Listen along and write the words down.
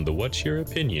The What's Your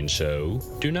Opinion show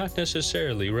do not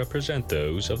necessarily represent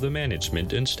those of the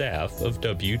management and staff of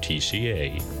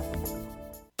WTCA.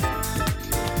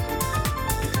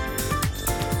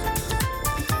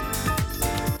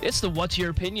 It's the What's Your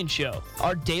Opinion show,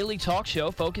 our daily talk show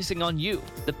focusing on you,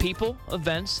 the people,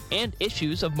 events, and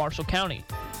issues of Marshall County.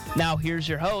 Now here's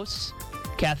your hosts,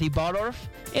 Kathy Bardorf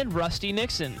and Rusty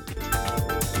Nixon.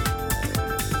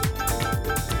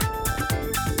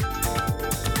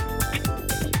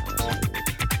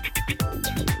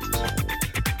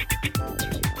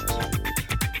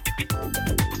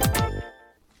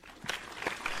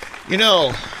 You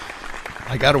know,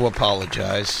 I got to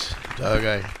apologize, Doug.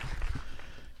 I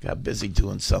got busy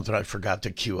doing something. I forgot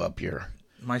to cue up your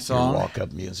song, your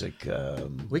walk-up music.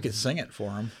 We could sing it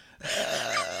for him.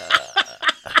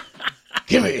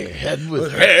 Give me a head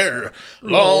with hair,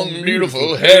 long,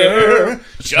 beautiful hair,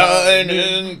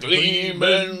 shining,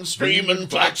 gleaming, streaming,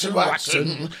 flaxen,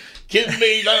 waxen. Give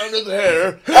me down to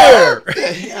there. Hair.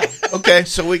 Yeah. Okay,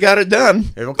 so we got it done.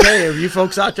 Okay, have you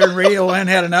folks out there in Radio Land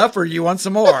had enough, or you want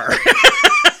some more?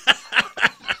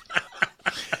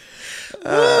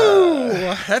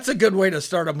 That's a good way to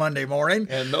start a Monday morning.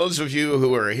 And those of you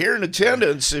who are here in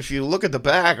attendance, if you look at the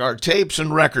back, our tapes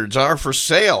and records are for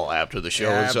sale after the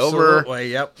show is over.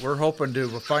 Absolutely, yep. We're hoping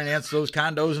to finance those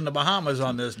condos in the Bahamas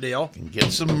on this deal. And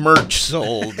get some merch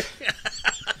sold.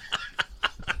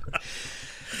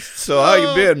 So how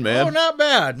you been, man? Oh, not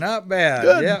bad, not bad.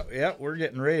 Good. Yep. We're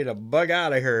getting ready to bug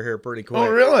out of here pretty quick. Oh,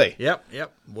 really? Yep.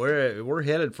 We're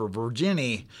headed for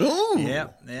Virginia. Ooh. Yeah.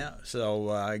 So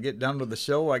I get done with the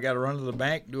show. I got to run to the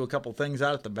bank, do a couple things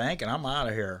out at the bank, and I'm out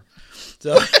of here.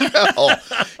 So You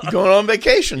going on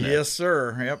vacation then? Yes,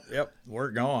 sir. Yep.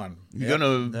 We're gone. You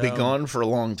gonna be gone for a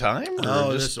long time?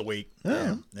 Or just a week.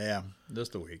 Oh. Yeah,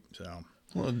 just a week. So.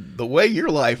 Well, the way your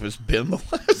life has been the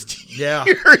last Yeah.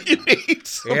 year, you need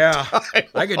some time.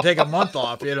 I could take a month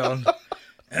off, you know.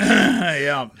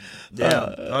 Yeah.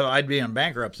 I'd be in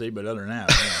bankruptcy, but other than that,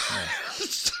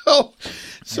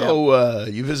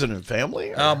 You visiting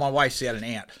family? Or? my wife's had an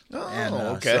aunt.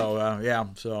 Oh, okay.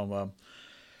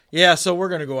 So we're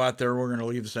gonna go out there. We're gonna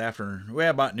leave this afternoon.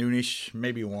 About noonish,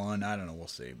 maybe 1. I don't know. We'll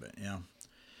see, but yeah.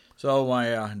 So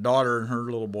my daughter and her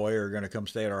little boy are going to come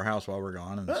stay at our house while we're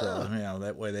gone, and so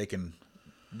that way they can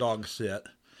dog sit,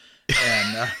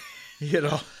 and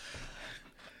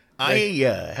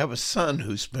I have a son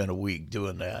who spent a week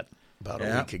doing that about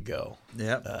a week ago.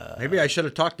 Yeah, maybe I should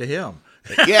have talked to him.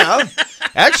 Yeah,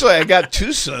 actually, I got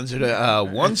 2 sons.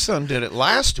 One son did it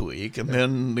last week, and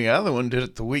then the other one did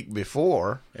it the week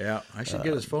before. Yeah, I should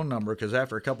get his phone number because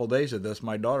after a couple of days of this,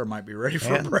 my daughter might be ready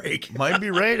for a break. Might be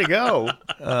ready to go.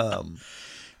 In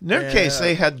their case,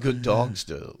 they had good dogs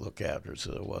to look after,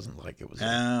 so it wasn't like it was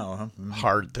a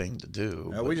hard thing to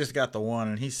do. We just got the one,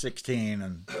 and he's 16,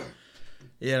 and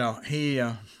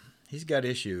he's got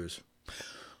issues.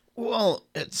 Well,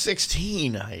 at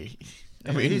 16,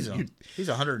 I mean, he's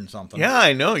 100 and something. Yeah,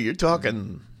 I know. You're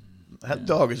talking. That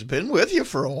dog has been with you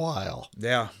for a while.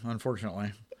 Yeah,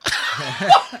 unfortunately.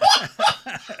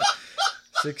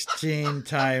 16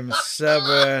 times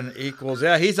 7 equals.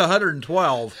 Yeah, he's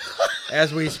 112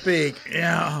 as we speak.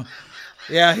 Yeah,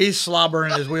 he's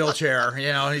slobbering in his wheelchair.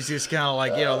 He's just kind of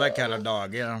like that kind of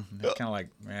dog. Kind of like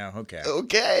okay.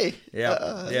 Okay.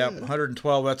 Yeah,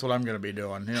 112. That's what I'm going to be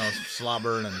doing.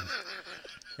 Slobbering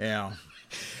and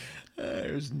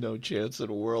There's no chance in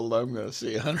the world I'm going to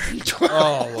see 112.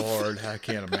 Oh, Lord. I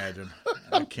can't imagine.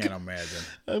 I'm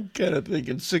kind of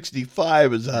thinking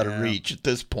 65 is out of reach at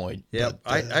this point. Yep.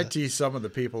 But, I tease some of the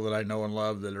people that I know and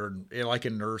love that are like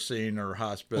in nursing or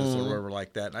hospice or whatever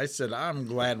like that. And I said, I'm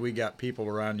glad we got people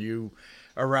around here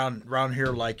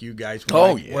like you guys.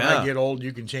 When I get old,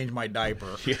 you can change my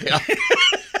diaper. Yeah.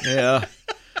 Yeah.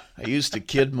 I used to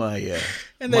kid my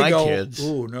kids.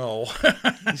 Ooh, no.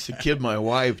 I used to kid my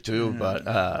wife too, but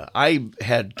I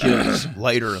had kids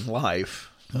later in life.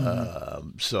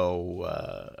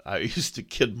 So I used to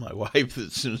kid my wife that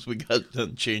as soon as we got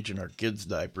done changing our kids'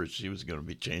 diapers, she was going to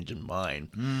be changing mine.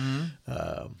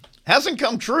 Mm-hmm. Hasn't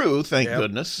come true, thank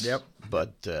goodness. Yep.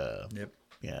 But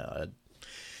yeah,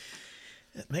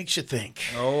 it makes you think.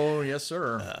 Oh, yes,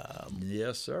 sir.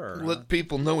 Yes, sir. Let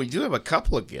people know we do have a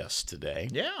couple of guests today.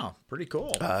 Yeah, pretty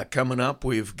cool. Coming up,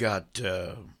 we've got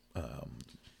Jim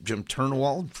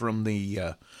Turnwald from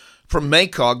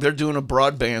MACOG. They're doing a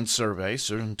broadband survey,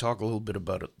 so we're going to talk a little bit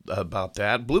about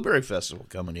that. Blueberry Festival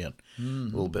coming in a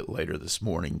little bit later this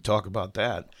morning. Talk about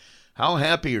that. How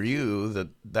happy are you that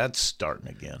that's starting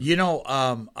again?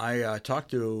 I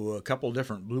talked to a couple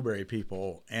different blueberry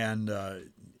people, and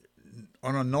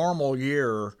on a normal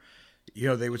year,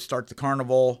 they would start the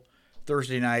carnival,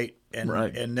 Thursday night, and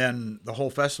Right. and then the whole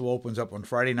festival opens up on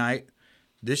Friday night.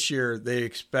 This year they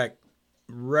expect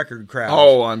record crowds.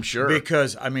 Oh, I'm sure.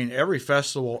 Because I mean, every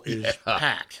festival is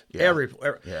packed. Yeah. Every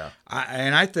Yeah.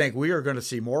 and I think we are going to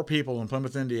see more people in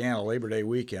Plymouth, Indiana, Labor Day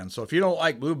weekend. So if you don't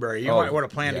like Blueberry, you might want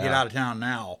to plan to get yeah. out of town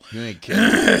now. You ain't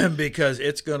kidding. Because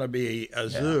it's going to be a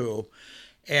zoo.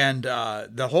 And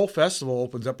the whole festival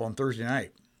opens up on Thursday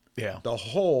night. Yeah. The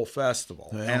whole festival.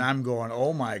 And I'm going,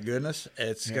 oh my goodness,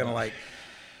 it's going to like.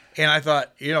 And I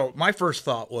thought, my first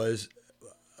thought was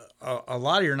a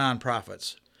lot of your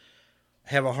nonprofits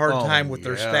have a hard time with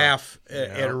their staff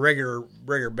at a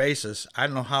regular basis. I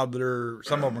don't know how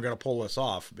some of them are going to pull this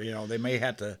off. They may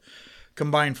have to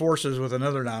combine forces with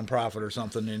another nonprofit or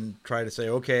something and try to say,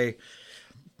 okay,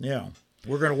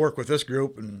 we're going to work with this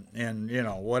group and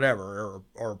whatever,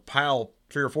 or pile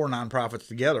 3 or 4 nonprofits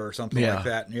together or something like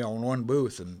that, in one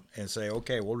booth and say,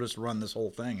 okay, we'll just run this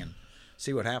whole thing and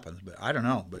see what happens. But I don't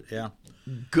know. But yeah.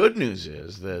 Good news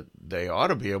is that they ought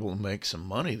to be able to make some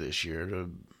money this year.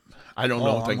 I don't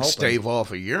know if they can stave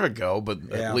off a year ago,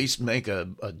 but at least make a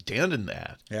dent in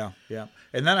that. Yeah, yeah.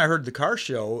 And then I heard the car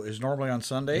show is normally on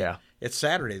Sunday. Yeah. It's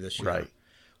Saturday this year. Right.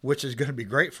 Which is going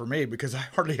to out for me because I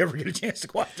hardly ever get a chance to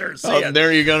go out there and see Oh, it.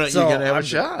 there you're gonna have I'm a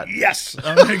shot. Yes.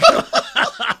 I'm gonna go.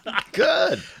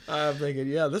 Good. I'm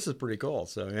thinking, this is pretty cool.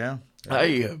 So, yeah.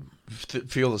 I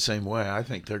feel the same way. I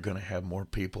think they're going to have more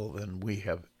people than we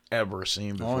have ever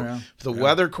seen before. yeah. If the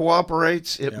weather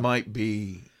cooperates, it might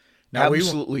be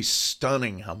absolutely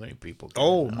stunning how many people come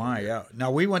Oh, out. my, yeah.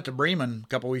 Now, we went to Bremen a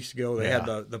couple weeks ago. They had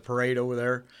the parade over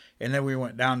there. And then we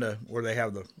went down to where they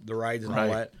have the rides and all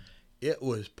that. It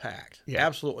was packed. Yeah.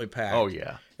 Absolutely packed. Oh,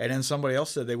 yeah. And then somebody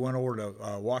else said they went over to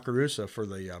Wakarusa for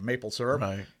the maple syrup.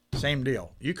 Right. Same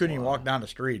deal. You couldn't even walk down the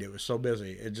street. It was so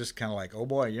busy. It just kind of like, oh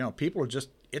boy, people are just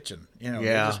itching. They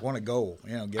just want to go.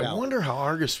 Get out. I wonder how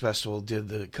Argus Festival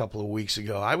did a couple of weeks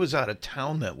ago. I was out of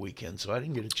town that weekend, so I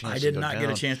didn't get a chance. I did not get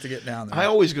a chance to get down there. I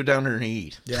always go down there and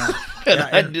eat. Yeah, and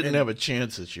I didn't have a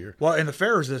chance this year. Well, and the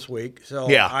fair is this week, so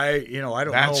I don't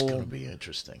know. That's going to be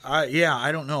interesting.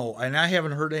 I don't know, and I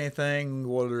haven't heard anything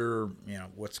whether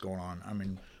what's going on. I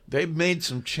mean, they've made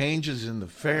some changes in the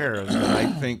fair that I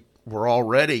think we're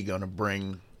already going to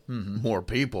bring more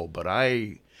people, but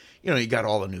you got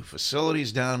all the new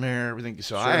facilities down there, everything.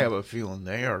 So I have a feeling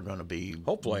they are going to be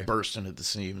hopefully bursting at the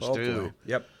seams too.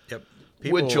 Yep.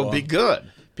 People, which will be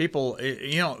good. People,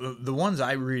 the ones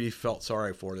I really felt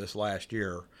sorry for this last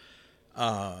year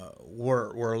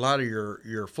were a lot of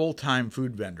your full-time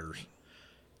food vendors.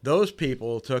 Those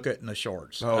people took it in the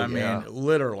shorts. Oh, I mean,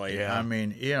 literally. Yeah. I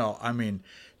mean,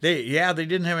 they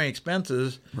didn't have any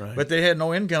expenses, Right. but they had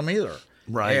no income either.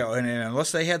 Right. And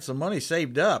unless they had some money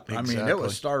saved up, I mean, it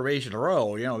was starvation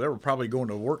row. They were probably going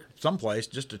to work someplace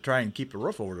just to try and keep the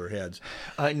roof over their heads.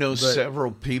 I know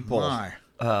several people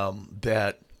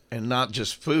that, and not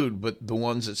just food, but the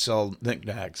ones that sell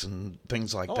knickknacks and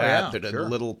things like that are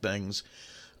little things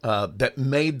that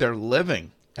made their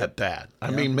living at that. I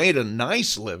mean, made a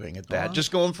nice living at that,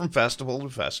 just going from festival to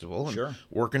festival and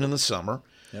working in the summer.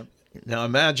 Yep. Now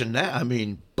imagine that. I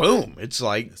mean, boom! It's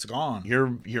like it's gone.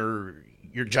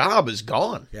 Your job is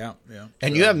gone. Yeah.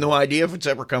 And you have no idea if it's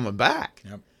ever coming back.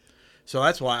 Yep. So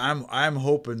that's why I'm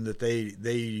hoping that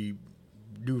they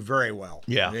do very well.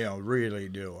 Yeah. Really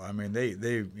do. I mean,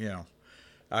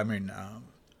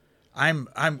 I'm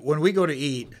when we go to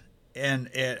eat, and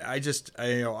I just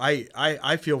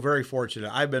I feel very fortunate.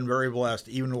 I've been very blessed,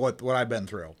 even with what I've been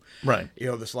through. Right.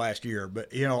 This last year.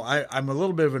 But I'm a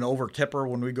little bit of an over tipper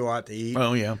when we go out to eat.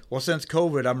 Oh yeah. Well, since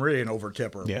COVID, I'm really an over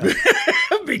tipper. Yeah.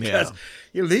 Because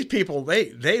these people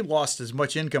they lost as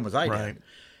much income as I did.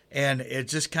 And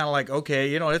it's just kind of like,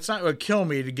 okay, it's not going to kill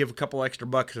me to give a couple extra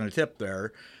bucks and a tip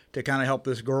there to kind of help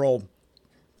this girl,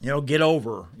 get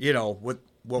over, with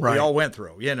what we all went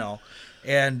through,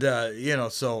 And,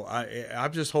 so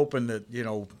I'm just hoping that,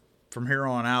 from here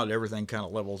on out, everything kind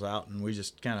of levels out and we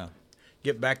just kind of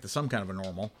get back to some kind of a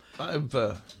normal. I've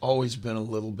always been a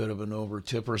little bit of an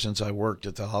over-tipper since I worked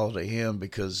at the Holiday Inn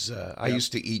because I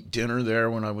used to eat dinner there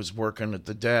when I was working at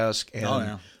the desk,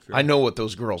 and I know what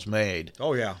those girls made.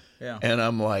 Oh, yeah, yeah. And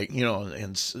I'm like,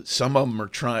 and some of them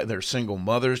are they're single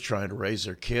mothers trying to raise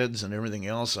their kids and everything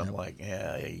else. I'm like,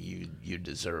 you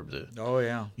deserved it. Oh,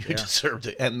 yeah. You deserved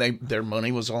it. And their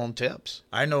money was all in tips.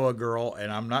 I know a girl,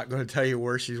 and I'm not going to tell you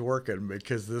where she's working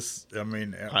because I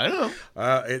know.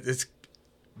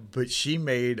 But she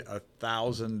made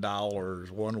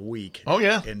 $1,000 1 week. Oh,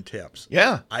 yeah. In tips.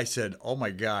 Yeah. I said, "Oh my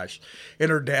gosh,"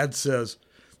 and her dad says,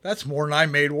 "That's more than I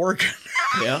made working."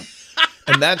 Yeah.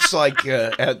 And that's like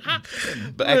it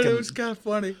was kind of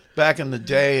funny. Back in the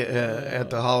day at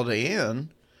the Holiday Inn,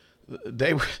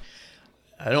 they were.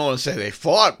 I don't want to say they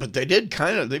fought, but they did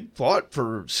they fought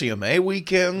for CMA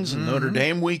weekends and Notre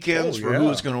Dame weekends for who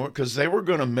was going to work, because they were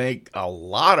going to make a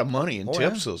lot of money in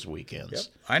tips those weekends. Yep.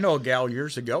 I know a gal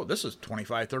years ago, this is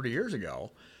 25, 30 years ago,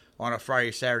 on a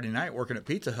Friday, Saturday night working at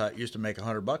Pizza Hut, used to make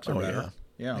 $100 or better.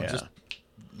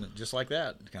 Just like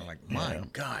that. Kind of like, my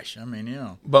gosh, I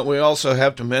mean, But we also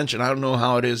have to mention, I don't know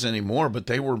how it is anymore, but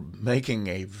they were making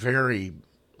a very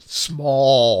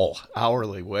small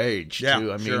hourly wage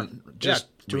too. I mean, just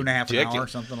 $2.50 an hour,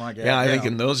 something like that. Yeah, I think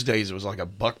in those days it was like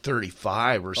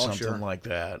 $1.35 or something sure. like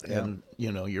that. Yeah. And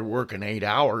you're working 8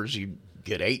 hours, you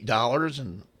get $8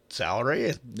 in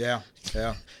salary. Yeah.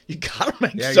 You gotta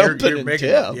make something you're in making,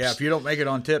 tips. Yeah, if you don't make it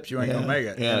on tips, you ain't gonna make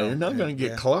it. Yeah, you're not gonna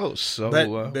get close. So,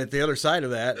 but the other side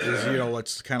of that is,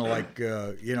 it's kind of like,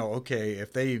 okay,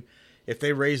 if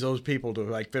they raise those people to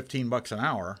like $15 an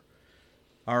hour,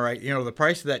 all right, the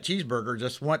price of that cheeseburger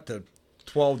just went to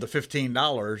 $12 to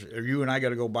 $15. Are you and I got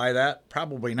to go buy that?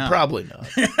 Probably not. Probably not.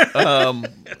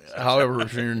 However,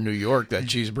 if you're in New York, that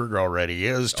cheeseburger already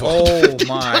is $12 to $15.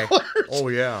 Oh my! Oh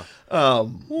yeah.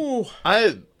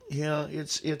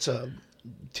 It's a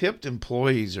tipped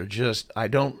employees are just, I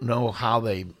don't know how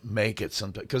they make it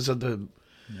sometimes because of the.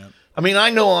 Yep. I mean, I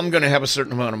know I'm going to have a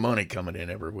certain amount of money coming in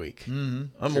every week.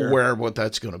 Mm-hmm. I'm aware of what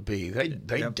that's going to be. They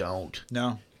don't.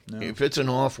 No. If it's an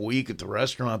off week at the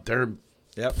restaurant, they're.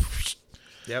 Yep.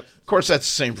 Of course, that's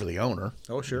the same for the owner.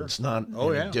 Oh, sure. It's not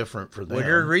any different for them. When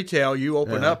you're in retail, you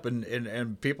open up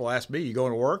and people ask me, you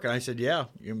going to work? And I said, yeah,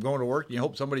 I'm going to work and you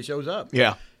hope somebody shows up.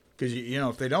 Yeah. Because,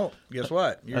 if they don't, guess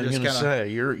what? I was going to say,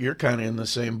 you're kind of in the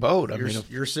same boat.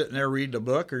 You're sitting there reading a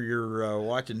book or you're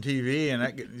watching TV, and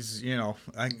that gets,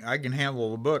 I can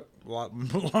handle the book a lot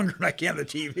longer than I can the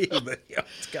TV, but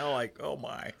it's kind of like, oh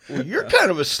my. Well, you're kind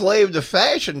of a slave to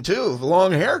fashion too. If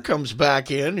long hair comes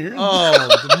back in,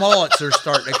 the mullets are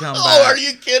starting to come back. Oh, are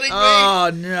you kidding me?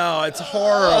 Oh no, it's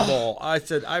horrible. I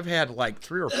said I've had like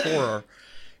 3 or 4,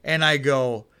 and I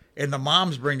go, and the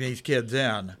moms bring these kids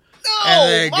in.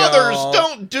 No, mothers,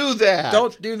 don't do that.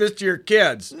 Don't do this to your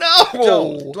kids. No.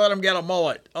 Don't let them get a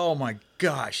mullet. Oh, my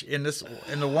gosh. And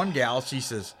the one gal, she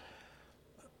says,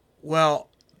 well,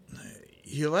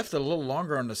 you left it a little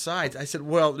longer on the sides. I said,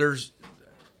 well, there's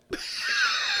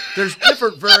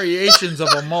different variations of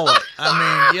a mullet.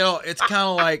 I mean, it's kind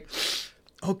of like,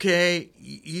 okay,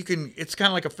 it's kind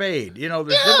of like a fade. There's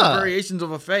different variations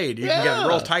of a fade. You can get a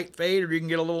real tight fade or you can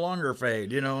get a little longer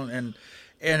fade,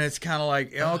 and it's kind of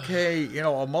like, okay,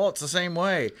 a mullet's the same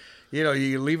way.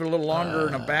 You leave it a little longer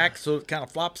in the back so it kind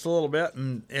of flops a little bit,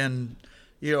 and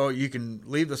you can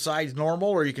leave the sides normal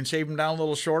or you can shave them down a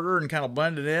little shorter and kind of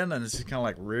blend it in, and it's kind of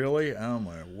like, really? Oh,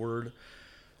 my word.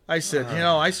 I said,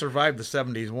 I survived the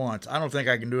 70s once. I don't think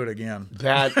I can do it again.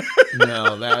 That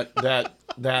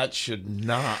should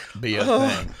not be a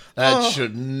thing. That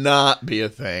should not be a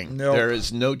thing. Nope. There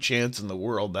is no chance in the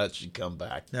world that should come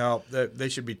back. No, they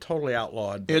should be totally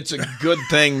outlawed. It's a good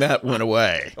thing that went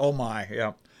away. Oh my,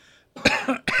 yeah.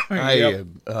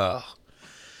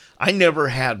 I never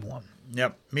had one.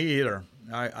 Yep, me either.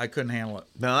 I couldn't handle it.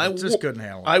 No, I just couldn't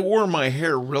handle it. I wore my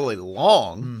hair really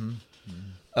long.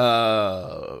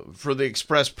 For the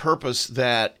express purpose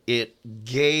that it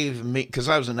gave me, because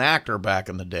I was an actor back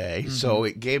in the day, so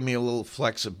it gave me a little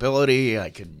flexibility. I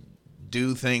could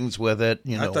do things with it.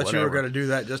 I thought you were going to do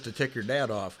that just to tick your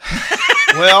dad off.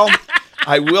 Well,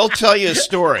 I will tell you a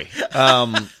story.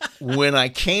 When I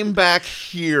came back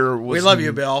here, we love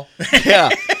you, Bill. Yeah.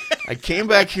 I came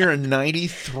back here in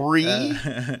 93,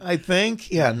 I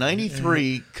think. Yeah,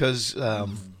 93, because...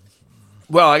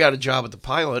 well, I got a job at the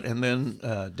Pilot, and then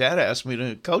Dad asked me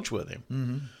to coach with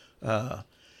him.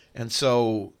 And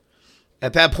so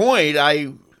at that point,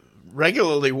 I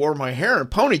regularly wore my hair in a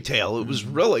ponytail. It was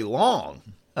really long.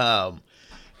 And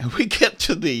we get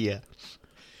to the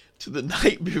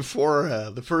night before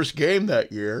the first game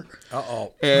that year.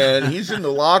 Uh-oh. And he's in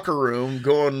the locker room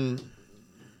going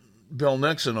Bill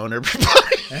Nixon on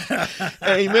everybody.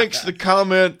 And he makes the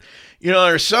comment...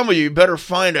 there's some of you better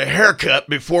find a haircut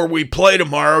before we play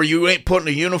tomorrow. You ain't putting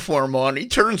a uniform on. He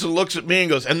turns and looks at me and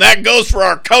goes, and that goes for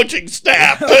our coaching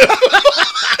staff.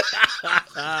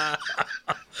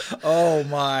 Oh,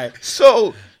 my.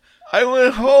 So I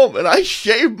went home and I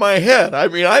shaved my head. I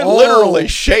mean, I literally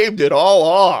shaved it all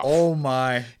off. Oh,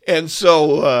 my. And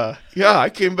so, I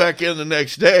came back in the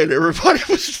next day and everybody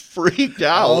was freaked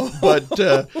out. But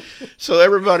so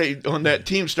everybody on that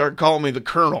team started calling me the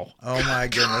Colonel. Oh, my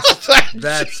goodness.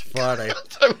 That's funny.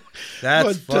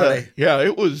 That's funny.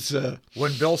 It was.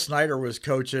 When Bill Snyder was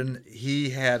coaching,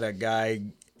 he had a guy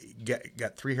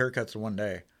got 3 haircuts in one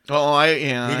day. Oh, He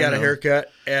got a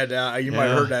haircut, and you might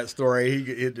have heard that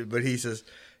story. But he says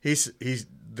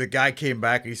the guy came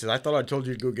back and he says, "I thought I told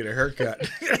you to go get a haircut."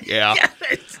 Yeah.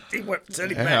 He went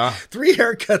sitting back 3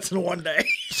 haircuts in one day.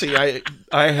 See,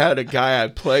 I had a guy I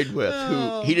played with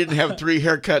who he didn't have 3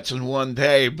 haircuts in one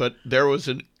day, but there was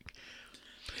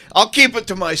I'll keep it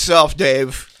to myself,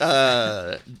 Dave.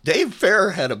 Dave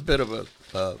Fair had a bit of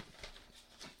a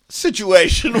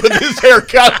situation with his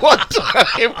haircut one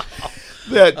time.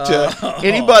 That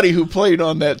anybody who played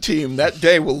on that team that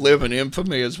day will live in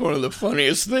infamy as one of the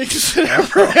funniest things that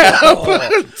ever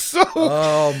happened.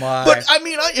 Oh my! But I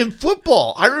mean, in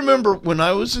football, I remember when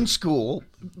I was in school,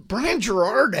 Brian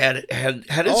Gerard had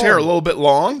his hair a little bit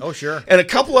long. Oh, sure. And a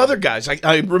couple other guys.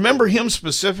 I remember him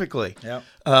specifically. Yeah.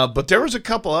 But there was a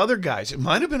couple other guys. It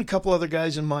might have been a couple other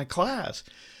guys in my class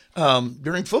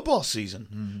during football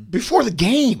season before the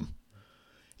game.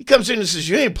 He comes in and says,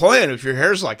 "You ain't playing if your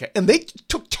hair's like that." And they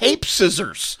took tape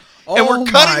scissors and were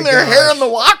cutting their hair in the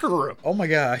locker room. Oh, my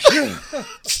gosh.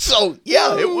 So,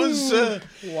 yeah, it was...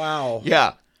 wow.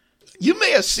 Yeah. You may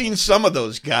have seen some of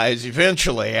those guys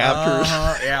eventually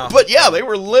after. Yeah. But, yeah, they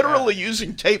were literally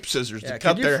using tape scissors to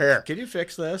cut their hair. Can you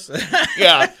fix this?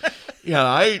 Yeah.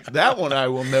 Yeah, that one I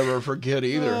will never forget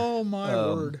either. Oh, my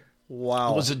word.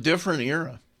 Wow. It was a different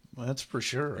era. That's for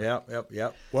sure.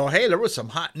 Yep. Well, hey, there was some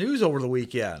hot news over the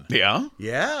weekend. Yeah?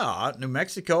 Yeah, New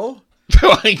Mexico.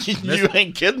 You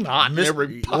ain't kidding. Hot in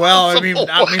every well, I mean,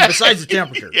 way. besides the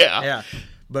temperature. Yeah.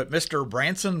 But Mr.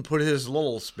 Branson put his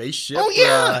little spaceship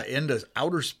into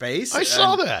outer space. I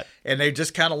saw that. And they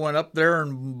just kind of went up there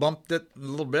and bumped it a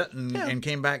little bit and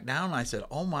came back down. I said,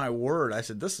 oh, my word. I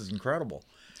said, this is incredible.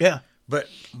 Yeah. But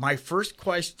my first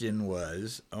question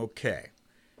was, okay,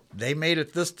 they made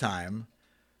it this time.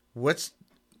 What's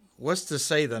to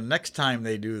say the next time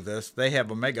they do this, they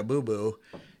have a mega boo-boo,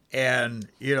 and,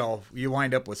 you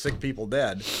wind up with 6 people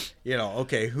dead.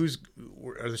 Okay,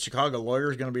 are the Chicago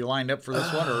lawyers going to be lined up for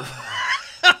this one? Or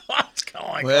what's going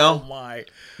on? Well, oh my.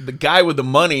 The guy with the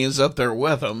money is up there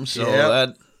with him, so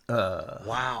that...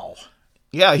 wow.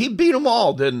 Yeah, he beat them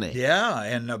all, didn't he? Yeah,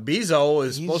 and Bezos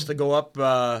is supposed to go up...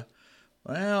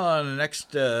 in the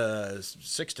next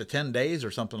 6 to 10 days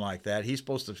or something like that, he's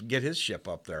supposed to get his ship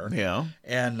up there. Yeah.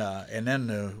 And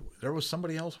then there was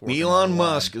somebody else working Elon on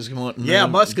Musk one. is going. Yeah,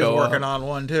 Musk is working on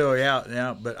one too.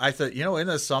 Yeah. But I thought, isn't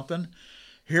this something?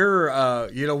 Here,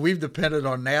 we've depended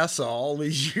on NASA all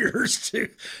these years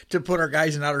to put our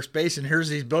guys in outer space, and here's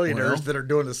these billionaires that are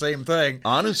doing the same thing.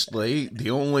 Honestly,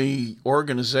 the only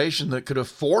organization that could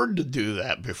afford to do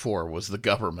that before was the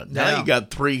government. Now you got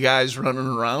 3 guys running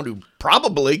around who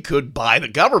probably could buy the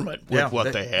government with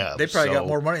what they have. They probably got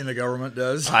more money than the government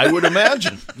does. I would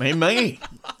imagine. They may.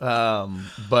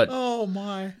 But oh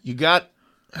my, you got.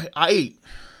 I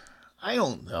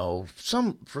don't know.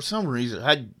 For some reason,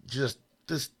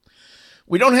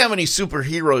 we don't have any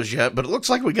superheroes yet, but it looks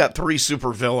like we got 3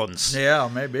 supervillains. Yeah,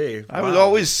 maybe. I was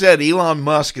always said Elon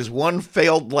Musk is one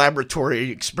failed laboratory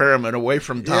experiment away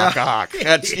from Doc Ock.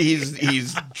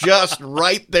 He's just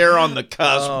right there on the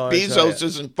cusp. Bezos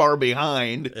isn't far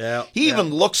behind. Yeah, he even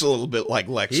looks a little bit like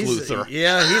Lex Luthor.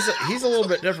 Yeah, he's a little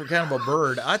bit different kind of a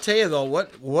bird. I tell you though,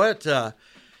 what the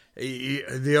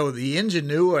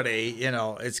ingenuity,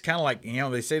 it's kind of like,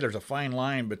 they say there's a fine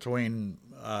line between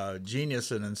genius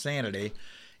and insanity,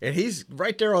 and he's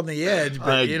right there on the edge.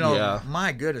 But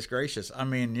my goodness gracious, I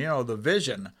mean, the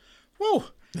vision. Whoa.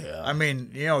 Yeah. I mean,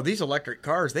 these electric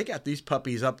cars, they got these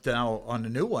puppies up now on the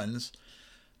new ones,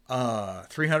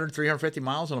 350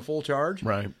 miles on a full charge.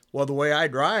 Right. Well, the way I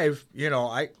drive,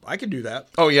 I could do that.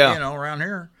 Oh yeah. Around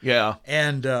here. Yeah.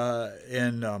 And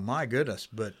my goodness,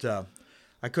 but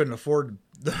I couldn't afford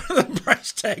the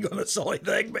price tag on the silly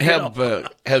thing.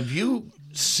 But, have you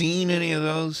seen any of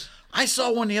those? I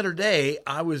saw one the other day.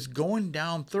 I was going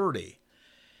down 30,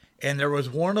 and there was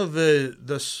one of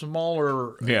the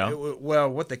smaller,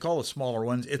 what they call the smaller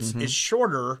ones. It's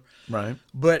shorter, right?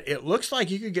 But it looks like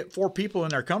you could get 4 people in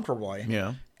there comfortably.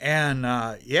 Yeah, and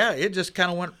it just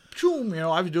kind of went.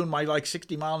 I was doing my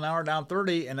 60 mile an hour down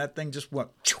 30, and that thing just went.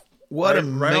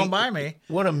 Right on by me.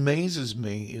 What amazes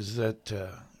me is that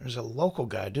there's a local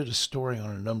guy. I did a story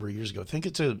on it a number of years ago. I think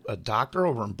it's a doctor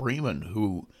over in Bremen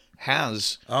who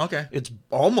has. Oh, okay. It's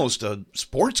almost a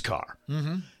sports car.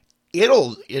 Mm-hmm.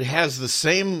 It has the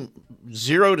same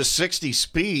 0 to 60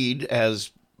 speed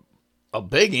as a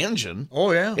big engine.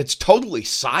 Oh yeah. It's totally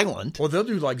silent. Well, they'll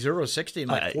do 0 to 60 in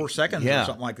 4 seconds or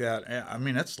something like that. I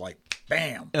mean, it's like.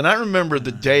 bam. And I remember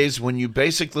the days when you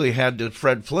basically had to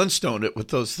Fred Flintstone it with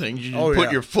those things. You Oh, put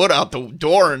yeah. your foot out the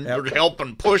door and Yep. you're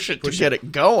helping push it to get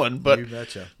it going. But You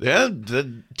betcha.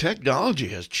 the technology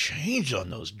has changed on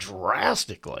those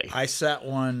drastically. I sat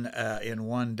in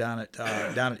one down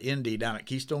at Indy, down at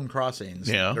Keystone Crossings.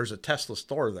 Yeah. There's a Tesla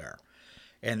store there,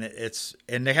 and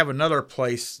they have another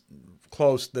place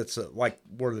close that's like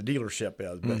where the dealership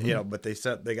is. But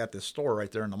but they got this store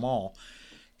right there in the mall,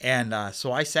 and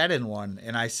so I sat in one,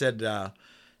 and I said,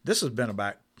 "This has been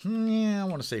about I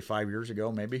want to say 5 years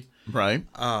ago, maybe." Right.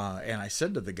 And I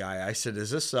said to the guy, I said,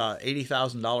 "Is this a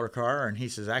 $80,000 car?" And he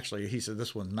says, "Actually," he said,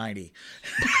 "this one's 90."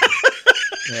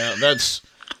 Yeah,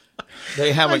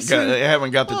 they haven't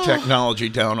got the technology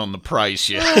down on the price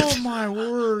yet. Oh my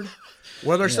word!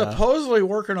 Well, they're supposedly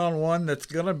working on one that's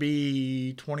going to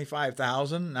be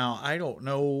 25,000. Now I don't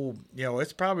know.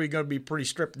 It's probably going to be pretty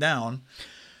stripped down.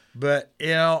 But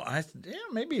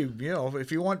maybe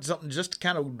if you want something just to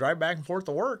kind of drive back and forth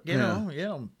to work,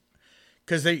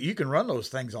 because you can run those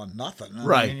things on nothing,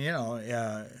 Right? I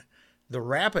mean, the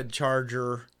rapid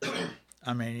charger.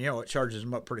 I mean, it charges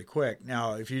them up pretty quick.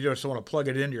 Now, if you just want to plug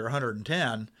it into your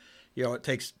 110, it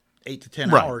takes 8 to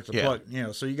 10 hours to plug.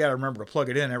 So you got to remember to plug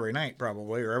it in every night,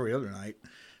 probably, or every other night.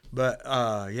 But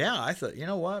I thought, you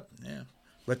know what? Yeah,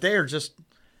 but they're just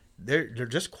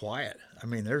quiet. I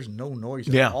mean, there's no noise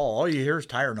at all. All you hear is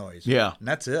tire noise. Yeah, and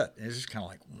that's it. It's just kind of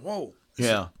like, whoa.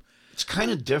 It's kind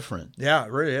of different. Yeah,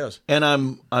 it really is. And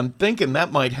I'm thinking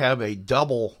that might have a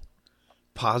double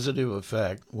positive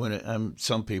effect when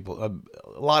some people,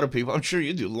 a lot of people, I'm sure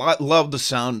you do, love the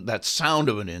sound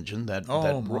of an engine.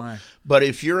 My. But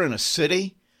if you're in a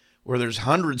city where there's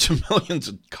hundreds of millions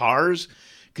of cars,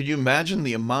 could you imagine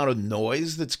the amount of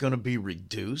noise that's going to be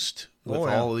reduced with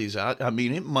all of these out? I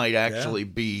mean, it might actually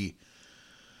be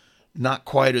not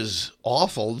quite as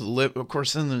awful to live. Of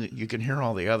course, then you can hear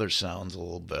all the other sounds a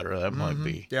little better. That might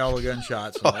be. Yeah, all the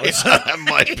gunshots. That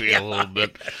might be a little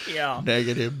bit Yeah.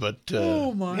 negative, but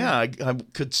my. I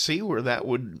could see where that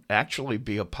would actually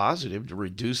be a positive to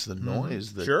reduce the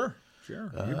noise that Sure.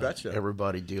 You betcha.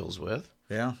 everybody deals with.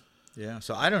 Yeah.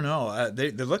 So I don't know.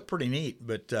 They look pretty neat,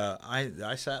 but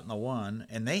I sat in the one,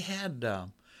 and they had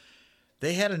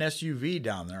an SUV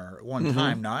down there at one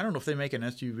time. Now I don't know if they make an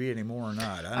SUV anymore or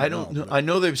not. I don't know. I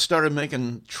know they've started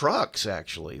making trucks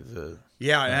actually. And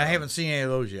I haven't seen any of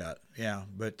those yet. Yeah,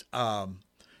 but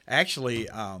actually,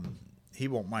 he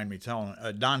won't mind me telling.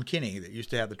 Don Kinney that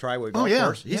used to have the Triway golf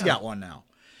course. He's got one now,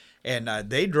 and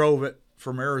they drove it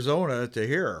from Arizona to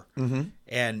here.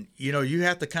 And you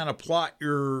have to kind of plot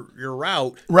your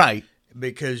route, right?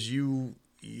 Because you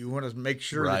want to make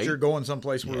sure that you're going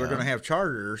someplace where they're going to have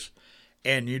chargers.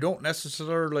 And you don't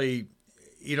necessarily,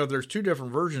 there's two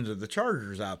different versions of the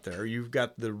chargers out there. You've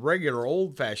got the regular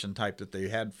old-fashioned type that they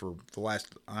had for the last,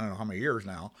 I don't know how many years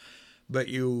now. But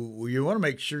you want to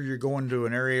make sure you're going to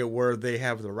an area where they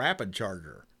have the rapid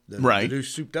charger, the new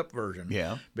souped-up version.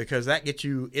 Yeah. Because that gets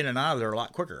you in and out of there a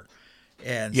lot quicker.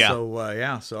 And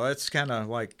so it's kind of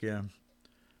like...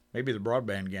 maybe the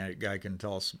broadband guy can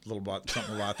tell us a little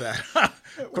something about that.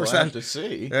 Of course, we'll have to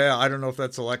see. Yeah, I don't know if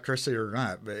that's electricity or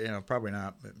not, but probably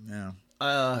not. But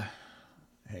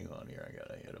hang on here, I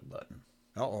gotta hit a button.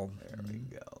 There we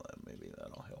go. Maybe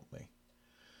that'll help me.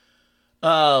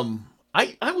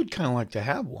 I would kind of like to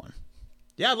have one.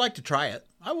 Yeah, I'd like to try it.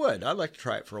 I would. I'd like to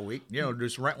try it for a week.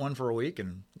 Just rent one for a week,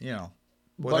 and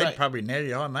well, they'd probably nail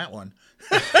you on that one.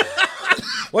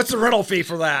 What's the rental fee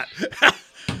for that?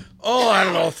 Oh, I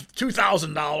don't know,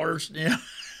 $2,000. Yeah.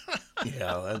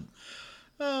 Yeah.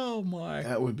 Oh my.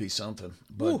 That would be something.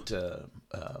 But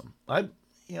but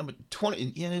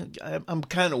 20. I'm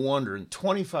kind of wondering,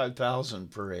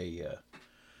 $25,000 for a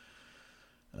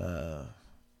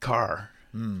car,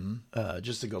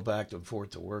 just to go back and forth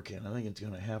to work in. I think it's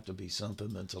going to have to be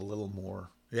something that's a little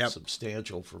more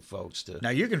substantial for folks to.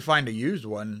 Now you can find a used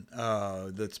one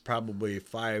that's probably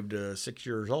 5 to 6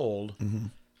 years old.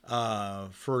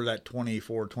 For that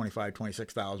 24, 25,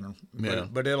 26,000.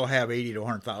 But it'll have 80 to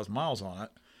 100,000 miles on it,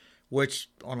 which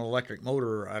on an electric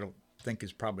motor, I don't think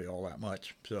is probably all that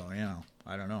much. So,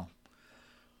 I don't know.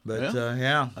 But,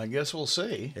 I guess we'll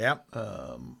see. Yep.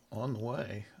 On the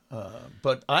way.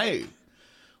 But I'm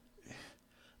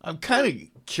kind of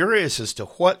curious as to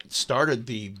what started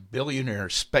the billionaire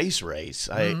space race.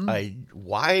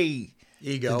 Why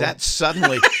ego did that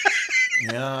suddenly...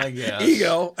 Yeah, I guess.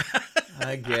 Ego.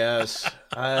 I guess.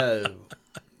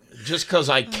 Just because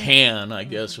I can, I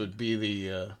guess, would be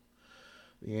the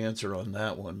answer on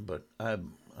that one. But I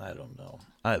don't know.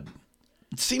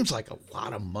 It seems like a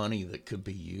lot of money that could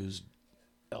be used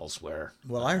elsewhere.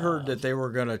 Well, I heard that they were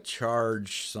going to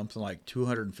charge something like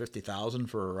 $250,000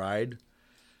 for a ride,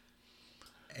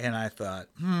 and I thought,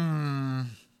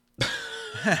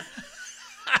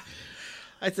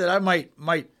 I said I might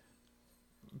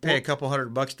pay a couple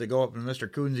 $100 to go up in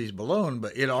Mr. Coonsy's balloon,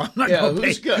 but I'm not going to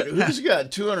pay. Who's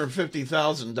got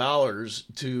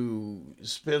 $250,000 to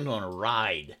spend on a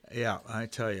ride? Yeah, I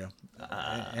tell you.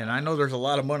 And I know there's a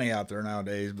lot of money out there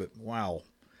nowadays, but wow.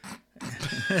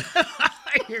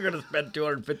 You're going to spend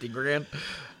 $250,000?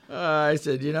 I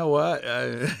said, you know what?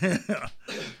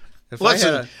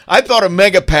 Listen, I thought a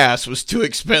Mega Pass was too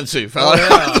expensive. Oh,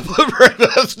 yeah. The Blueberry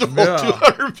Festival, Yeah.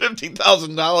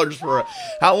 $250,000 for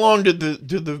how long did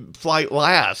the flight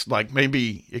last? Like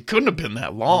maybe it couldn't have been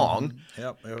that long.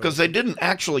 Yep. Because they didn't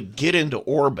actually get into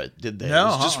orbit, did they? No,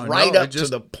 it was just no, right it up just-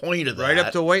 to the point of that. Right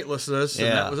up to weightlessness, and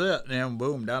Yeah. that was it. And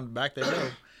boom, down back they go.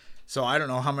 So I don't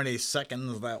know how many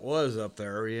seconds that was up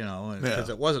there, because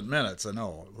it wasn't minutes. I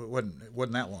know it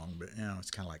wasn't that long, but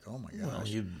it's kind of like, oh my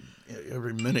gosh. Well,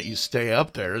 every minute you stay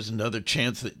up there is another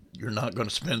chance that you're not going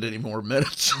to spend any more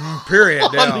minutes Period.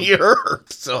 on the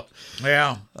earth. So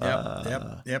Yeah.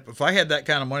 Yep. If I had that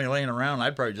kind of money laying around,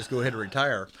 I'd probably just go ahead and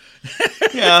retire.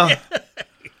 yeah,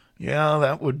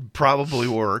 that would probably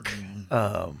work.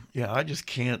 I just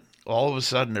can't. All of a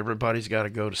sudden, everybody's got to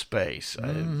go to space.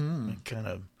 It kind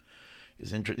of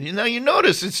is interesting. You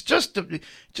notice it's just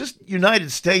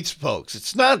United States folks.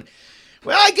 It's not.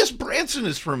 Well, I guess Branson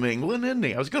is from England, isn't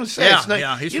he? I was going to say, Yeah, it's not,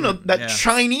 yeah, he's that from- yeah.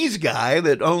 Chinese guy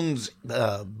that owns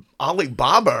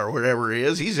Alibaba or whatever he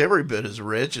is. He's every bit as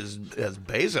rich as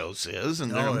Bezos is,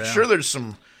 and I'm sure there's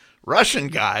some Russian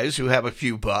guys who have a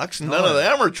few bucks, and none of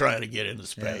them are trying to get into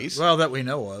space. Well, that we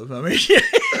know of. I mean,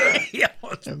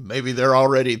 Maybe they're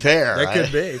already there. that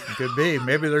could be. It could be.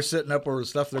 Maybe they're sitting up over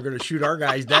stuff. They're going to shoot our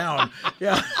guys down.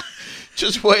 Yeah.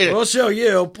 Just wait. We'll show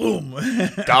you. Boom.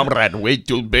 Comrade, wait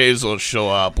till Bezos show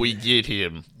up. We get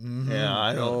him. Mm-hmm. Yeah,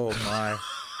 I don't. Oh,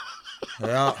 my.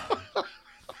 Yeah.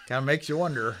 Kind of makes you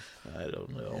wonder. I don't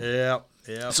know.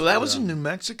 Yeah. So that was in New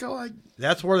Mexico.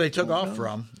 That's where they took off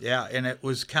from. Yeah, and it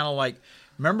was kind of like,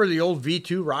 remember the old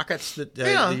V2 rockets that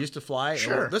they used to fly?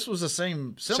 Sure. Well, this was the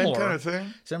similar kind of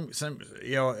thing. Some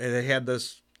they had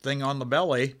this thing on the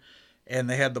belly, and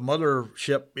they had the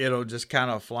mothership, just kind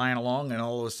of flying along, and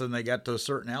all of a sudden they got to a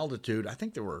certain altitude. I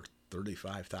think there were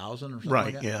 35,000 or something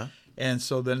like that. Yeah. And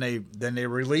so then they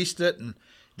released it, and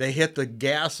they hit the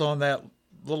gas on that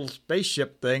little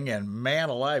spaceship thing, and man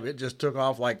alive, it just took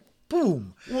off like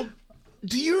boom. Well,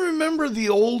 do you remember the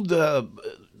old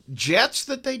jets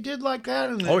that they did like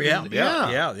that?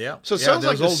 Yeah. So it sounds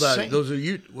like those the old, same.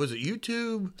 was it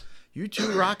YouTube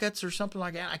rockets or something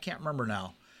like that? I can't remember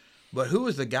now. But who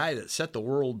was the guy that set the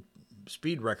world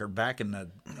speed record back in the?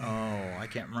 Oh, I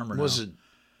can't remember. Was now. it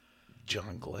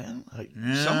John Glenn?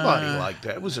 Somebody like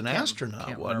that. It was an astronaut,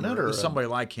 Can't wasn't remember. it? It was somebody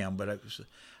like him, but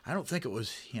I don't think it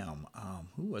was him.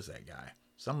 Who was that guy?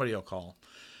 Somebody will call.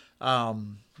 I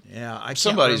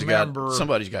Somebody's can't remember.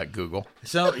 Somebody's got Google.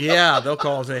 So yeah, they'll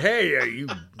call and say, "Hey, you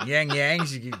Yang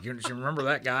Yangs, you remember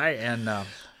that guy?" And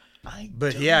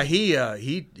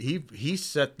he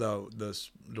set the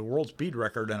world speed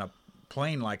record in a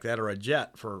plane like that or a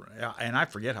jet and I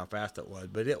forget how fast it was,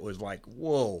 but it was like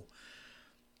whoa.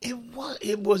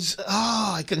 It was.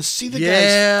 Oh, I can see the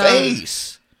Yeah. guy's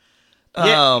face.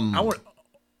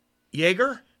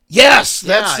 Jaeger. Yes,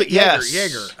 that's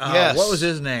Jaeger. yes. What was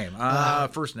his name?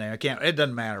 First name. I can't. It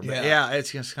doesn't matter. But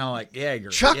it's just kind of like Jaeger.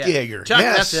 Chuck Yeager. Chuck.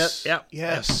 Yes. That's it. Yep.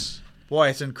 Yes. Boy,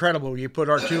 it's incredible. You put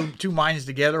our two minds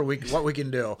together. What we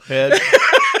can do.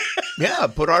 Yeah,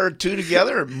 put our two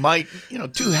together. Might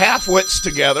two half-wits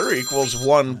together equals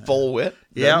one full wit.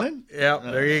 Yeah. doesn't it? Yeah.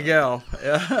 There you go.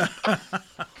 Yeah.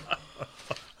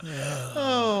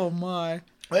 Oh my.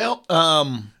 Well,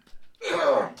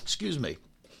 excuse me.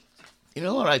 You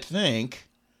know what I think?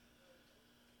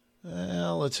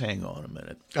 Well, let's hang on a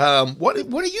minute. What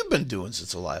have you been doing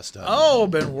since the last time? Oh,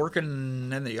 been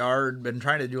working in the yard. Been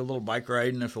trying to do a little bike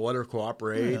riding if the weather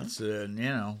cooperates,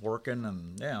 and working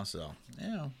and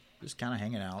just kind of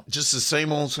hanging out. Just the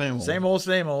same old, same old. Same old,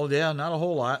 same old. Yeah, not a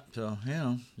whole lot. So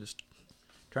just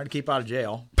trying to keep out of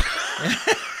jail.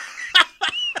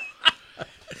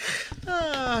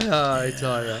 I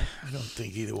tell you. I don't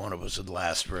think either one of us would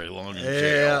last very long in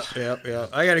jail. Yeah.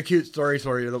 I got a cute story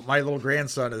for you. My little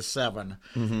grandson is 7,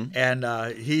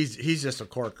 and he's just a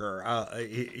corker.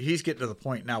 He's getting to the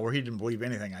point now where he didn't believe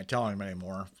anything I tell him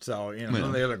anymore. So none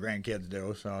of the other grandkids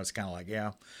do. So it's kind of like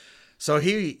So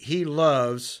he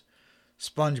loves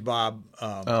SpongeBob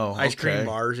ice cream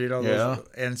bars. Those,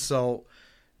 and so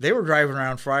they were driving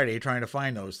around Friday trying to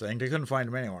find those things. They couldn't find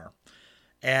them anywhere,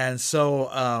 and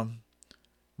so.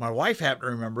 my wife happened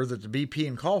to remember that the BP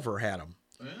in Culver had them.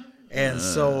 And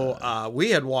so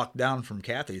we had walked down from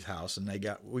Kathy's house, and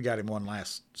we got him one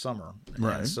last summer.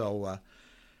 Right.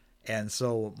 And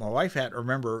so my wife had to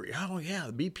remember, oh yeah,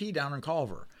 the BP down in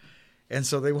Culver. And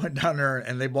so they went down there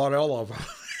and they bought all of them.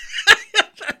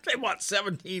 They bought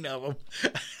 17 of them.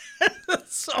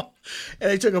 And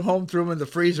they took them home, threw them in the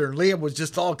freezer, and Liam was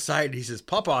just all excited. He says,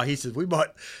 Papa, we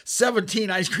bought 17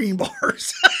 ice cream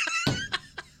bars.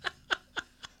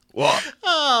 What?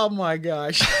 Oh my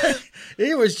gosh.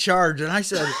 He was charged. And I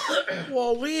said,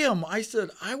 well, Liam,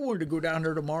 I wanted to go down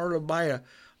there tomorrow to buy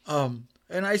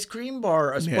an ice cream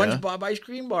bar, a SpongeBob ice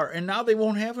cream bar, and now they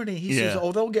won't have any. He says,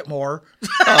 oh, they'll get more.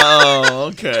 Oh,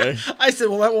 okay. I said,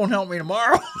 well, that won't help me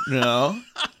tomorrow. No.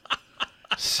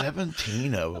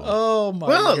 17 of them. Oh, my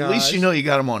Well, gosh. at least you know you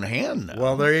got them on hand now.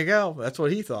 Well, there you go. That's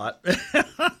what he thought.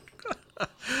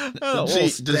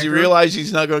 Does he realize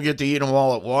he's not going to get to eat them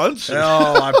all at once?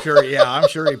 Oh, I'm sure. Yeah, I'm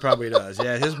sure he probably does.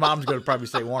 Yeah, his mom's going to probably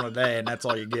say one a day, and that's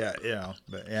all you get.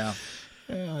 But yeah.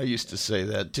 Yeah, I used to say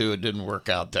that too. It didn't work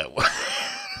out that way.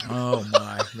 Oh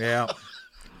my,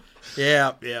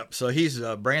 yeah. So he's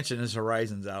branching his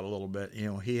horizons out a little bit.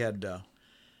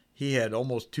 He had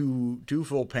almost two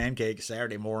full pancakes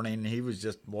Saturday morning. He was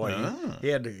just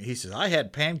he says, I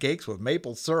had pancakes with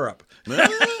maple syrup.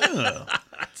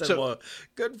 I said, well,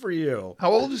 good for you.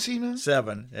 How old is he now?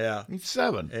 7. Yeah. He's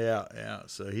 7. Yeah.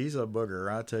 So he's a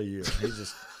booger, I tell you.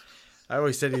 I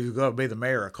always said he was going to be the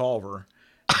mayor of Culver.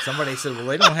 And somebody said, well,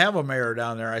 they don't have a mayor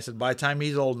down there. I said, by the time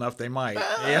he's old enough, they might.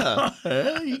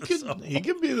 He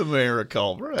could be the mayor of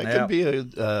Culver. That could be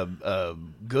a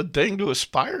good thing to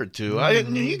aspire to.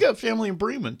 Mm-hmm. You got family in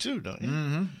Bremen too, don't you?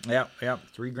 Mm-hmm. Yep.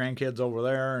 3 grandkids over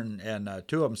there, and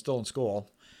 2 of them still in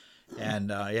school. And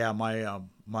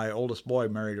my oldest boy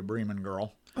married a Bremen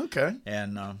girl. Okay.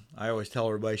 And I always tell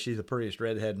everybody she's the prettiest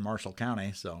redhead in Marshall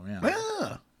County. So yeah.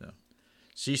 Yeah. So,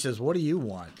 she says, "What do you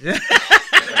want?"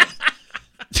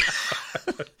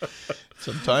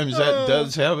 Sometimes that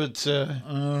does have its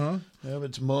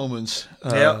moments.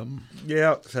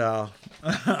 Yep. So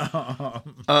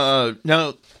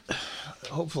now,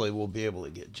 hopefully, we'll be able to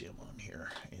get Jim on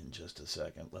here in just a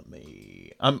second.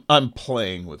 I'm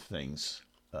playing with things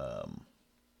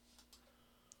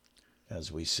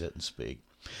as we sit and speak.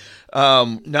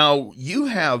 Now you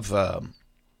have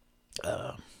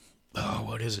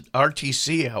what is it?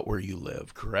 RTC out where you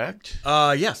live, correct?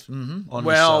 yes. Mm-hmm. On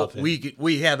well, the south end.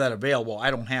 we have that available.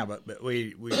 I don't have it, but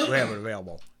we have it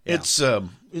available. Yeah. It's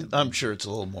I'm sure it's a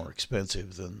little more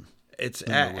expensive than It's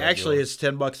than the actually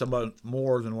regular. it's $10 a month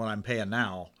more than what I'm paying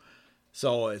now.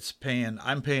 So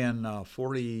I'm paying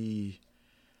 40.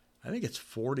 I think it's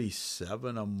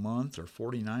 47 a month or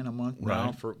 49 a month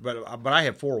now but I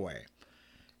have 4-way.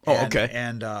 Oh, okay.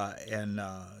 And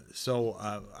so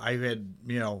I had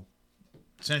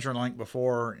CenturyLink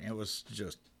before. And it was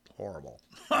just horrible.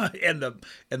 and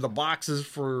the boxes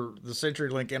for the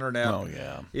CenturyLink internet. Oh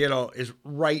yeah. Is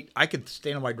right. I could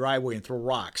stand on my driveway and throw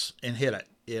rocks and hit it.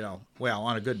 Well,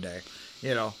 on a good day.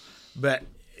 But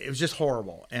it was just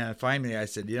horrible. And finally, I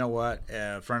said, you know what?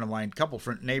 A friend of mine, a couple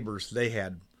of neighbors, they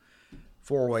had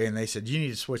 4-way, and they said, you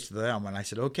need to switch to them. And I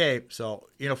said, okay. So,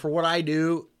 for what I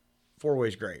do, 4-way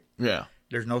is great. Yeah.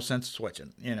 There's no sense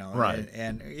switching, Right.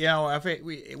 And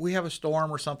if we have a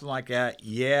storm or something like that,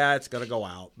 it's going to go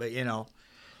out. But,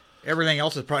 everything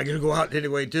else is probably going to go out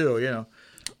anyway, too,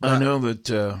 I know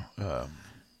that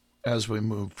as we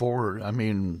move forward, I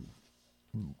mean,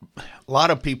 a lot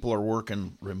of people are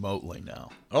working remotely now.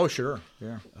 Oh, sure.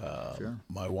 Yeah. Sure.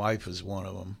 My wife is one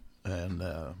of them. And,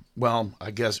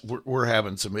 I guess we're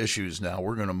having some issues now.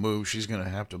 We're going to move. She's going to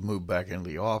have to move back into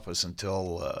the office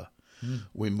until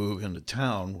we move into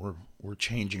town. We're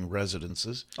changing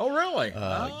residences. Oh, really?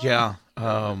 Yeah.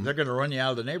 They're going to run you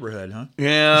out of the neighborhood, huh?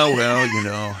 Yeah,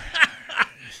 well,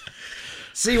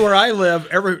 See, where I live,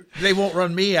 they won't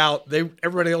run me out.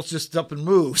 Everybody else just up and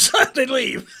moves. They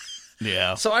leave.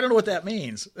 Yeah. So I don't know what that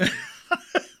means.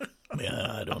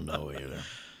 Yeah, I don't know either.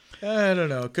 I don't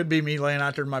know. It could be me laying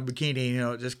out there in my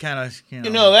bikini, just kind of,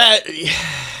 That...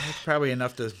 That's probably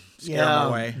enough to scare them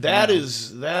away. That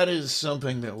is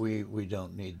something that we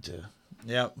don't need to...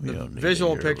 Yep. The don't need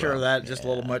visual to hear picture of about. that, just a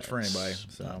little much for anybody.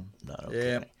 So, Not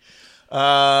okay.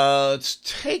 yeah. Let's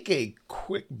take a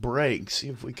quick break, see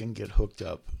if we can get hooked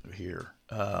up here.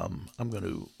 I'm going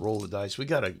to roll the dice. We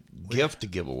got a gift to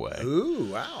give away. Ooh,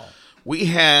 wow. We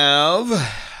have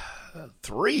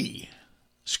 3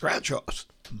 scratch-offs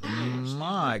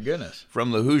My goodness.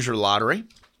 from the Hoosier Lottery,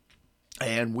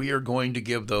 and we are going to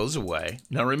give those away.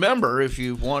 Now, remember, if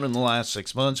you've won in the last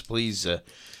 6 months, please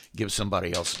give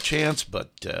somebody else a chance,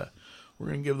 but We're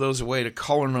going to give those away to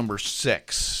caller number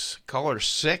 6. Caller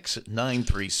 6 at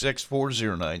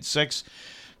 936-4096.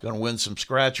 Going to win some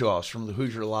scratch-offs from the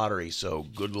Hoosier Lottery, so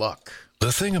good luck.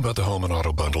 The thing about the Home and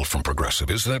Auto Bundle from Progressive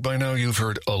is that by now you've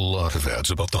heard a lot of ads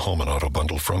about the Home and Auto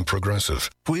Bundle from Progressive.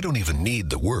 We don't even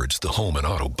need the words the Home and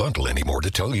Auto Bundle anymore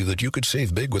to tell you that you could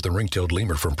save big with the ring-tailed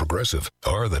lemur from Progressive,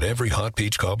 or that every hot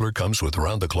peach cobbler comes with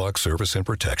round-the-clock service and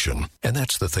protection. And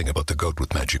that's the thing about the goat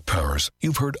with magic powers.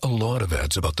 You've heard a lot of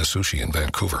ads about the sushi in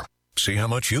Vancouver. See how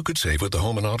much you could save with the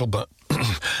Home and Auto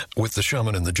with the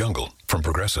Shaman in the Jungle from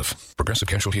Progressive. Progressive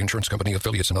Casualty Insurance Company,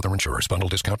 affiliates, and other insurers. Bundle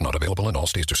discount not available in all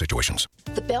states or situations.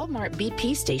 The Belmart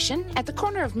BP station at the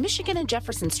corner of Michigan and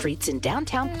Jefferson Streets in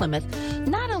downtown Plymouth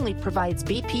not only provides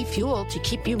BP fuel to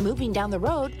keep you moving down the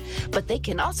road, but they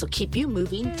can also keep you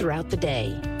moving throughout the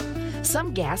day.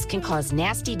 Some gas can cause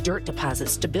nasty dirt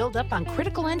deposits to build up on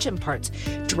critical engine parts,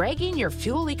 dragging your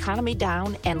fuel economy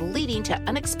down and leading to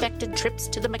unexpected trips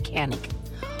to the mechanic.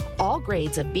 All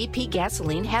grades of BP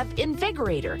gasoline have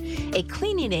Invigorator, a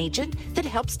cleaning agent that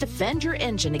helps defend your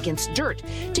engine against dirt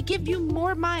to give you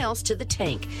more miles to the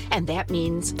tank, and that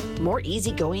means more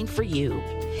easygoing for you.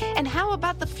 And how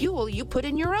about the fuel you put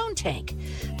in your own tank?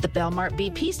 The Belmart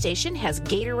BP station has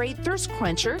Gatorade Thirst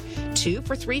Quencher, 2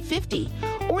 for $3.50,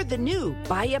 or the new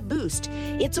Buy a Boost.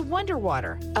 It's a Wonder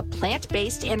Water, a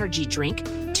plant-based energy drink,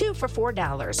 2 for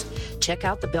 $4. Check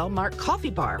out the Belmart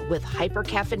Coffee Bar with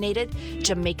hyper-caffeinated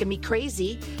Jamaica Me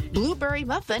Crazy, blueberry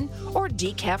muffin, or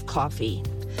decaf coffee.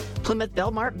 Plymouth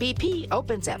Belmart BP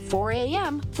opens at 4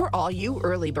 a.m. for all you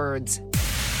early birds.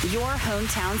 Your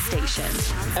hometown station.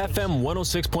 FM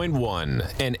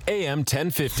 106.1 and AM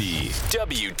 1050.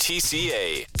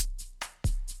 WTCA.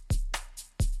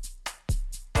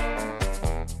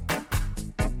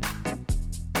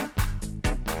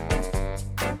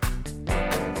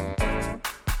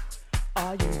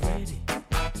 Are you ready?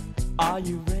 Are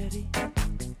you ready?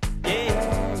 Yeah.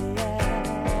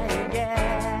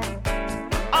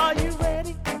 Are you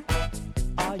ready?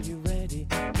 Are you ready?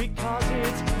 Because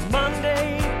it's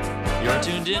Monday. You're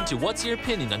tuned in to What's Your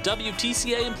Opinion on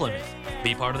WTCA in Plymouth.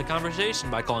 Be part of the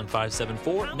conversation by calling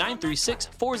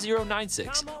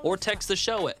 574-936-4096 or text the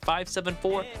show at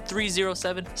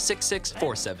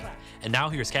 574-307-6647. And now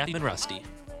here's Kathy and Rusty.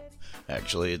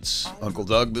 Actually, it's Uncle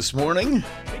Doug this morning,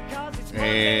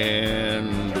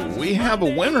 and we have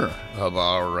a winner of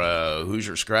our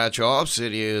Hoosier Scratch-Offs.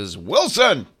 It is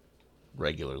Wilson,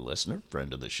 regular listener,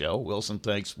 friend of the show. Wilson,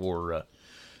 thanks for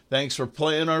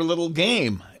playing our little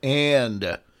game.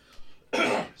 And,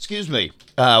 excuse me,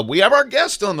 we have our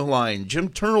guest on the line, Jim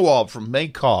Turnewald from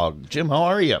Maycog. Jim, how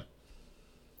are you?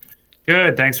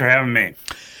 Good, thanks for having me.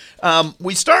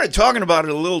 We started talking about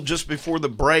it a little just before the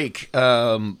break,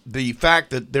 the fact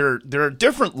that there are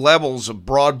different levels of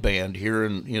broadband here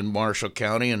in Marshall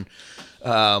County, and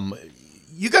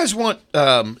you guys want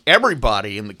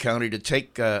everybody in the county to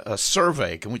take a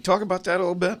survey. Can we talk about that a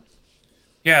little bit?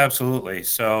 Yeah, absolutely.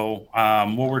 So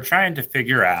what we're trying to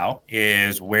figure out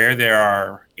is where there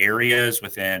are areas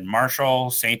within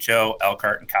Marshall, St. Joe,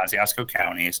 Elkhart, and Kosciuszko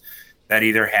counties that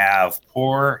either have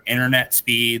poor internet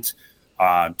speeds,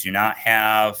 do not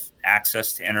have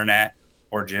access to internet,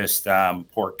 or just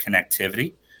poor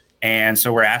connectivity. And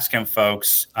so we're asking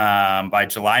folks by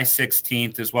July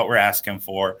 16th is what we're asking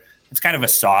for. It's kind of a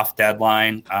soft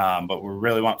deadline, but we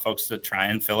really want folks to try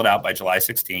and fill it out by July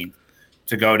 16th,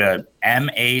 to go to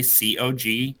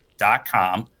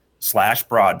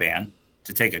macog.com/broadband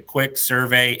to take a quick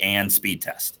survey and speed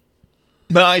test.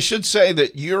 Now, I should say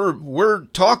that we're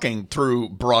talking through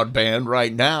broadband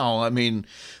right now. I mean,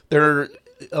 there are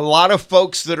a lot of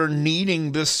folks that are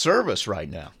needing this service right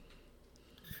now.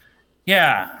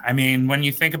 Yeah. I mean, when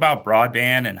you think about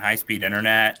broadband and high-speed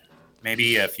internet,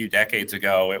 maybe a few decades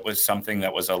ago, it was something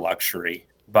that was a luxury.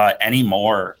 But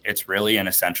anymore, it's really an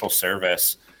essential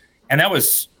service. And that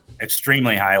was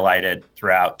extremely highlighted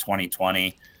throughout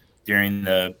 2020. During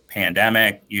the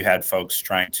pandemic, you had folks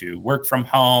trying to work from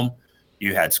home.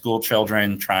 You had school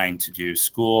children trying to do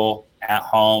school at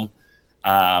home.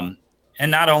 And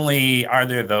not only are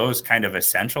there those kind of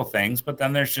essential things, but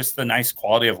then there's just the nice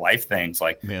quality of life things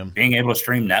like being able to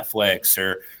stream Netflix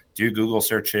or do Google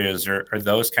searches or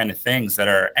those kind of things that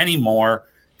are anymore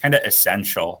kind of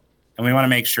essential. And we want to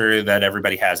make sure that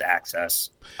everybody has access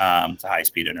to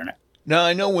high-speed internet. Now,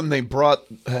 I know when they brought,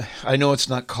 I know it's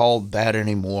not called that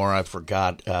anymore. I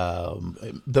forgot.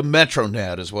 The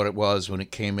MetroNet is what it was when it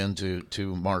came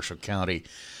into Marshall County.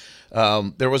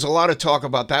 There was a lot of talk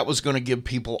about that was going to give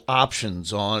people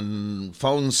options on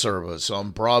phone service,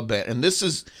 on broadband. And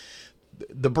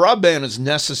the broadband is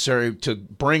necessary to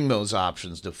bring those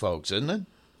options to folks, isn't it?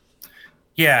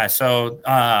 Yeah, so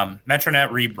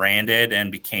Metronet rebranded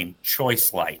and became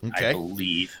Choice Light, Okay. I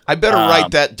believe. I better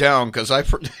write that down because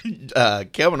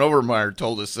Kevin Overmeyer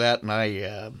told us that, and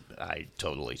I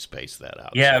totally spaced that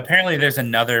out. Yeah, so. apparently there's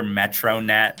another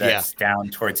Metronet that's down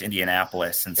towards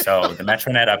Indianapolis, and so the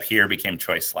Metronet up here became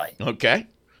Choice Light. Okay.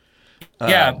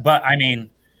 Yeah, but I mean,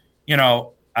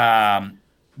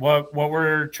 what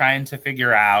we're trying to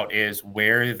figure out is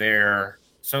where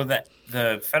so that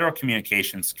the Federal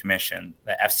Communications Commission,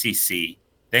 the FCC,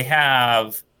 they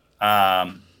have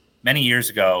many years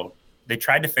ago, they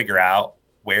tried to figure out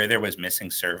where there was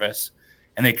missing service,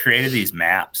 and they created these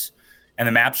maps. And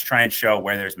the maps try and show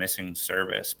where there's missing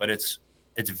service, but it's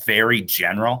very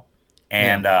general,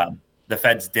 and the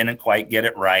feds didn't quite get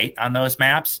it right on those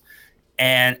maps.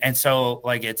 And so,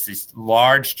 like, it's these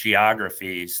large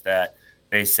geographies that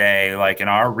they say, like, in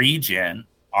our region,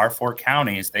 our 4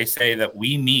 counties, they say that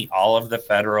we meet all of the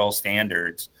federal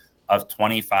standards of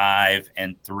 25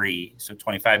 and 3. So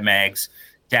 25 megs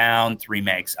down, 3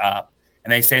 megs up.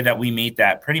 And they say that we meet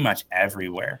that pretty much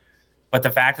everywhere. But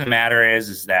the fact of the matter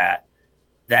is that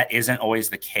isn't always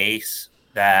the case.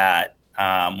 That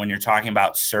when you're talking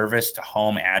about service to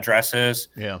home addresses,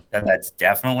 that's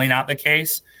definitely not the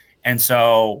case. And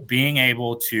so being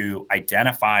able to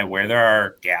identify where there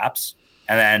are gaps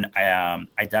and then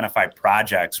identify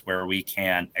projects where we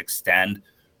can extend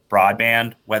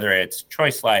broadband, whether it's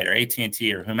Choice Light or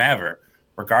AT&T or whomever,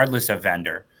 regardless of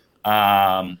vendor,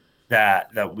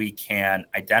 that we can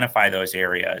identify those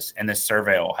areas, and this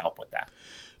survey will help with that.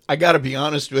 I got to be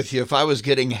honest with you. If I was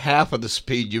getting half of the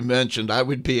speed you mentioned, I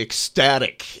would be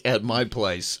ecstatic at my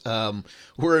place.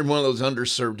 We're in one of those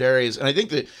underserved areas. And I think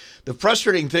that the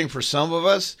frustrating thing for some of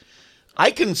us,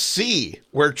 I can see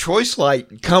where Choice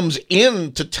Light comes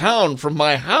into town from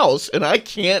my house, and I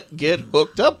can't get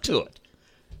hooked up to it.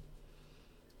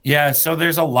 Yeah, so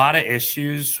there's a lot of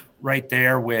issues right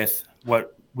there with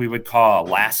what we would call a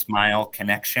last mile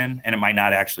connection. And it might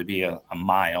not actually be a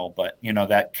mile, but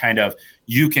that kind of,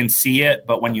 you can see it,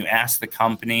 but when you ask the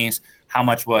companies how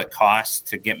much will it cost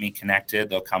to get me connected,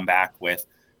 they'll come back with,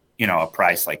 a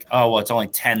price like, oh, well, it's only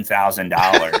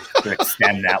 $10,000 to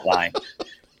extend that line.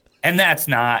 And that's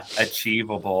not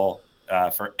achievable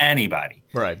for anybody.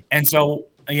 Right. And so,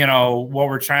 what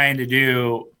we're trying to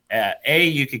do,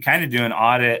 you could kind of do an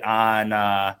audit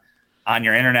on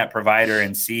your internet provider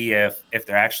and see if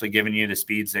they're actually giving you the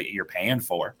speeds that you're paying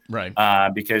for. Right.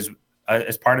 Because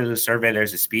as part of the survey,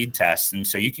 there's a speed test. And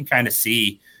so you can kind of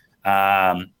see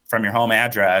from your home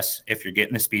address if you're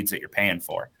getting the speeds that you're paying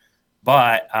for.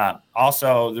 But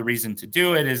also the reason to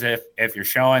do it is if you're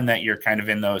showing that you're kind of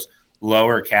in those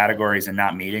lower categories and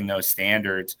not meeting those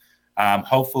standards,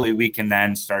 hopefully we can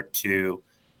then start to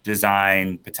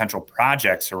design potential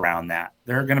projects around that.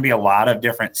 There are going to be a lot of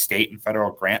different state and federal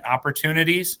grant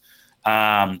opportunities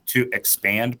to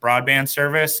expand broadband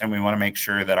service, and we want to make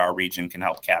sure that our region can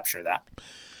help capture that.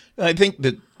 I think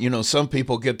that, some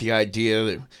people get the idea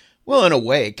that, well, in a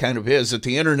way, it kind of is, that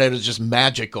the internet is just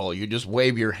magical. You just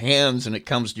wave your hands and it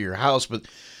comes to your house. But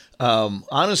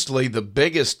honestly, the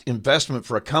biggest investment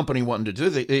for a company wanting to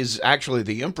do that is actually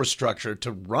the infrastructure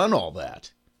to run all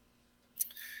that.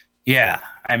 Yeah.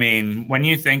 I mean, when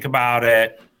you think about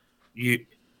it,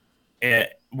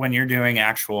 when you're doing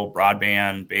actual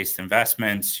broadband-based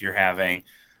investments, you're having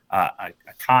a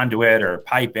conduit or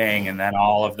piping, and then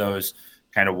all of those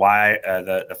kind of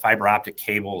the fiber optic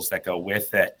cables that go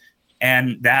with it.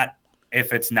 And that,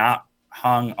 if it's not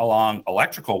hung along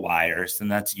electrical wires, then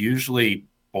that's usually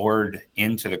bored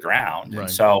into the ground. Right.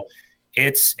 And so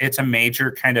it's a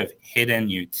major kind of hidden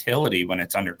utility when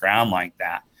it's underground like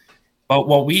that. But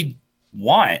what we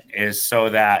want is so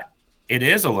that it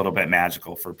is a little bit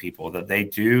magical for people, that they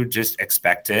do just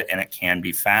expect it and it can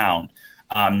be found.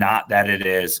 Not that it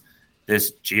is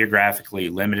this geographically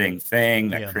limiting thing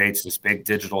that creates this big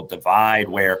digital divide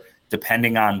where,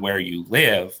 depending on where you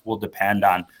live, will depend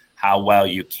on how well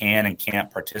you can and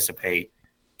can't participate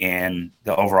in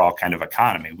the overall kind of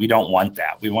economy. We don't want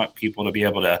that. We want people to be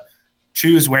able to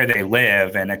choose where they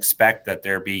live and expect that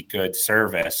there be good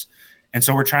service. And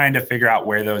so we're trying to figure out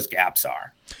where those gaps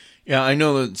are. Yeah, I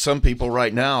know that some people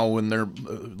right now, when they're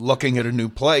looking at a new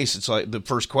place, it's like the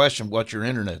first question, what's your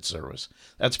internet service?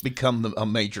 That's become a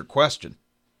major question.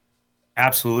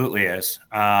 Absolutely is.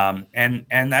 And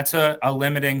that's a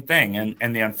limiting thing.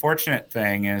 And the unfortunate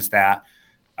thing is that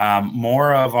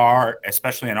more of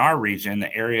especially in our region,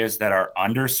 the areas that are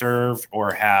underserved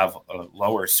or have a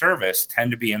lower service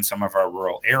tend to be in some of our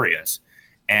rural areas.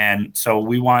 And so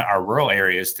we want our rural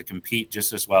areas to compete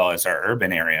just as well as our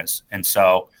urban areas. And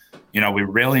so, we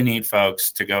really need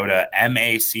folks to go to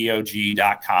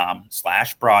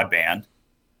macog.com/broadband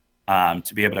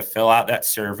to be able to fill out that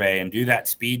survey and do that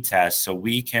speed test so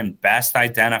we can best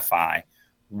identify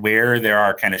where there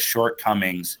are kind of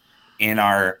shortcomings in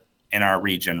our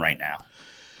region right now.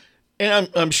 And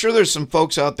I'm sure there's some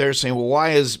folks out there saying, well,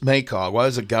 why is MACOG, why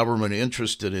is the government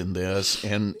interested in this?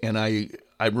 And I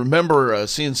remember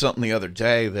seeing something the other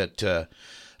day that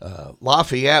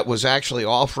Lafayette was actually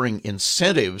offering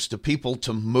incentives to people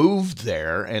to move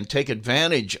there and take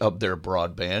advantage of their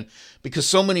broadband because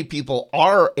so many people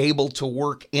are able to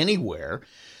work anywhere.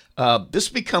 This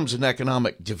becomes an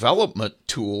economic development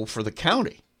tool for the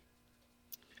county.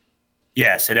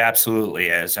 Yes, it absolutely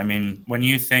is. I mean, when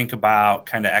you think about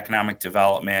kind of economic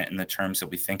development in the terms that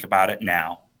we think about it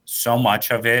now, so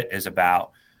much of it is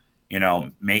about,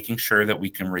 making sure that we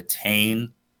can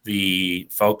retain the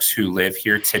folks who live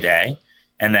here today,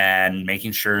 and then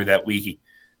making sure that we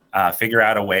figure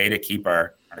out a way to keep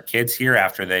our kids here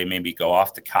after they maybe go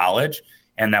off to college,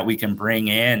 and that we can bring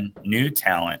in new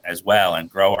talent as well and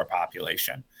grow our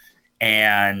population.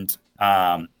 And,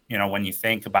 when you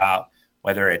think about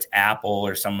whether it's Apple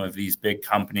or some of these big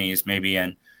companies, maybe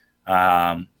in,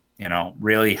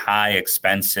 really high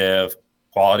expensive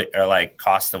quality or like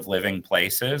cost of living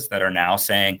places that are now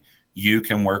saying you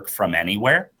can work from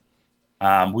anywhere.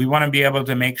 We want to be able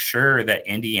to make sure that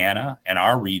Indiana and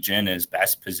our region is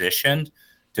best positioned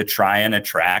to try and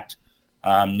attract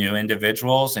new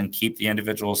individuals and keep the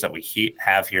individuals that we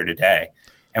have here today.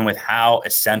 And with how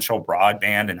essential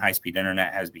broadband and high-speed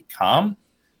internet has become,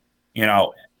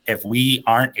 if we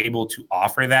aren't able to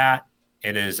offer that,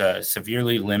 it is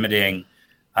severely limiting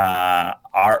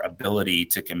our ability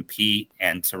to compete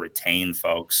and to retain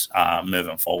folks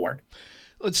moving forward.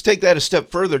 Let's take that a step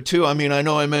further, too. I mean, I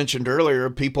know I mentioned earlier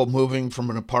people moving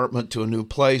from an apartment to a new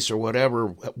place or whatever.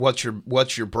 What's your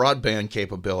broadband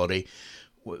capability?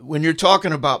 When you're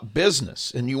talking about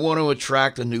business and you want to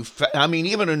attract a new,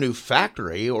 even a new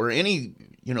factory or any,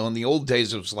 in the old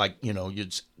days it was like,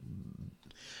 it's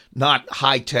not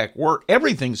high-tech work.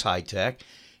 Everything's high-tech.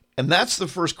 And that's the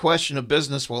first question a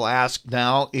business will ask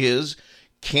now is,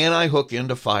 can I hook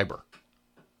into fiber?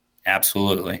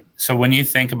 Absolutely. So when you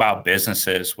think about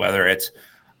businesses, whether it's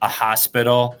a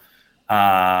hospital,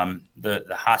 the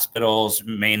hospitals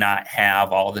may not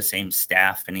have all the same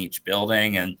staff in each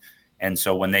building. And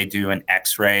so when they do an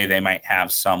X-ray, they might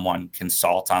have someone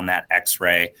consult on that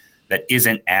X-ray that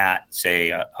isn't at,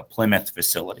 say, a Plymouth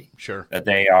facility. Sure. That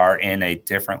they are in a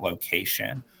different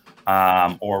location.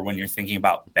 Or when you're thinking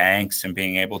about banks and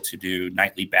being able to do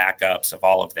nightly backups of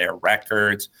all of their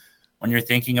records. When you're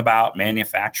thinking about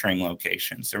manufacturing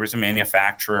locations, there was a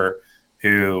manufacturer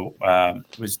who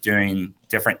was doing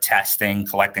different testing,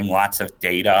 collecting lots of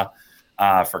data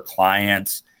for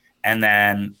clients. And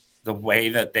then the way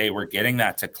that they were getting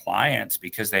that to clients,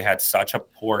 because they had such a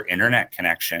poor internet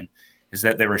connection, is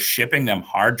that they were shipping them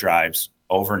hard drives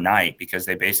overnight because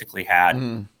they basically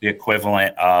had the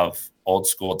equivalent of old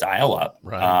school dial-up.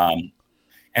 Right.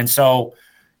 And so,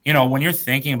 when you're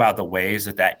thinking about the ways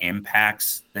that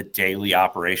impacts the daily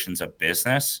operations of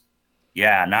business,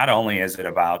 not only is it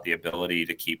about the ability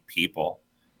to keep people,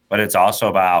 but it's also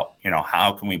about,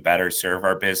 how can we better serve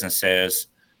our businesses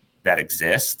that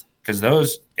exist? Because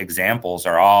those examples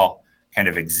are all kind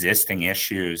of existing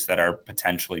issues that are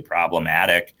potentially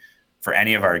problematic for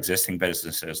any of our existing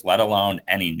businesses, let alone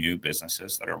any new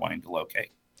businesses that are wanting to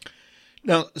locate.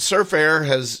 Now, Surf Air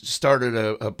has started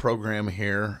a program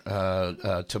here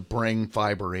to bring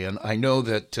fiber in. I know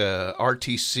that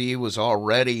RTC was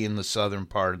already in the southern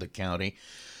part of the county,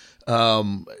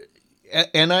 and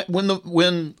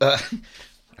when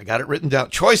I got it written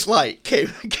down, Choice Light came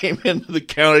into the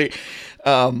county.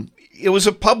 It was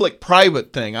a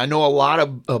public-private thing. I know a lot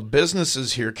of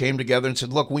businesses here came together and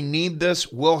said, look, we need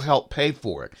this. We'll help pay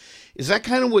for it. Is that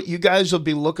kind of what you guys will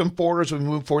be looking for as we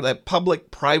move forward, that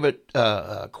public-private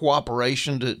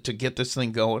cooperation to get this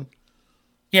thing going?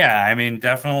 Yeah,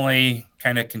 definitely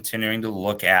kind of continuing to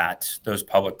look at those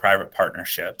public-private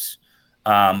partnerships.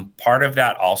 Part of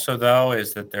that also, though,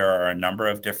 is that there are a number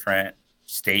of different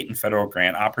state and federal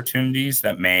grant opportunities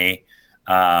that may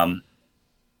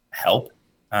help.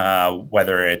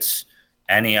 Whether it's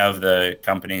any of the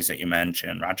companies that you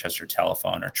mentioned, Rochester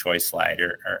Telephone or Choice Light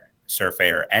or Surf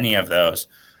Air, or any of those.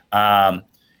 And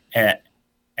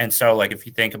so, like, if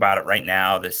you think about it right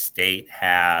now, the state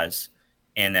has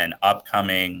in an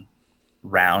upcoming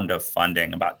round of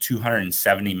funding about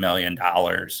 $270 million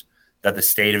that the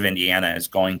state of Indiana is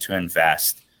going to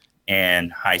invest in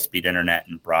high-speed internet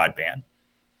and broadband.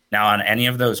 Now, on any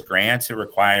of those grants, it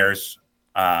requires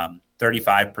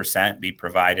 35% be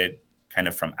provided kind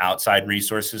of from outside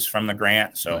resources from the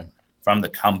grant. So from the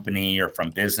company or from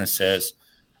businesses.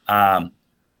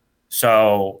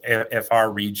 So if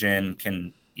our region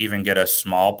can even get a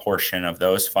small portion of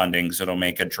those fundings, it'll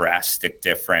make a drastic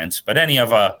difference. But any of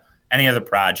the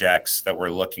projects that we're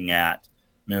looking at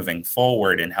moving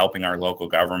forward and helping our local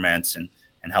governments and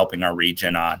helping our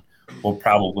region on will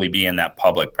probably be in that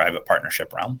public-private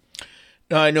partnership realm.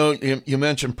 Now, I know you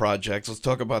mentioned projects. Let's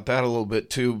talk about that a little bit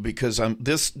too, because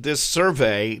this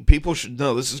survey, people should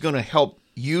know this is going to help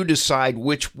you decide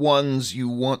which ones you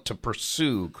want to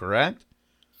pursue, correct?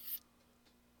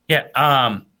 Yeah.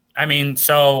 I mean,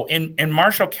 so in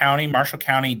Marshall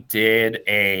County did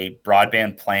a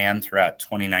broadband plan throughout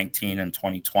 2019 and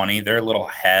 2020. They're a little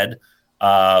ahead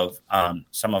of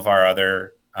some of our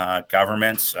other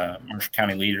governments. Marshall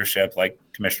County leadership, like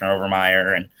Commissioner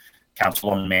Overmeyer and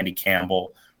Councilwoman Mandy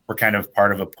Campbell, were kind of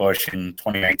part of a push in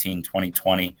 2019,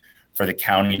 2020 for the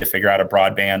county to figure out a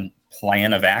broadband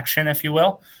plan of action, if you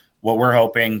will. What we're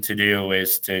hoping to do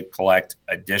is to collect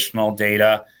additional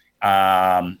data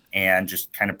and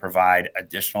just kind of provide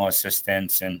additional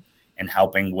assistance in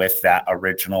helping with that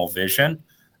original vision.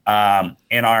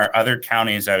 In our other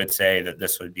counties, I would say that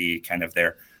this would be kind of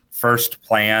their first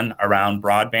plan around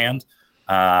broadband.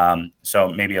 So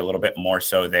maybe a little bit more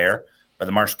so there. But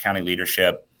the Marshall County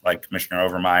leadership, like Commissioner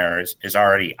Overmeyer, is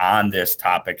already on this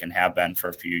topic and have been for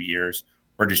a few years.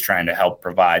 We're just trying to help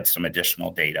provide some additional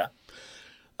data.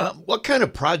 What kind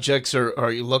of projects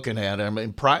are you looking at? I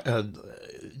mean,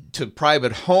 to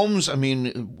private homes? I mean,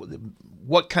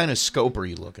 what kind of scope are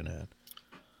you looking at?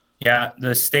 Yeah,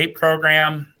 the state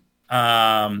program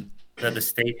that the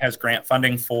state has grant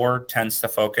funding for tends to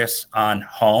focus on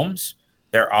homes.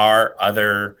 There are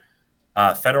other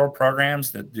federal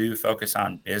programs that do focus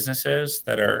on businesses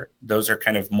those are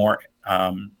kind of more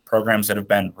programs that have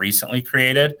been recently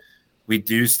created. We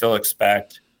do still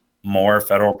expect more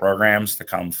federal programs to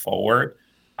come forward.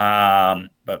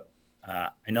 But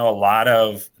I know a lot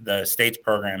of the state's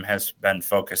program has been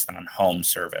focused on home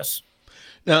service.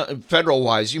 Now,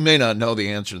 federal-wise, you may not know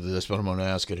the answer to this, but I'm going to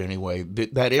ask it anyway.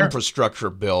 That Sure. infrastructure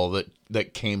bill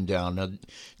that came down, now,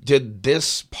 did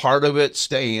this part of it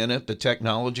stay in it, the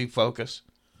technology focus?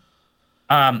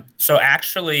 So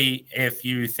actually, if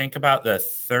you think about the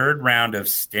third round of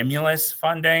stimulus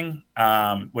funding,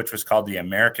 which was called the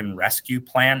American Rescue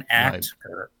Plan Act,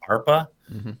 right, or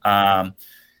ARPA,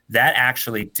 that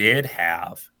actually did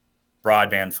have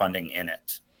broadband funding in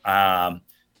it.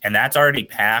 And that's already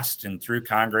passed and through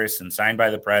Congress and signed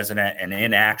by the president and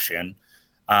in action.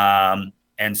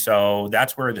 And so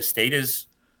that's where the state is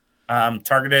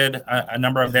targeted a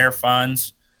number of their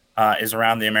funds is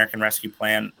around the American Rescue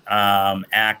Plan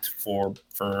Act for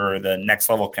the Next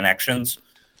Level Connections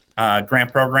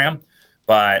grant program.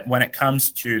 But when it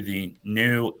comes to the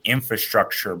new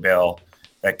infrastructure bill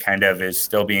that kind of is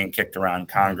still being kicked around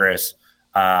Congress,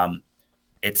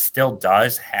 it still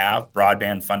does have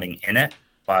broadband funding in it.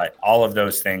 But all of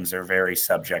those things are very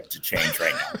subject to change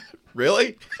right now.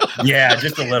 Really? Yeah,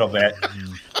 just a little bit.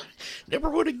 Never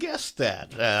would have guessed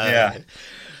that. Yeah.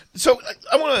 So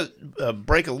I want to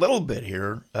break a little bit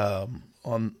here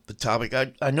on the topic.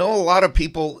 I know a lot of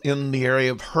people in the area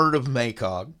have heard of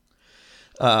MACOG.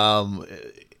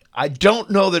 I don't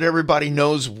know that everybody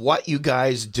knows what you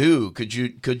guys do. Could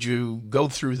you go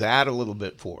through that a little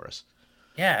bit for us?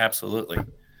 Yeah, absolutely.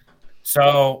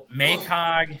 So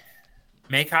MACOG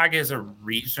is a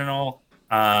regional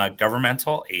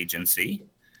governmental agency,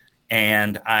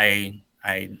 and I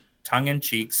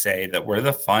tongue-in-cheek say that we're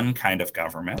the fun kind of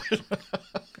government.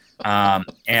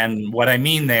 And what I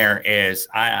mean there is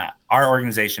our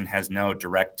organization has no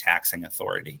direct taxing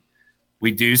authority.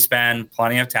 We do spend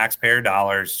plenty of taxpayer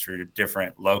dollars through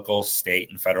different local, state,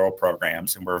 and federal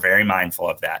programs, and we're very mindful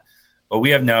of that. But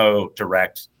we have no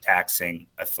direct taxing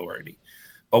authority.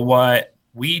 But what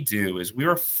we do is we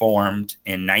were formed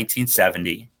in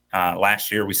 1970.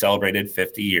 Last year, we celebrated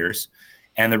 50 years.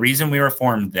 And the reason we were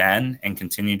formed then and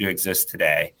continue to exist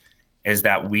today is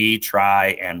that we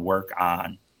try and work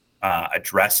on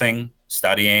addressing,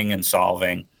 studying, and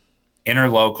solving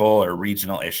interlocal or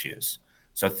regional issues.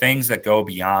 So things that go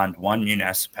beyond one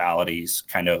municipality's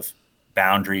kind of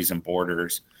boundaries and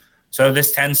borders. So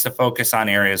this tends to focus on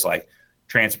areas like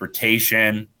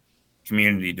transportation,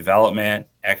 community development,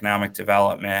 economic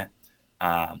development.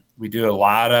 We do a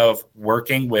lot of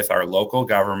working with our local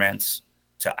governments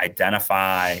to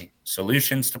identify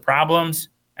solutions to problems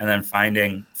and then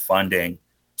finding funding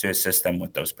to assist them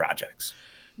with those projects.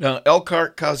 Now,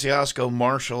 Elkhart, Kosciuszko,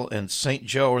 Marshall, and St.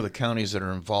 Joe are the counties that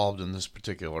are involved in this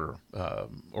particular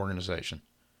organization.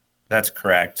 That's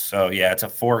correct. So, yeah, it's a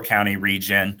 4-county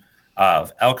region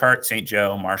of Elkhart, St.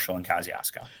 Joe, Marshall, and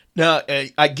Kosciuszko. Now,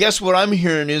 I guess what I'm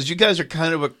hearing is you guys are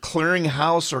kind of a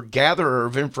clearinghouse or gatherer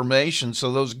of information,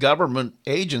 so those government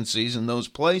agencies in those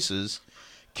places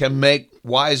can make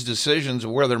wise decisions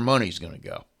of where their money's going to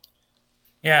go.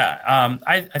 Yeah,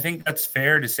 I think that's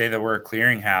fair to say that we're a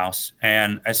clearinghouse,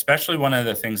 and especially one of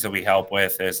the things that we help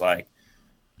with is like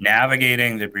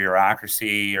navigating the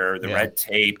bureaucracy or the red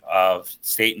tape of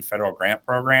state and federal grant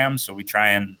programs. So we try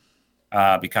and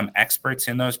become experts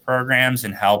in those programs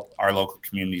and help our local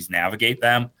communities navigate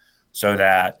them so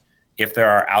that if there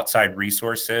are outside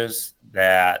resources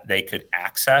that they could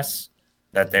access,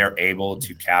 that they're able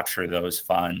to capture those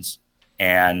funds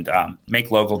and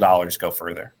make local dollars go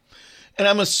further. And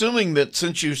I'm assuming that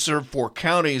since you serve 4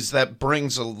 counties, that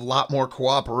brings a lot more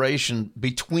cooperation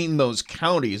between those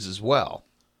counties as well.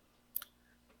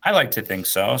 I like to think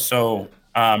so. So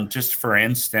just for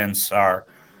instance, our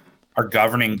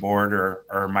governing board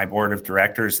or my board of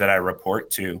directors that I report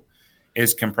to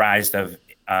is comprised of,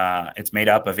 it's made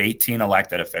up of 18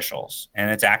 elected officials.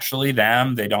 And it's actually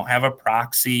them. They don't have a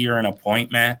proxy or an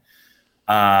appointment.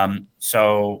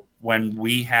 So when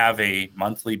we have a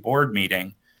monthly board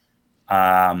meeting,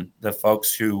 the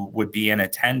folks who would be in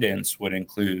attendance would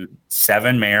include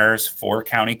 7 mayors, 4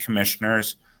 county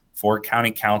commissioners, 4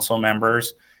 county council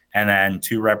members, and then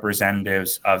 2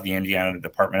 representatives of the Indiana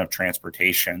Department of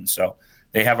Transportation. So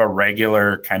they have a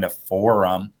regular kind of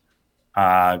forum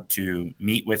to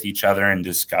meet with each other and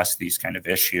discuss these kind of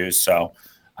issues. So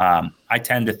I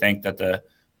tend to think that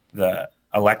the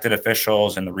elected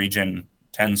officials in the region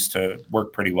tends to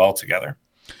work pretty well together.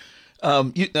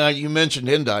 You mentioned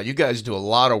INDOT. You guys do a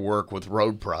lot of work with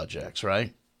road projects,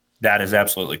 right? That is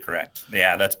absolutely correct.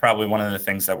 Yeah, that's probably one of the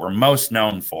things that we're most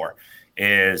known for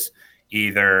is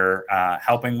either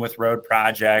helping with road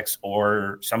projects,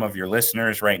 or some of your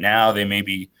listeners right now, they may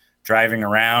be driving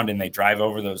around and they drive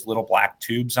over those little black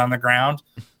tubes on the ground.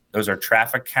 Those are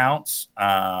traffic counts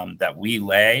that we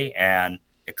lay, and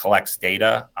it collects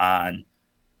data on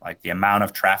like the amount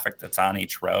of traffic that's on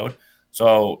each road.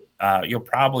 So you'll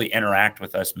probably interact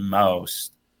with us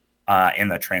most in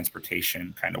the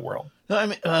transportation kind of world. No, I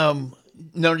mean,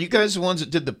 now, are you guys the ones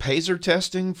that did the Pazer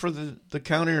testing for the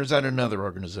county, or is that another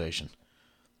organization?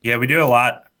 Yeah, we do a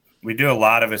lot. We do a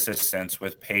lot of assistance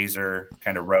with Pazer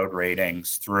kind of road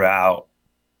ratings throughout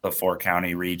the 4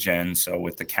 county region. So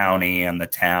with the county and the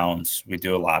towns, we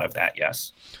do a lot of that.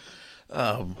 Yes.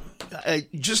 I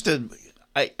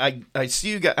see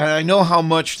you guys. I know how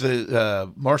much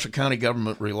the Marshall County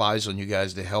government relies on you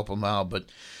guys to help them out, but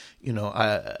you know,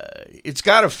 it's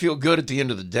got to feel good at the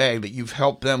end of the day that you've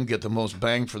helped them get the most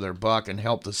bang for their buck and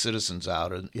help the citizens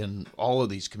out in all of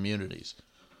these communities.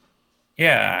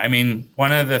 Yeah, I mean,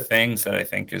 one of the things that I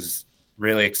think is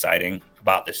really exciting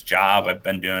about this job, I've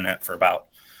been doing it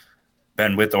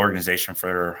been with the organization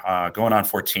for going on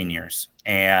 14 years,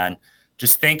 and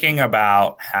just thinking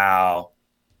about how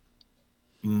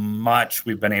much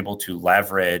we've been able to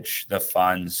leverage the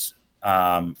funds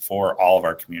for all of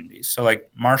our communities. So like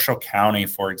Marshall County,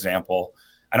 for example,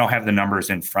 I don't have the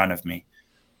numbers in front of me,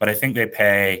 but I think they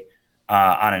pay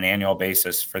on an annual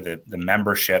basis for the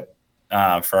membership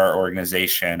for our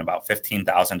organization about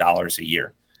 $15,000 a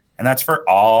year. And that's for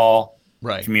all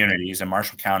communities in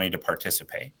Marshall County to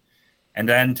participate. And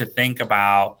then to think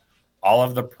about all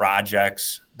of the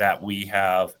projects that we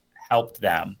have helped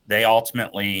them, they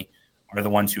ultimately are the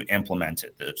ones who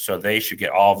implemented it. So they should get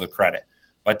all of the credit.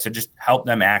 But to just help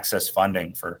them access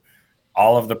funding for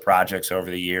all of the projects over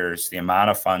the years, the amount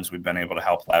of funds we've been able to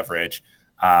help leverage,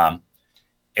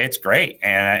 it's great.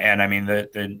 And I mean,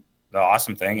 the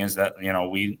awesome thing is that, you know,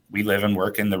 we live and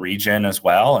work in the region as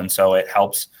well. And so it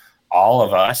helps all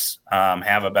of us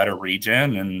have a better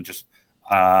region, and just,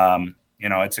 you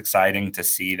know, it's exciting to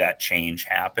see that change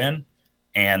happen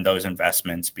and those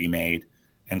investments be made.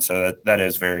 And so that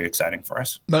is very exciting for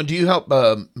us. Now, do you help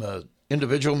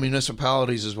individual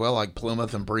municipalities as well, like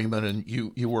Plymouth and Bremen, and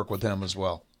you work with them as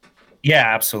well? Yeah,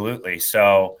 absolutely.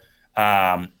 So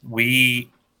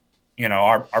we, you know,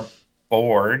 our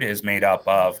board is made up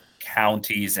of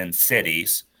counties and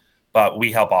cities, but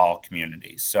we help all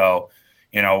communities. So,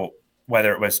 you know,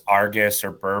 whether it was Argus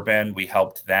or Bourbon, we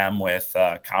helped them with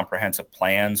comprehensive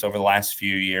plans over the last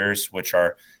few years, which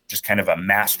are just kind of a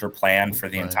master plan for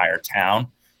the entire town.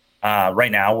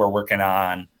 Right now, we're working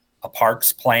on a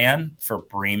parks plan for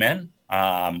Bremen.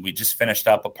 We just finished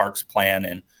up a parks plan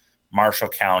in Marshall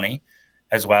County,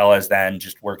 as well as then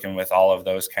just working with all of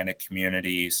those kind of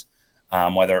communities,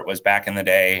 whether it was back in the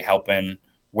day helping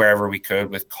wherever we could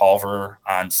with Culver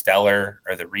on Stellar,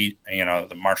 or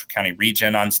the Marshall County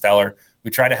region on Stellar. We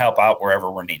try to help out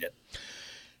wherever we're needed.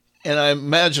 And I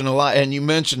imagine a lot, and you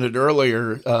mentioned it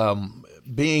earlier,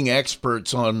 being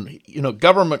experts on,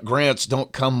 government grants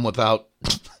don't come without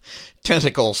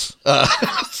tentacles.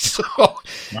 So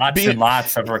lots and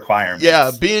lots of requirements.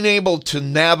 Yeah, being able to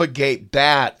navigate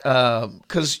that,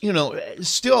 because,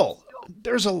 still,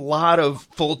 there's a lot of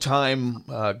full-time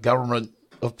government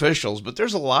officials, but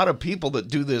there's a lot of people that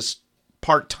do this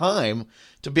part-time.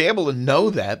 To be able to know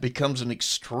that becomes an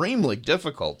extremely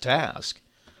difficult task.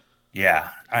 Yeah.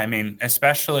 I mean,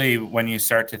 especially when you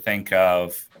start to think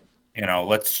of,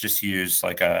 let's just use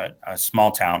like a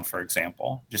small town, for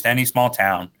example, just any small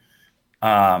town.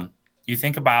 You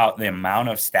think about the amount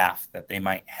of staff that they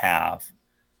might have.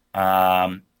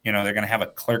 They're going to have a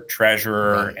clerk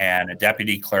treasurer right. and a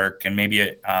deputy clerk and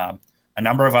maybe a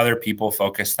number of other people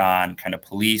focused on kind of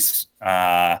police,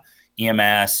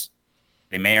 EMS.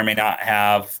 They may or may not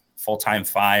have full-time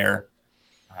fire,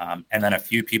 and then a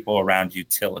few people around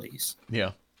utilities.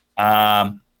 Yeah.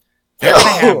 They're going to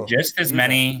have just as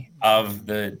many of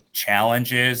the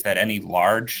challenges that any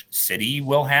large city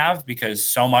will have because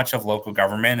so much of local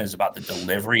government is about the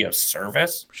delivery of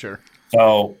service. Sure.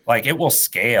 So, it will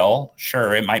scale.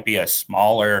 Sure, it might be a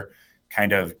smaller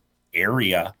kind of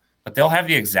area, but they'll have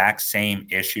the exact same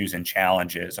issues and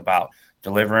challenges about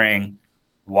delivering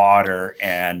water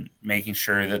and making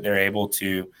sure that they're able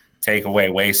to take away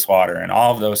wastewater and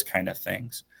all of those kind of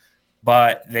things.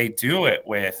 But they do it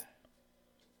with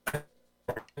a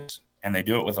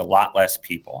lot less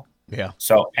people. Yeah.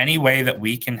 So any way that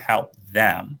we can help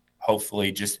them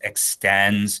hopefully just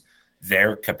extends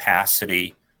their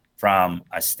capacity from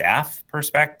a staff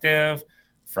perspective,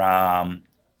 from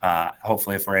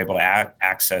hopefully if we're able to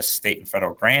access state and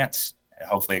federal grants, it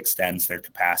hopefully extends their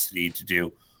capacity to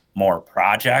do more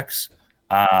projects.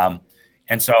 And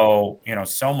so,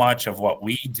 so much of what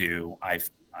we do are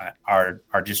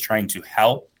just trying to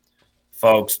help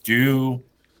folks do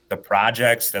the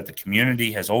projects that the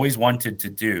community has always wanted to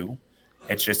do.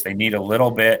 It's just they need a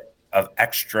little bit of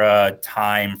extra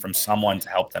time from someone to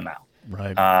help them out.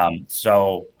 Right.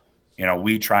 So,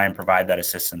 we try and provide that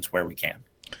assistance where we can.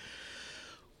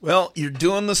 Well, you're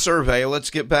doing the survey. Let's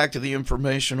get back to the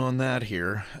information on that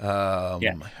here.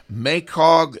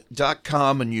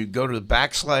 Macog.com, and you go to the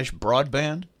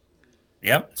 /broadband.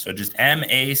 Yep. So just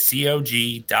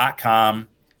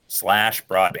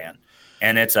macog.com/broadband.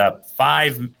 And it's a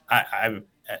I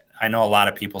know a lot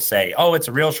of people say, oh, it's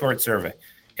a real short survey.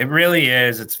 It really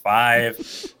is. It's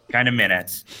 5 kind of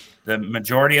minutes. The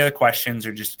majority of the questions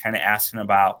are just kind of asking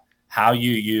about how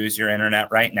you use your internet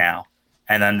right now.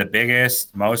 And then the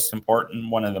biggest, one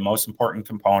of the most important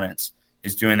components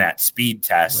is doing that speed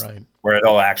test right. where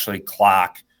it'll actually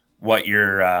clock what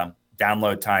your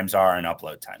download times are and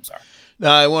upload times are.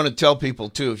 Now, I want to tell people,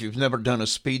 too, if you've never done a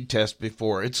speed test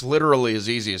before, it's literally as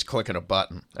easy as clicking a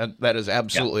button. That is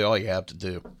absolutely all you have to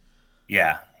do.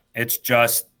 Yeah, it's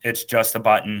just a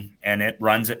button, and it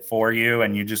runs it for you,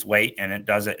 and you just wait, and it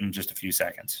does it in just a few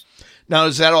seconds. Now,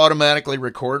 does that automatically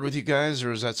record with you guys,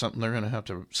 or is that something they're going to have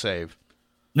to save?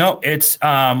 No, it's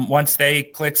once they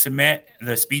click submit,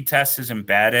 the speed test is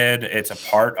embedded. It's a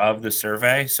part of the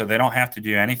survey, so they don't have to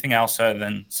do anything else other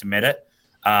than submit it.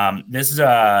 This is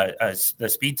the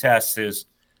speed test is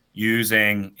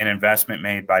using an investment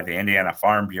made by the Indiana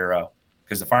Farm Bureau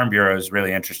because the Farm Bureau is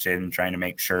really interested in trying to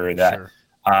make sure that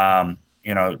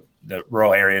the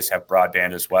rural areas have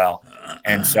broadband as well,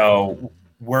 and so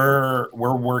we're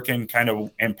working kind of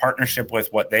in partnership with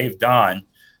what they've done.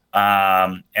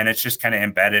 And it's just kind of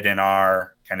embedded in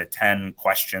our kind of 10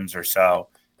 questions or so.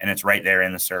 And it's right there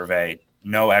in the survey.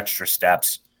 No extra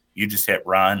steps. You just hit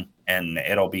run and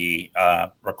it'll be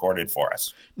recorded for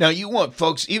us. Now, you want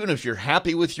folks, even if you're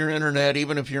happy with your internet,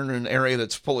 even if you're in an area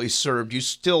that's fully served, you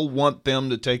still want them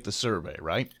to take the survey,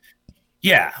 right?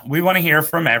 Yeah, we want to hear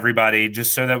from everybody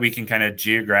just so that we can kind of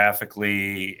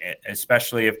geographically,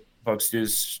 especially if folks do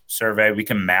this survey, we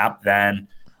can map then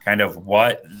kind of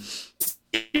what...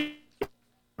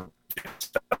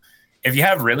 If you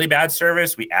have really bad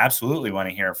service, we absolutely want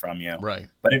to hear from you. Right.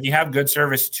 But if you have good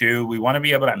service too, we want to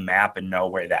be able to map and know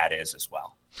where that is as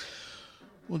well.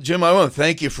 Well, Jim, I want to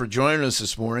thank you for joining us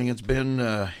this morning. It's been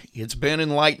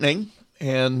enlightening,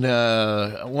 and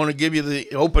I want to give you the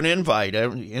open invite.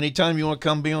 Anytime you want to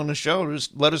come be on the show,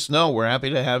 just let us know. We're happy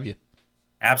to have you.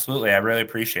 Absolutely. I really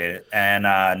appreciate it. And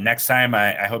next time,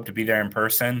 I hope to be there in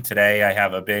person. Today, I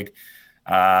have a big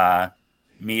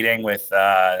meeting with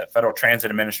Federal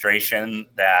Transit Administration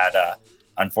that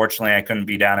unfortunately I couldn't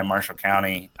be down in Marshall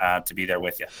County to be there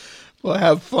with you. Well,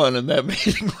 have fun in that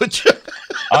meeting with you.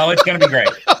 Oh, it's going to be great.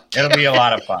 It'll be a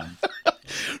lot of fun.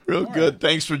 Real good.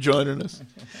 Thanks for joining us.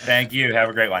 Thank you. Have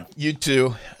a great one. You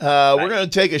too. We're going to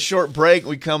take a short break. When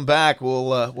we come back,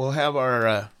 we'll have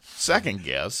our second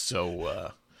guest,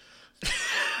 so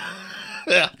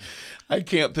I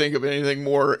can't think of anything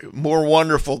more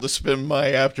wonderful to spend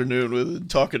my afternoon with than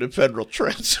talking to Federal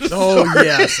Transit Oh, Authority.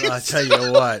 yes. I'll tell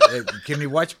you what. Can you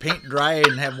watch paint dry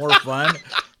and have more fun?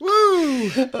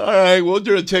 Woo! All right, we're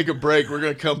going to take a break. We're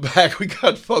going to come back. We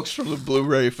got folks from the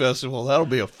Blueberry Festival. That'll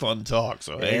be a fun talk,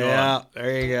 so hang on. Yeah,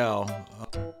 there you go.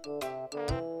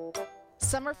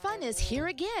 Summer fun is here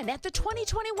again at the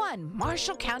 2021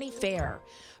 Marshall County Fair.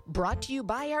 Brought to you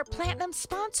by our Platinum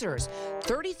sponsors,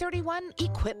 3031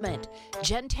 Equipment,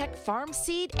 Gentech Farm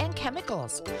Seed and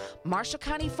Chemicals, Marshall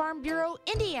County Farm Bureau,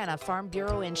 Indiana Farm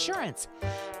Bureau Insurance,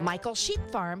 Michael Sheep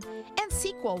Farm, and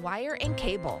Sequel Wire and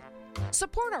Cable.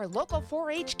 Support our local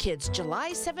 4-H kids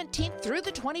July 17th through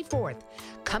the 24th.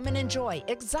 Come and enjoy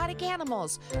exotic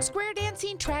animals, square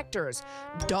dancing tractors,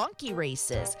 donkey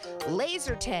races,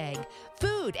 laser tag,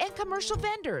 food and commercial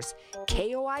vendors,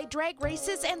 KOI drag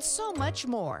races, and so much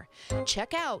more.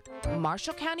 Check out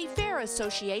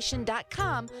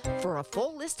MarshallCountyFairAssociation.com for a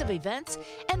full list of events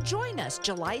and join us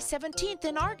July 17th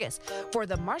in Argus for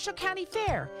the Marshall County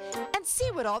Fair and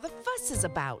see what all the fuss is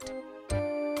about.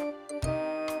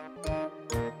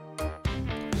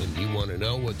 Want to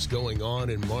know what's going on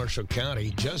in Marshall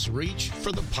County? Just reach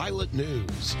for the Pilot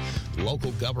News. Local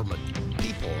government,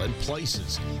 people, and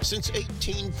places. Since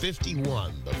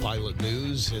 1851, the Pilot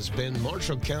News has been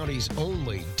Marshall County's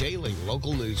only daily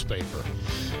local newspaper.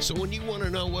 So when you want to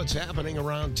know what's happening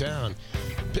around town,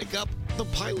 pick up the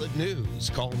Pilot News.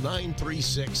 Call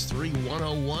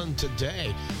 936-3101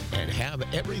 today and have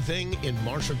everything in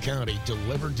Marshall County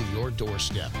delivered to your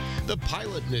doorstep. The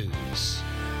Pilot News.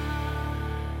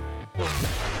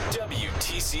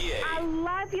 WTCA. I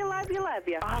love you, love you, love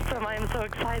you. Awesome. I am so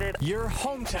excited. Your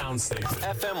hometown station.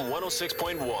 FM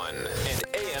 106.1 and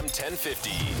AM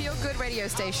 1050. Feel good radio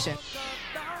station.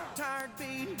 Tired,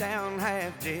 beat down,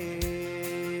 half dead.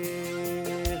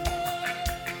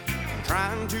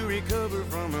 Trying to recover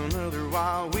from another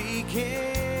wild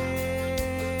weekend.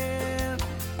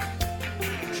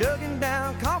 Chugging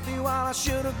down coffee while I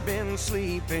should have been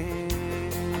sleeping.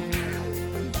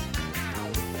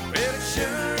 Well, it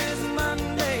sure is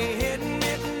Monday, hitting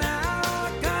it now.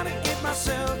 I gotta get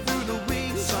myself through the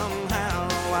week somehow.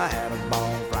 I had a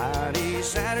ball Friday,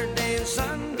 Saturday, and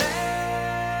Sunday.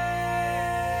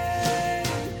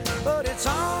 But it's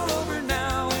all over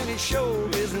now, and it sure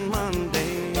isn't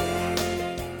Monday.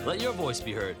 Let your voice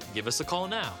be heard. Give us a call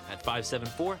now at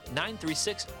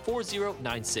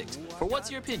 574-936-4096 for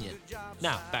What's Your Opinion.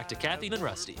 Now, back to Kathy and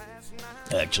Rusty.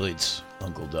 Actually, it's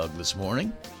Uncle Doug this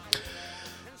morning.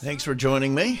 Thanks for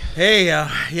joining me. Hey,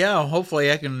 yeah,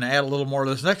 hopefully I can add a little more to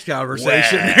this next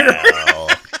conversation Well,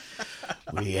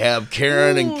 we have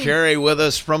Karen and Carrie with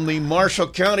us from the Marshall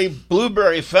County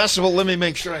Blueberry Festival. Let me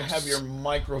make sure I have your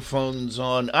microphones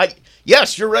on.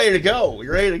 Yes, you're ready to go.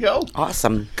 You ready to go?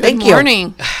 Awesome. Good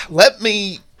morning. Let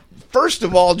me, first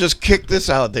of all, just kick this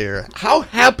out there. How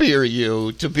happy are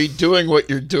you to be doing what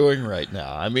you're doing right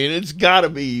now? I mean, it's got to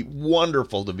be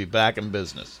wonderful to be back in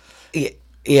business.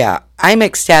 Yeah, I'm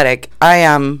ecstatic. I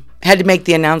had to make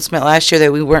the announcement last year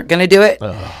that we weren't going to do it,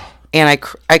 and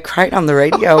I cried on the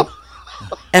radio.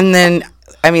 And then,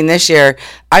 this year,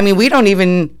 we didn't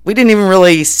even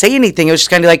really say anything. It was just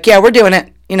kind of like, yeah, we're doing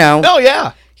it, you know. Oh,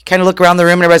 yeah. You kind of look around the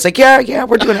room, and everybody's like, yeah,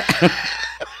 we're doing it.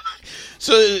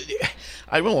 So,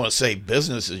 I don't want to say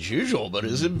business as usual, but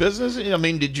is it business? I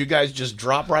mean, did you guys just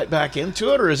drop right back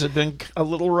into it, or has it been a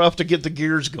little rough to get the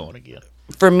gears going again?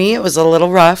 For me, it was a little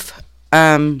rough.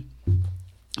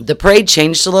 The parade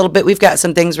changed a little bit. We've got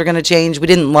some things we're going to change. We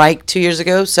didn't like 2 years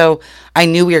ago, so I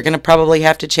knew we were going to probably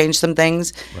have to change some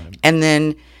things. Right. And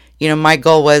then, my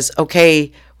goal was,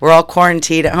 okay, we're all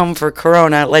quarantined at home for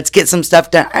Corona. Let's get some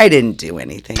stuff done. I didn't do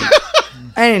anything.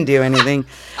 I'm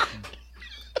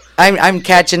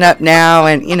catching up now,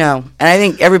 and I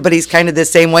think everybody's kind of the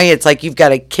same way. It's like you've got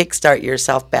to kickstart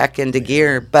yourself back into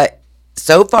gear. But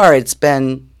so far, it's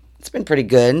been pretty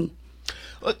good.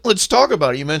 Let's talk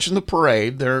about it. You mentioned the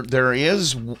parade. There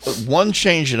is one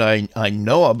change that I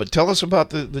know of, but tell us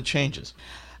about the changes.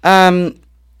 Well,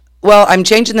 I'm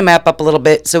changing the map up a little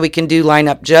bit so we can do line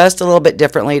up just a little bit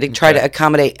differently to try to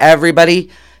accommodate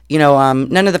everybody.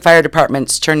 None of the fire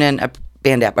departments turn in a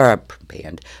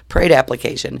parade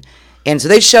application, and so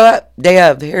they show up day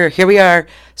of. Here we are.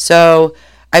 So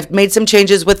I've made some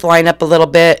changes with lineup a little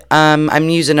bit. I'm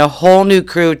using a whole new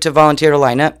crew to volunteer to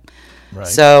line up. Right.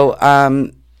 So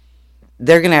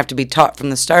they're going to have to be taught from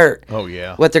the start. Oh,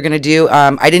 yeah. What they're going to do.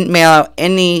 I didn't mail out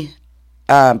any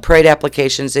parade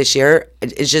applications this year.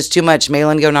 It's just too much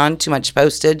mailing going on, too much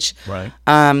postage. Right.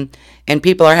 And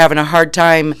people are having a hard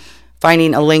time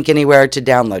finding a link anywhere to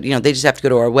download. They just have to go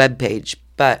to our webpage.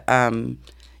 But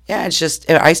yeah, it's just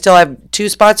I still have 2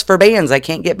 spots for bands. I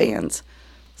can't get bands,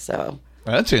 so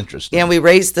that's interesting. Yeah, we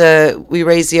raised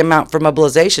the amount for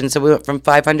mobilization, so we went from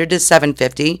 500 to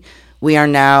 750. We are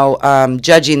now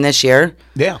judging this year.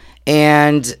 Yeah,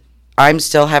 and I'm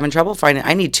still having trouble finding.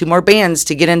 I need 2 more bands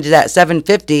to get into that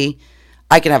 750.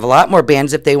 I can have a lot more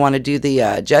bands if they want to do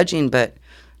the judging, but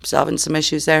I'm still having some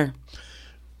issues there.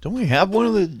 Don't we have one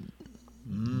of the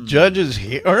judges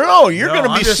here? Or no, you're going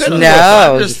to be sitting.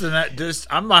 No,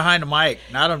 I'm behind the mic.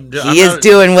 He is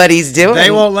doing what he's doing.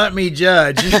 They won't let me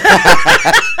judge.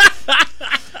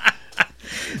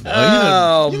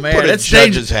 Oh man, put a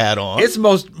judge's hat on. It's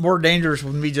more dangerous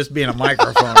with me just being a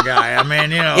microphone guy. I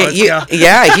mean,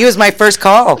 yeah, he was my first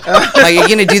call. Are you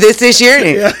going to do this year?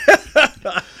 Yeah.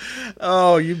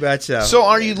 Oh, you betcha. So,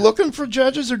 are you looking for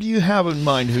judges, or do you have in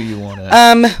mind who you want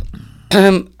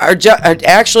to? Our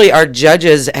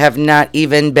judges have not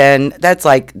even been. That's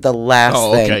like the last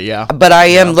thing. Okay, yeah. But I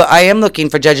am looking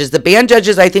for judges. The band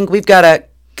judges, I think we've got a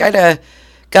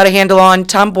handle on.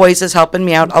 Tom Boyce is helping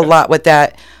me out a lot with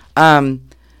that.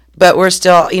 But we're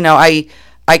still, I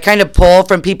kind of pull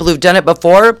from people who've done it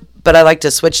before, but I like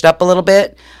to switch it up a little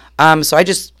bit. So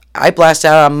I blast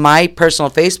out on my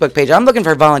personal Facebook page. I'm looking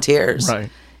for volunteers. Right.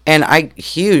 And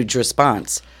huge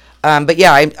response. But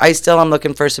yeah, I still am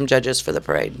looking for some judges for the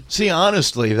parade. See,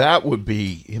 honestly, that would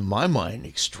be, in my mind,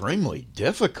 extremely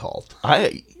difficult.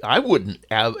 I wouldn't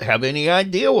have any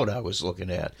idea what I was looking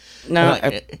at. No,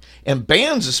 and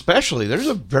bands especially, there's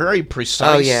a very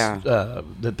precise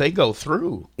that they go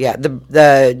through. Yeah,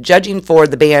 the judging for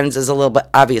the bands is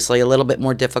obviously a little bit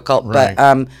more difficult. Right.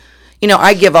 But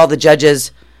I give all the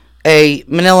judges a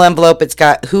manila envelope. It's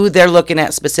got who they're looking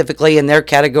at specifically in their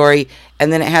category,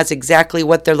 and then it has exactly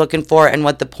what they're looking for and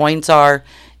what the points are,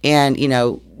 and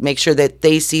make sure that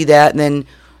they see that. And then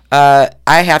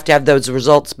I have to have those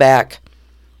results back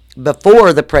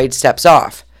before the parade steps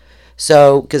off.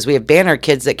 So, because we have banner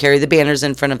kids that carry the banners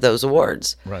in front of those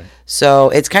awards. Right. So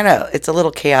it's a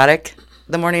little chaotic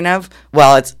the morning of.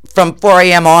 Well, it's from 4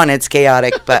 a.m. on. It's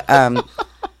chaotic, but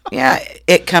yeah,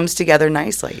 it comes together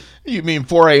nicely. You mean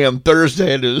 4 a.m.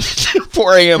 Thursday to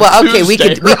 4 a.m. Well, okay,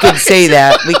 Tuesday, we could say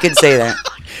that. We could say that.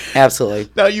 Absolutely.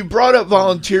 Now, you brought up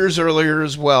volunteers earlier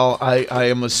as well. I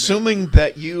am assuming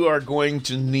that you are going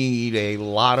to need a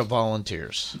lot of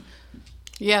volunteers.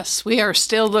 Yes, we are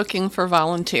still looking for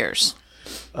volunteers.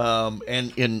 And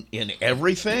in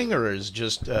everything, or is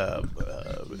just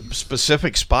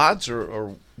specific spots,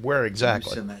 or where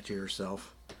exactly? Send that to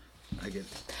yourself. I get.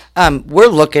 We're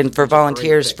looking for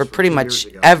volunteers for pretty much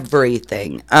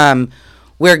everything.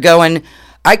 We're going.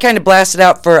 I kind of blasted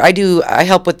out I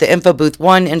help with the Info Booth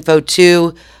 1, Info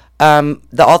 2.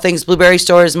 The All Things Blueberry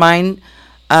store is mine.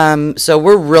 So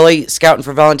we're really scouting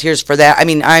for volunteers for that. I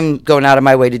mean, I'm going out of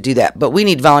my way to do that, but we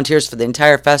need volunteers for the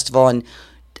entire festival. And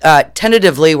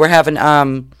tentatively, we're having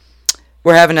a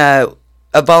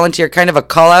volunteer kind of a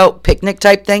call out picnic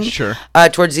type thing. Sure.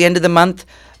 Towards the end of the month.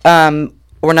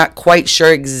 We're not quite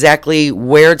sure exactly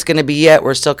where it's going to be yet.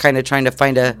 We're still kind of trying to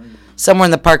find somewhere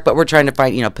in the park, but we're trying to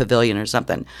find, pavilion or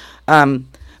something. But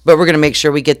we're going to make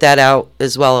sure we get that out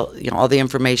as well, all the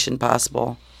information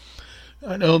possible.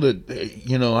 I know that,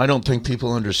 I don't think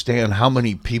people understand how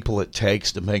many people it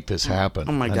takes to make this happen.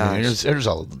 Oh, my gosh. There's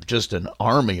just an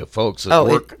army of folks that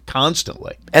work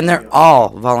constantly. And they're all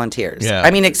volunteers. Yeah.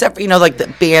 I mean, except for, like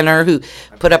the banner who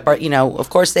put up our, of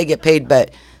course they get paid,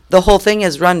 but the whole thing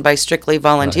is run by strictly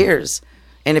volunteers. Right.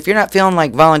 And if you're not feeling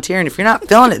like volunteering, if you're not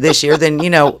feeling it this year, then,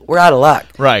 we're out of luck.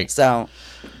 Right. So.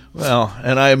 Well,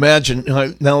 and I imagine,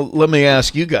 now let me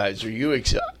ask you guys,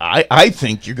 I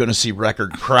think you're going to see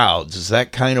record crowds. Is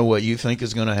that kind of what you think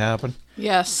is going to happen?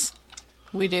 Yes,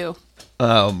 we do.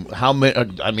 How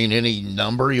many, any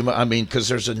number? Because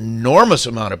there's an enormous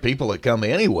amount of people that come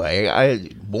anyway.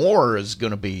 More is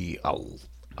going to be a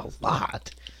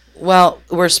lot. Well,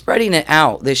 we're spreading it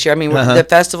out this year. I mean, the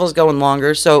festival's going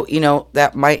longer, so,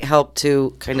 that might help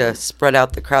to kind of spread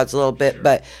out the crowds a little bit.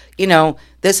 But,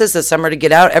 this is the summer to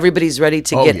get out. Everybody's ready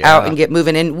to get out and get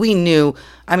moving. And we knew,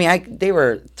 they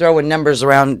were throwing numbers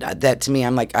around that to me.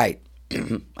 I'm like, I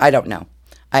don't know.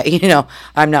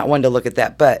 I'm not one to look at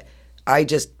that. But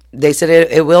they said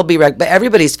it will be wrecked. But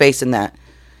everybody's facing that.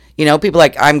 People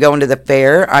like, I'm going to the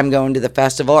fair, I'm going to the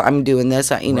festival, I'm doing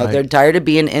this. Right. They're tired of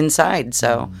being inside,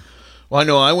 so. Well, I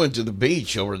know I went to the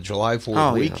beach over the July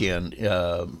 4th weekend,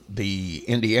 the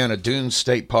Indiana Dunes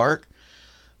State Park.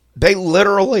 They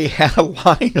literally had a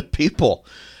line of people.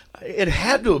 It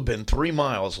had to have been 3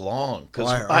 miles long. Cause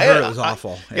Well, I heard it was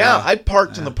awful. Yeah, I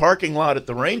parked in the parking lot at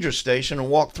the ranger station and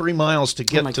walked 3 miles to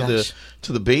get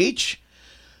to the beach.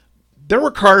 There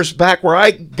were cars back where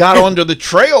I got onto the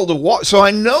trail to walk, so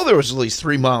I know there was at least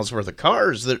 3 miles worth of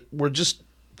cars that were just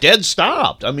dead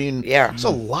stopped. I mean, there's a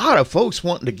lot of folks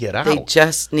wanting to get out. They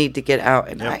just need to get out,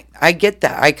 and I get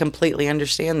that. I completely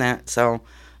understand that. So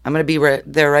I'm going to be right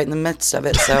there, right in the midst of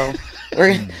it. So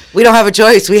we don't have a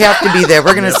choice. We have to be there.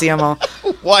 We're going to see them all.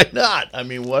 Why not? I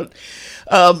mean, what?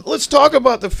 Let's talk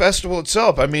about the festival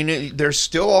itself. I mean, there's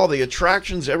still all the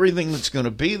attractions, everything that's going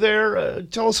to be there.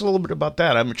 Tell us a little bit about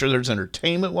that. I'm sure there's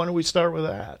entertainment. Why don't we start with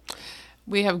that?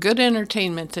 We have good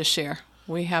entertainment this year.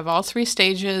 We have all 3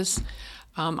 stages.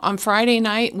 On Friday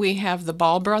night, we have the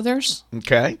Ball Brothers.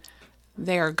 Okay.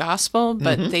 They are gospel,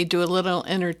 but they do a little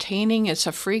entertaining. It's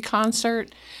a free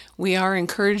concert. We are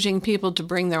encouraging people to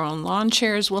bring their own lawn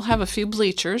chairs. We'll have a few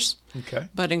bleachers,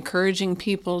 but encouraging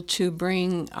people to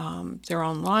bring their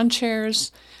own lawn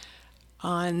chairs.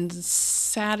 On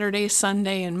Saturday,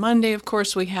 Sunday, and Monday, of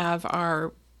course, we have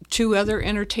our 2 other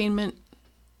entertainment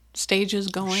stages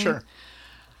going. Sure.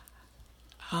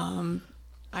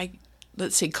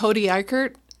 Let's see, Cody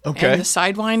Eichert and the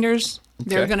Sidewinders.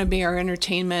 They're going to be our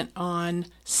entertainment on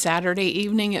Saturday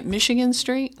evening at Michigan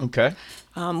Street. Okay.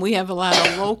 We have a lot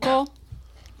of local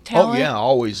talent. Oh, yeah,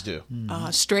 always do.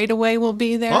 Straightaway will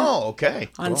be there. Oh, okay.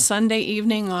 On Sunday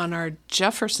evening on our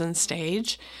Jefferson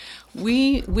stage.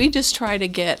 We just try to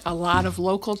get a lot of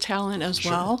local talent as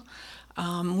well.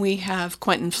 We have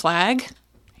Quentin Flagg.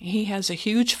 He has a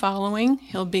huge following.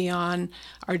 He'll be on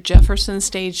our Jefferson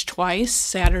stage twice,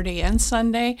 Saturday and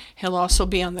Sunday. He'll also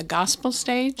be on the gospel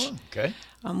stage. Oh, okay.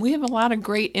 We have a lot of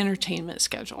great entertainment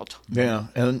scheduled. Yeah,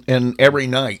 and every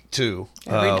night, too.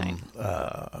 Every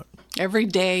night. Every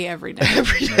day. Every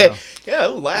day. Yeah,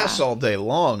 it lasts all day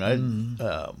long.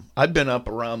 I've been up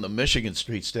around the Michigan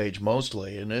Street stage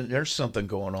mostly, and there's something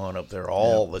going on up there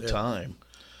all the time.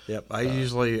 Yep, I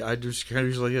usually just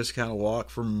kind of walk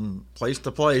from place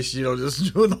to place,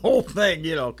 just doing the whole thing,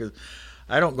 because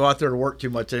I don't go out there to work too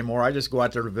much anymore. I just go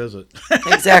out there to visit.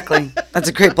 Exactly. That's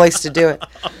a great place to do it.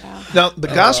 Now, the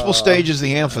gospel stage is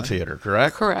the amphitheater,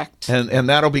 correct? Correct. And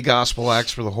that'll be gospel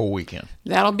acts for the whole weekend.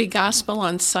 That'll be gospel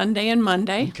on Sunday and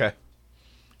Monday. Okay.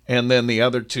 And then the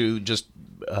other 2, just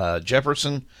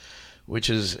Jefferson, which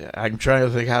is, I'm trying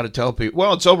to think how to tell people.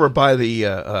 Well, it's over by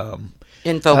the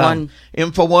Info One.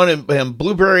 Info One and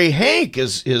Blueberry Hank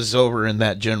is over in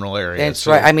that general area. That's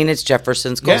right. I mean, it's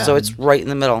Jefferson School, so it's right in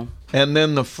the middle. And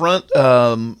then the front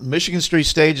Michigan Street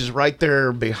stage is right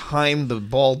there behind the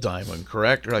Ball Diamond,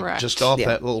 correct? Like just off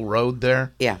that little road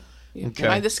there? Yeah. Okay.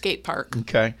 By the skate park.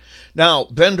 Okay. Now,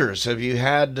 vendors, have you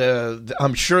had,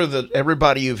 I'm sure that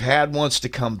everybody you've had wants to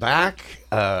come back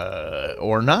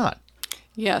or not.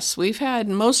 Yes, we've had,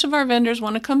 most of our vendors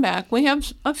want to come back. We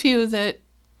have a few that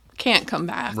can't come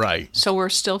back. Right. So we're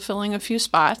still filling a few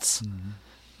spots.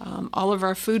 All of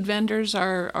our food vendors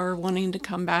are wanting to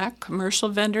come back. Commercial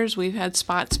vendors, we've had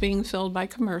spots being filled by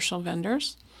commercial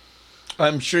vendors.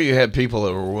 I'm sure you had people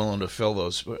that were willing to fill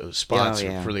those spots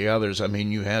yeah. for the others. I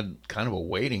mean, you had kind of a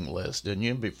waiting list, didn't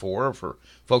you, before for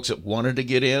folks that wanted to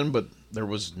get in, but there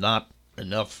was not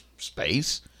enough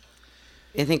space?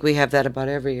 I think we have that about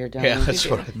every year, don't we? Yeah, that's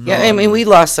what I thought. Yeah, I mean, we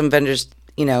lost some vendors,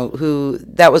 who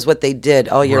that was what they did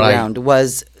all year round,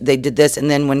 was they did this, and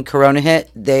then when Corona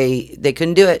hit, they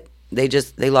couldn't do it.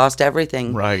 They lost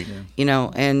everything. Right.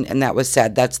 And that was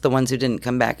sad. That's the ones who didn't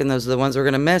come back, and those are the ones we're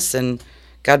going to miss, and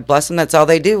God bless them, that's all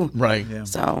they do. Right. Yeah.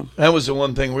 So that was the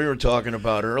one thing we were talking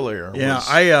about earlier. Yeah,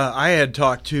 I had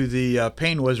talked to the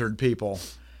Pain Wizard people.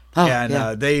 Oh,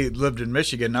 and they lived in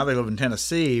Michigan. Now they live in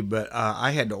Tennessee. But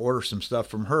I had to order some stuff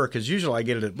from her because usually I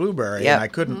get it at Blueberry, and I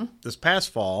couldn't this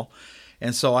past fall.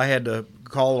 And so I had to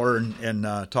call her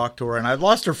and talk to her, and I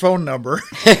lost her phone number.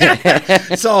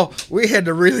 So we had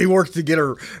to really work to get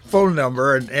her phone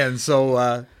number,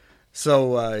 so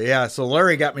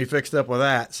Larry got me fixed up with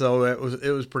that. So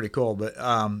it was pretty cool. But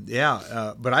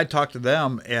but I talked to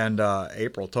them, and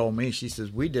April told me, she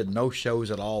says, we did no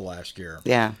shows at all last year.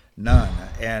 Yeah. None.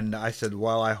 And I said,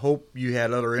 well, I hope you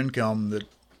had other income that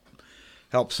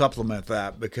helped supplement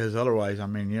that, because otherwise, I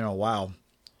mean, wow.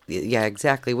 Yeah,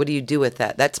 exactly. What do you do with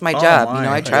that? That's my job.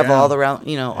 I travel all around,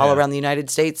 all around the United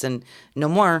States, and no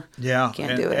more. Yeah,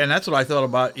 can't do it. And that's what I thought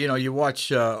about. You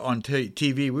watch on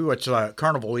TV. We watch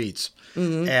Carnival Eats,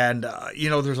 and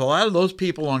there's a lot of those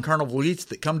people on Carnival Eats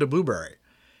that come to Blueberry,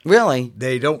 Really?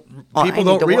 They don't. Oh, People I need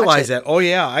don't to watch realize it. that. Oh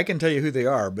yeah, I can tell you who they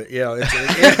are, but yeah,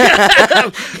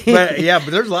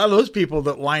 but there's a lot of those people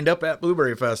that lined up at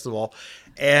Blueberry Festival,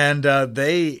 and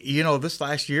they, this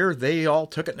last year they all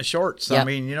took it in the shorts. Yep. I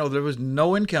mean, there was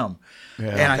no income,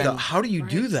 and I thought, how do you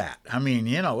do that? I mean,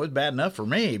 it was bad enough for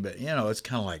me, but it's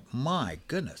kind of like, my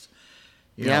goodness,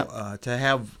 to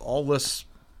have all this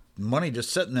money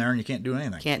just sitting there and you can't do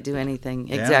anything. Can't do anything.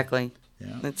 Yeah. Exactly.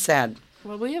 Yeah. It's sad.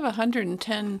 Well, we have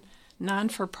 110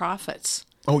 non-for-profits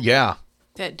Oh, yeah.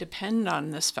 that depend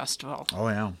on this festival. Oh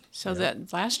yeah. So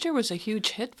that last year was a huge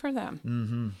hit for them.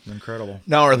 Mm-hmm. Incredible.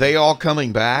 Now, are they all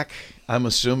coming back? I'm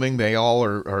assuming they all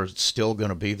are still going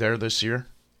to be there this year,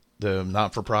 the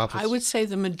not-for-profits? I would say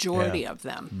the majority of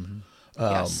them.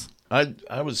 Mm-hmm. Yes.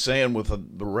 I was saying with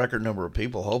the record number of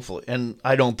people, hopefully, and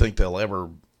I don't think they'll ever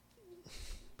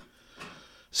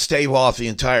stave off the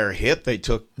entire hit they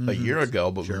took a year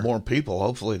ago, but with more people,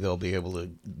 hopefully they'll be able to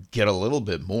get a little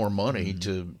bit more money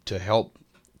to help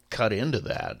cut into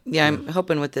that. Yeah, I'm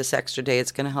hoping with this extra day,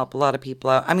 it's going to help a lot of people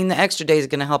out. I mean, the extra day is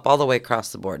going to help all the way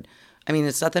across the board. I mean,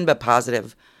 it's nothing but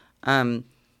positive.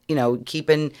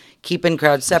 Keeping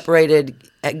crowds separated,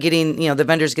 getting, the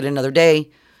vendors get another day,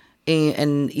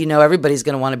 and everybody's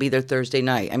going to want to be there Thursday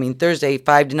night. I mean, Thursday,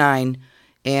 5 to 9.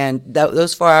 And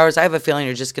those 4 hours, I have a feeling,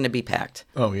 are just going to be packed.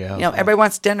 Oh, yeah. Everybody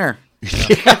wants dinner.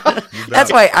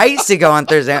 That's why I used to go on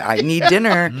Thursday. I need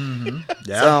dinner. Mm-hmm.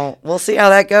 Yeah. So we'll see how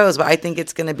that goes. But I think I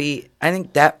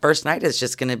think that first night is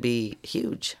just going to be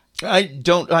huge. I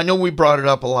know we brought it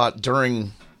up a lot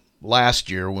during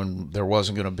last year when there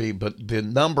wasn't going to be, but the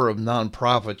number of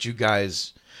nonprofits you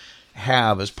guys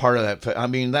have as part of that, I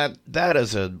mean, that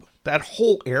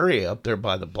whole area up there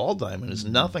by the Ball Diamond is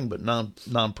nothing but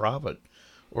nonprofit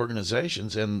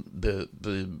organizations, and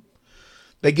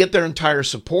they get their entire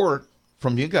support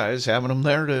from you guys having them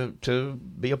there to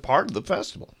be a part of the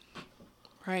festival.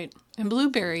 Right. And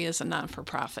Blueberry is a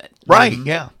not-for-profit. Right,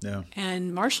 yeah.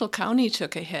 And Marshall County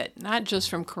took a hit, not just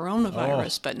from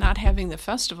coronavirus, but not having the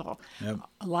festival. Yep.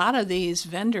 A lot of these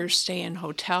vendors stay in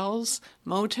hotels,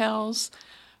 motels,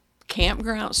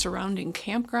 surrounding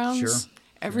campgrounds. Sure.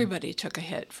 Everybody took a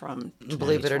hit from 2020.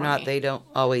 Believe it or not, they don't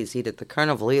always eat at the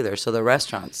carnival either. So the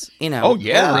restaurants, Oh,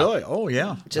 yeah. Oh, really? Oh,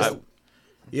 yeah. Just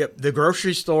Yep, the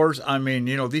grocery stores, I mean,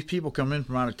 these people come in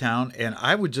from out of town, and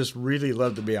I would just really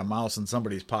love to be a mouse in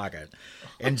somebody's pocket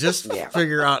and just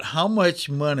figure out how much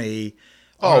money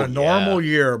on a normal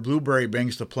year Blueberry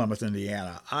brings to Plymouth,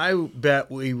 Indiana. I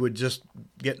bet we would just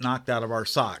get knocked out of our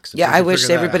socks. Yeah, I wish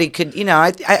everybody could,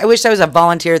 I wish that was a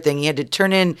volunteer thing. You had to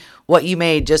turn in what you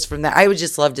made just from that. I would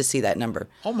just love to see that number.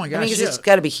 Oh, my gosh, I mean, it's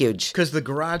got to be huge. Because the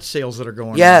garage sales that are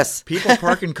going Yes. on. People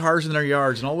parking cars in their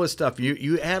yards and all this stuff.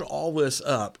 You add all this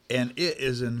up, and it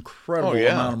is an incredible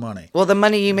amount of money. Well, the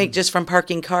money you make just from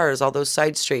parking cars, all those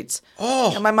side streets.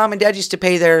 Oh. My mom and dad used to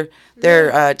pay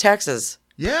their taxes.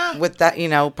 Yeah. With that,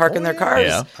 parking their cars.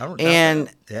 Yeah. I don't doubt And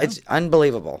that. it's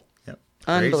unbelievable. Yep.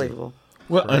 Unbelievable.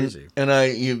 Well, Crazy.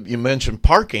 you mentioned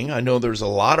parking. I know there's a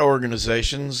lot of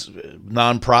organizations,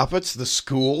 nonprofits, the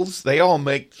schools. They all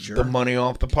make the money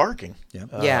off the parking.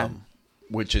 Yeah.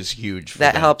 Which is huge. For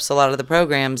That them. helps a lot of the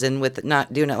programs. And with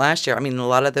not doing it last year, I mean, a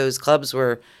lot of those clubs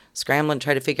were scrambling to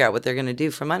try to figure out what they're going to do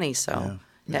for money. So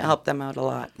that helped them out a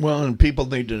lot. Well, and people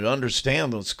need to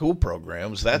understand those school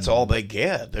programs. That's all they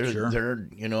get. They're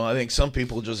I think some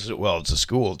people just say, well, it's a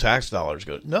school, tax dollars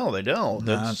go. No, they don't.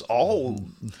 That's all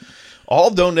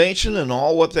donation and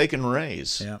all what they can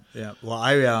raise. Yeah. Well,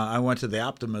 I went to the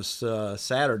Optimist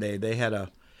Saturday. They had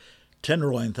a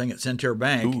tenderloin thing at Centaur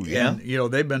Bank. Ooh, yeah.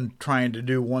 And, they've been trying to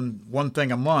do one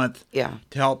thing a month to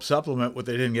help supplement what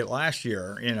they didn't get last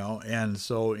year, And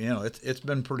so, it's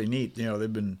been pretty neat.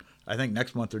 They've been, I think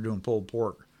next month they're doing pulled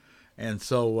pork. And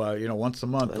so, once a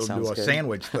month they'll do a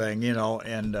sandwich thing,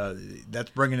 and that's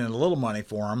bringing in a little money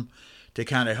for them to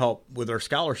kind of help with their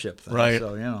scholarship thing. Right.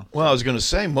 So, Well, I was going to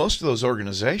say, most of those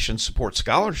organizations support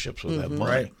scholarships with that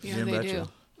money. Right. Yeah, they do.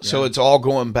 So it's all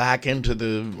going back into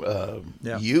the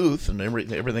youth and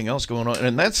everything else going on.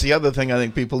 And that's the other thing I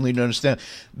think people need to understand.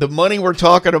 The money we're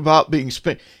talking about being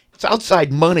spent, it's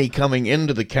outside money coming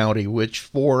into the county, which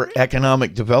for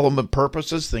economic development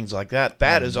purposes, things like that,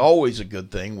 that is always a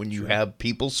good thing when you have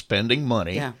people spending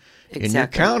money in your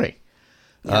county.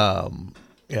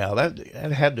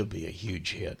 That had to be a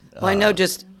huge hit. Well, I know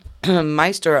just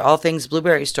my store, All Things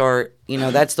Blueberry Store,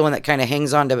 that's the one that kind of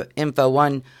hangs on to Info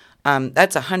One.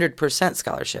 That's 100%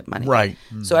 scholarship money. Right.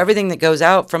 So everything that goes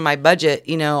out from my budget,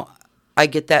 I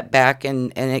get that back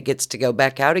and it gets to go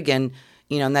back out again,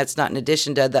 and that's not in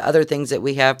addition to the other things that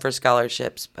we have for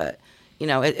scholarships. But,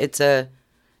 it's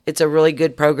It's a really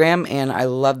good program, and I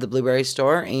love the Blueberry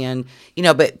Store. And,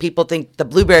 but people think the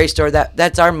Blueberry Store,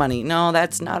 that's our money. No,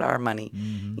 that's not our money.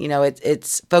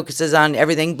 It's focuses on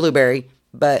everything blueberry,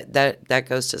 but that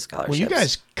goes to scholarships. Well, you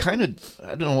guys kind of,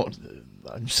 I don't know,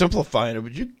 I'm simplifying it,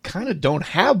 but you kind of don't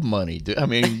have money. I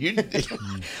mean,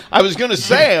 I was going to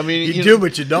say, I mean, you do,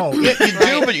 but you don't. You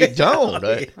do, but you don't.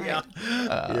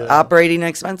 Operating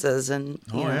expenses, and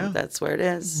that's where it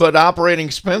is. But operating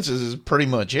expenses is pretty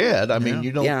much it. I mean,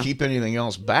 you don't keep anything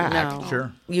else back. No.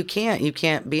 Sure. You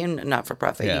can't be a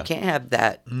not-for-profit. Yeah. You can't have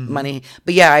that money.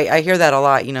 But yeah, I hear that a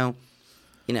lot.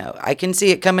 I can see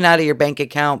it coming out of your bank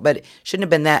account, but it shouldn't have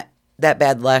been that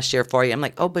bad last year for you. I'm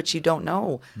like, oh, but you don't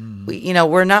know.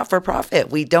 We're not for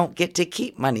profit. We don't get to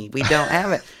keep money. We don't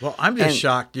have it. Well, I'm just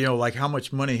shocked, like how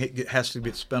much money has to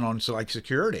get spent on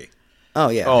security. Oh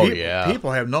yeah.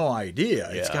 People have no idea.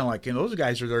 It's kind of like those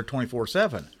guys are there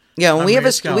 24/7. Yeah, and we have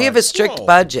a strict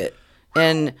budget,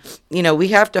 and we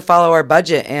have to follow our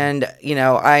budget. And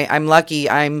I'm lucky.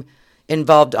 I'm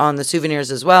involved on the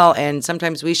souvenirs as well, and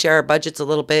sometimes we share our budgets a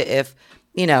little bit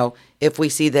if we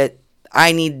see that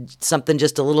I need something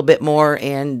just a little bit more,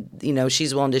 and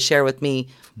she's willing to share with me.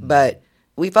 But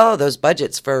we follow those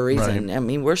budgets for a reason. Right. I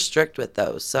mean, we're strict with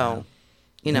those, so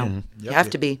you have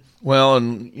to be. Well,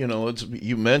 and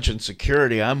you mentioned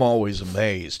security. I'm always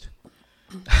amazed.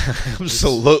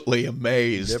 Absolutely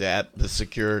amazed at the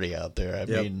security out there. I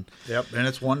mean, and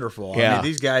it's wonderful. Yeah. I mean,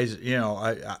 these guys.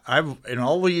 I've in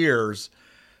all the years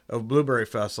of Blueberry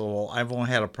Festival, I've only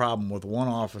had a problem with one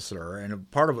officer,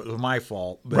 and part of it was my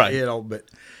fault. But, but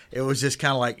it was just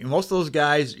kind of like most of those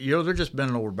guys, they're just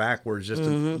bending over backwards just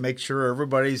to make sure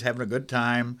everybody's having a good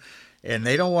time, and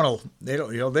they don't want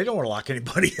to lock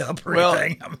anybody up or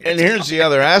anything. I mean, and here's the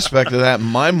other aspect of that in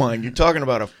my mind. You're talking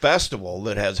about a festival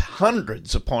that has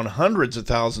hundreds upon hundreds of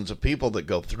thousands of people that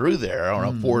go through there on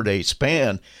a 4-day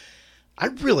span. I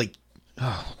really.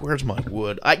 Oh, where's my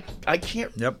wood? I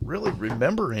can't really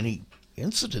remember any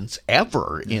incidents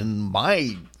ever in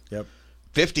my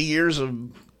 50 years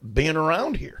of being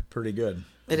around here. Pretty good.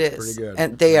 It is. Pretty good.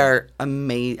 And they are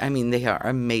amazing. I mean, they are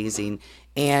amazing.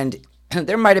 And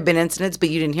there might have been incidents, but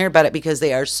you didn't hear about it because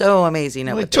they are so amazing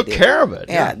at what they do. They took care of it.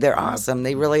 Yeah, they're awesome.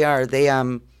 They really are. They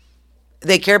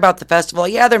care about the festival.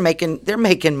 Yeah, they're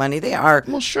making money. They are.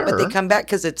 Well, sure. But they come back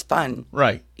because it's fun.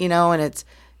 Right. And it's.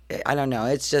 I don't know.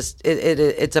 It's just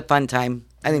it's a fun time.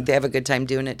 I think they have a good time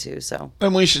doing it too. So.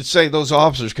 And we should say those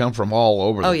officers come from all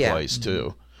over the place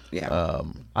too. Yeah.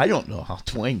 I don't know how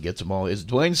Dwayne gets them all. Is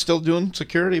Dwayne still doing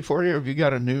security for you, or have you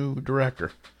got a new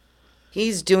director?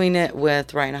 He's doing it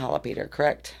with Ryan Holopeter,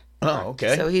 correct? Oh,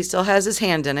 okay. So he still has his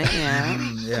hand in it.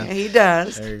 Yeah, he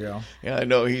does. There you go. Yeah, I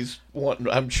know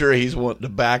I'm sure he's wanting to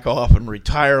back off and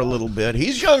retire a little bit.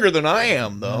 He's younger than I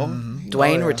am, though.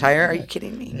 Dwayne, retire? Are you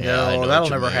kidding me? Yeah, that'll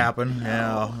never happen.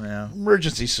 Yeah.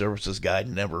 Emergency services guy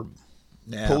never.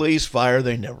 Yeah. Police, fire,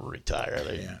 they never retire.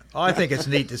 I think it's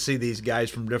neat to see these guys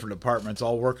from different departments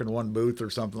all work in one booth or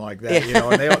something like that.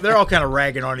 And they're all kind of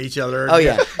ragging on each other. Oh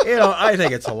yeah. I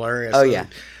think it's hilarious. Oh yeah.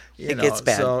 It gets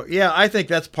bad. So I think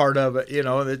that's part of it.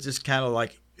 It's just kind of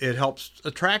like it helps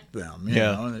attract them. You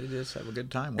know, and they just have a good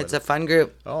time with it. It's a fun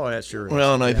group. Oh, that sure is.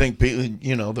 Well, and I think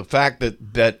the fact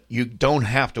that you don't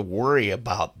have to worry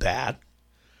about that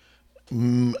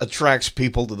attracts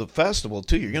people to the festival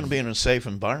too. You're going to be in a safe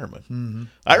environment. Mm-hmm.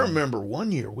 I remember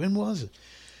one year. When was it?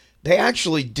 They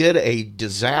actually did a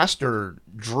disaster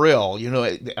drill.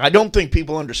 I don't think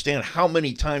people understand how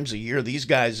many times a year these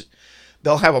guys.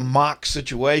 They'll have a mock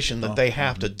situation that they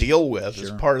have to deal with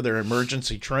as part of their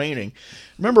emergency training.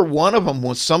 Remember, one of them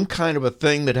was some kind of a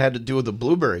thing that had to do with the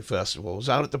Blueberry Festival. It was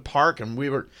out at the park, and we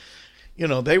were,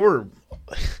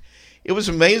 it was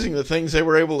amazing the things they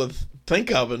were able to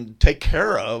think of and take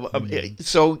care of.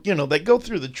 So, they go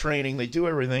through the training, they do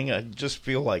everything. I just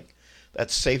feel like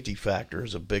that safety factor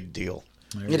is a big deal.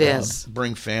 It is.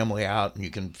 Bring family out, and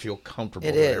you can feel comfortable.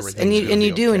 It is, and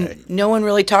you do, and no one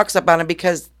really talks about it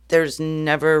because there's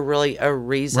never really a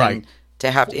reason to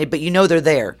have to, but they're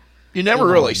there. You never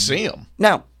really see them.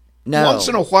 No. Once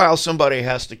in a while, somebody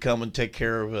has to come and take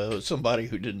care of somebody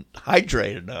who didn't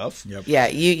hydrate enough. Yep. Yeah,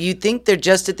 you think they're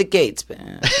just at the gates. But...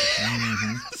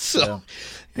 So,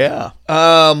 yeah.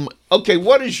 Okay,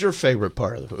 what is your favorite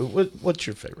part of it? What's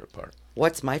your favorite part?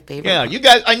 What's my favorite? Yeah, you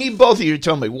guys. I need both of you to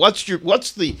tell me what's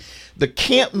the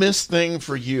can't miss thing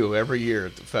for you every year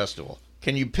at the festival.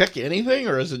 Can you pick anything,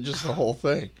 or is it just the whole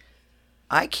thing?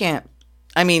 I can't.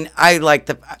 I mean, I like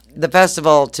the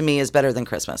festival. To me, is better than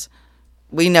Christmas.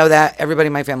 We know that. Everybody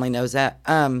in my family knows that.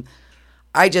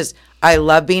 I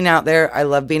love being out there. I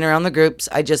love being around the groups.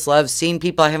 I just love seeing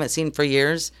people I haven't seen for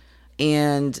years,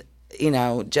 and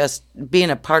just being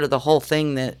a part of the whole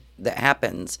thing that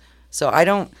happens. So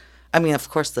of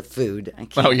course the food. I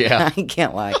can't, I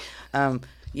can't lie.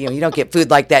 You don't get food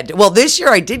like that. Well, this year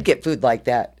I did get food like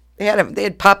that. They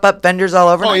had pop-up vendors all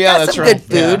over. Oh, and yeah, I got that's some right.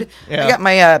 good food. Yeah. I got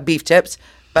my beef tips.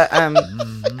 But I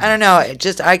don't know. It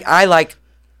just I like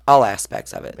all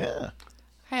aspects of it. Yeah.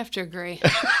 I have to agree.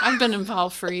 I've been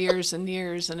involved for years and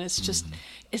years, and it's just,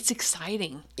 it's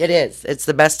exciting. It is. It's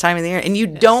the best time of the year. And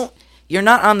you're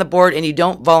not on the board and you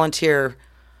don't volunteer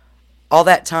all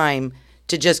that time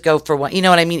to just go for one. You know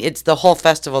what I mean? It's the whole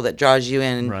festival that draws you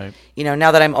in. Right.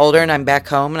 Now that I'm older and I'm back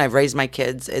home and I've raised my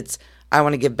kids, I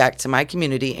want to give back to my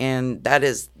community, and that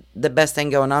is the best thing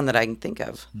going on that I can think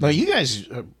of. Now, you guys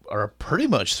are pretty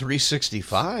much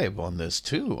 365 on this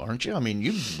too, aren't you? I mean,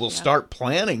 you will start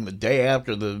planning the day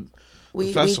after the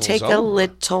We festival's take a over.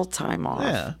 little time off.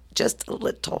 Yeah. Just a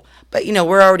little. But,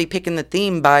 we're already picking the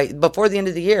theme before the end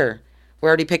of the year. We're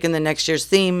already picking the next year's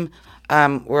theme.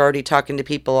 We're already talking to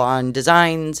people on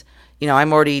designs.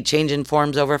 I'm already changing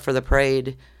forms over for the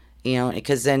parade,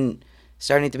 because then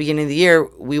starting at the beginning of the year,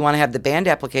 we want to have the band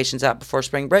applications out before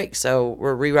spring break. So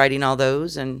we're rewriting all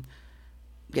those and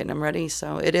getting them ready.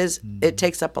 So it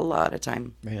takes up a lot of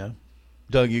time. Yeah.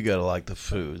 Doug, you got to like the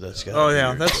food. That's got. Oh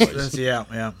yeah, that's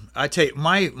yeah. I take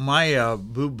my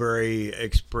blueberry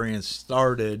experience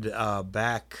started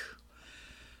back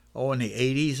in the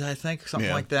 80s, I think,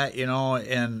 something like that,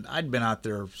 and I'd been out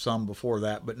there some before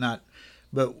that,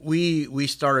 but we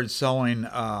started selling,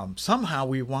 somehow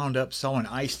we wound up selling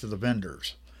ice to the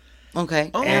vendors.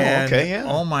 Okay. Oh, okay, yeah.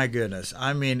 Oh my goodness.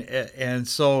 I mean, and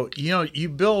so, you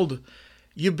build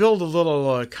a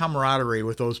little camaraderie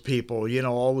with those people,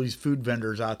 all these food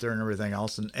vendors out there and everything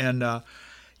else. And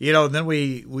then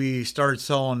we started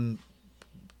selling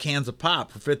cans of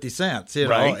pop for 50 cents,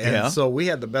 Right, and so we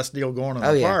had the best deal going in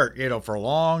the park, for a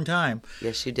long time.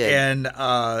 Yes, you did.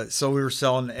 And so we were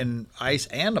selling ice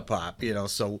and the pop,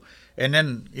 so, and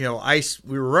then, ice,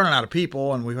 we were running out of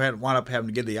people and we wound up having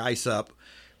to get the ice up,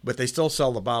 but they still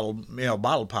sell the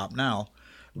bottled pop now.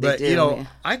 But, They do,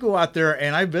 I go out there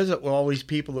and I visit with all these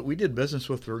people that we did business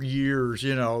with for years,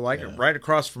 right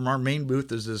across from our main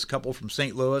booth is this couple from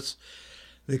St. Louis.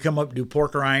 They come up, do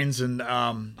pork rinds, and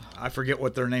I forget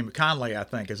what their name, Conley, I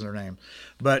think is their name.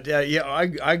 But,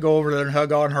 I go over there and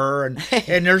hug on her, and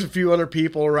there's a few other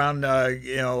people around,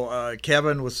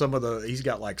 Kevin with he's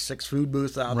got like 6 food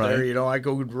booths out there, I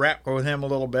go rap with him a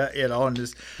little bit, and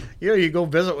just, you go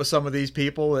visit with some of these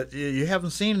people that you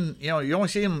haven't seen, you only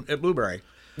see them at Blueberry.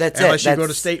 Unless you go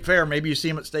to State Fair, maybe you see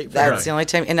them at State Fair. That's the only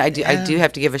time. And I do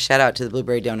have to give a shout out to the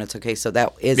Blueberry Donuts. Okay, so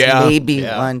that is maybe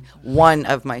one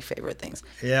of my favorite things.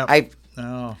 Yeah.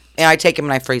 And I take them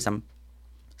and I freeze them.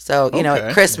 So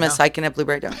at Christmas I can have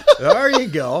Blueberry Donuts. There you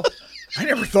go. I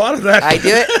never thought of that. I do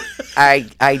it.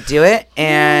 I do it,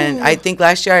 and I think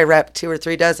last year I wrapped 2 or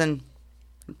 3 dozen.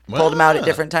 Pulled them out at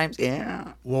different times.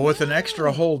 Yeah. Well, with an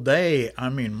extra whole day, I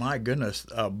mean, my goodness,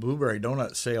 Blueberry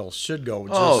donut sales should go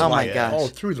my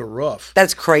gosh. through the roof.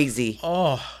 That's crazy.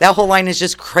 Oh, that whole line is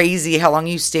just crazy. How long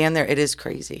you stand there, it is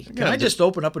crazy. Can I just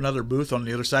open up another booth on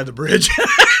the other side of the bridge?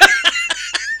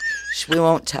 We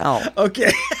won't tell.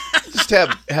 Okay. Just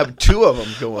have 2 of them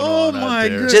going on out there.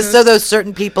 Goodness. Just so those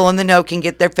certain people in the know can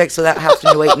get their fix without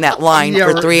having to wait in that line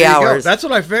for 3 hours. That's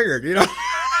what I figured,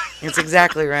 It's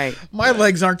exactly right. My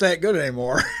legs aren't that good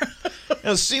anymore.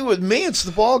 Now, see, with me, it's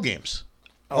the ball games.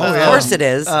 Of course it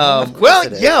is.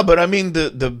 But I mean,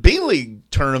 the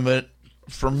B-League tournament,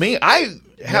 for me, I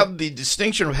have the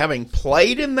distinction of having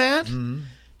played in that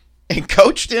and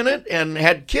coached in it and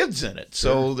had kids in it.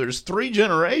 So there's 3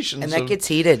 generations. And that gets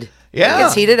heated. Yeah. It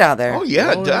gets heated out there. Oh,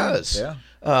 yeah, it does. Yeah.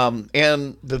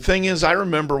 And the thing is, I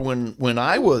remember when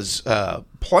I was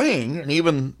playing, and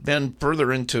even then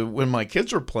further into when my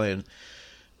kids were playing,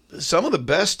 some of the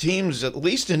best teams, at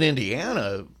least in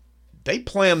Indiana, they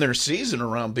plan their season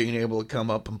around being able to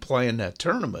come up and play in that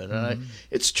tournament. And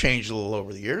it's changed a little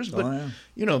over the years, but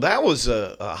that was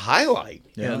a highlight.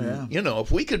 Yeah, and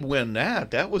if we could win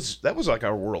that was like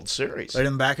our World Series. Right,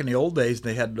 and back in the old days,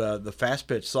 they had the fast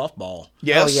pitch softball.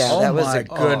 Yes. Oh yeah, that was my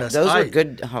goodness. Those were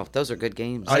good. Oh, those are good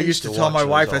games. I used to tell my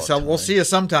wife, I said, "We'll see you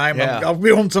sometime. Yeah. I'll be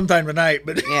home sometime tonight."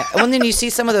 But yeah, and then you see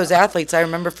some of those athletes. I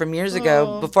remember from years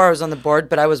ago, before I was on the board,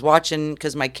 but I was watching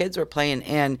because my kids were playing,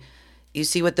 and you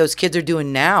see what those kids are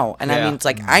doing now. And I mean, it's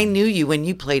like I knew you when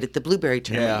you played at the Blueberry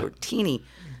tournament. You were teeny.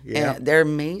 Yeah. And they're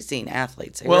amazing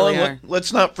athletes. They really are.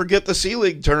 Let's not forget the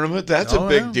C-League tournament. That's a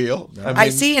big deal. I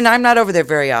see, and I'm not over there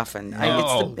very often.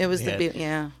 It was man.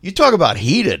 the You talk about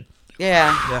heated.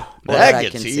 Yeah. That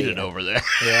gets heated over there.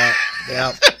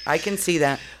 Yeah. I can see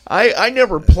that. I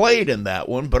never played in that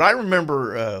one, but I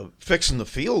remember fixing the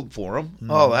field for them.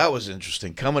 Oh, that was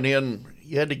interesting. Coming in,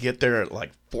 you had to get there at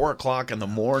like 4 o'clock in the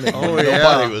morning. Oh, when yeah.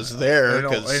 Nobody was there.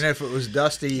 And if it was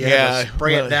dusty, you had to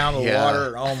spray it down with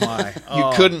water. Oh, my.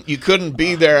 Oh. You couldn't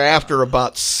be there after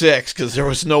about 6 because there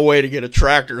was no way to get a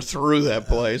tractor through that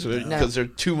place because there's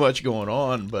too much going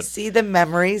on. But see the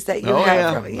memories that you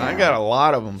have from it. I got a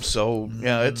lot of them. So,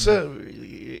 yeah,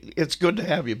 it's good to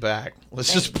have you back.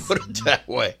 Let's just put it that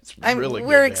way. It's really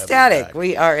we're good to have you back.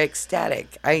 We are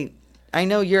ecstatic. I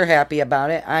know you're happy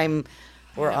about it.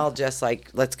 We're all just like,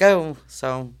 let's go.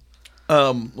 So,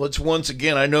 let's once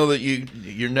again. I know that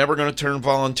you're never going to turn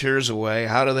volunteers away.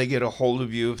 How do they get a hold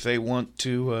of you if they want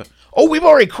to? We've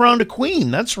already crowned a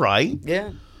queen. That's right.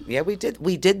 Yeah, we did.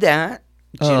 We did that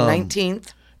June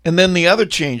 19th. And then the other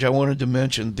change I wanted to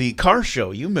mention, the car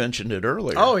show. You mentioned it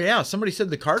earlier. Oh, yeah. Somebody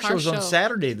said the car show's on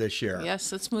Saturday this year.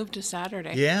 Yes, let's move to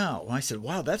Saturday. Yeah. Well, I said,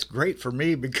 wow, that's great for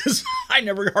me because I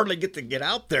never hardly get to get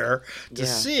out there to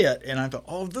see it. And I thought,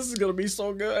 oh, this is going to be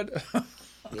so good.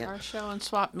 Car show and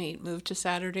swap meet moved to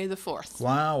Saturday the 4th.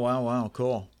 Wow.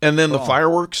 Cool. And then the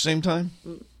fireworks, same time?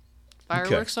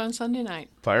 Fireworks on Sunday night.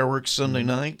 Fireworks Sunday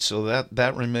night. So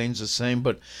that remains the same.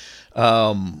 But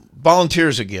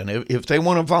volunteers again. If they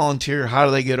want to volunteer, how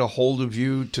do they get a hold of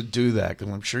you to do that?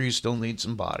 Because I'm sure you still need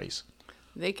some bodies.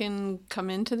 They can come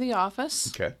into the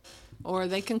office. Okay. Or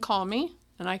they can call me,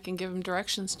 and I can give them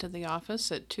directions to the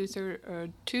office at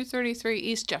 233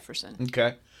 East Jefferson.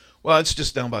 Okay. Well, it's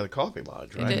just down by the Coffee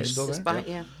Lodge, right? It is. Still there?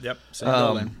 Yeah. Yep. Same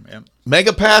building. Yep.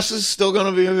 Mega Passes still going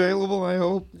to be available, I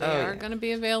hope? They are going to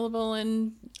be available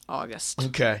in August.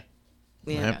 Okay.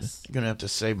 Yes. I'm going to have to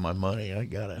save my money. I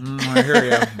got it. I hear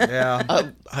you. Yeah.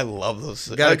 I love those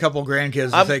things. Got a couple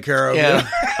grandkids to take care of. Yeah.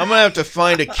 I'm going to have to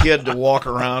find a kid to walk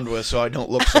around with so I don't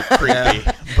look so creepy.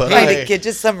 But find a kid,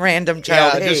 just some random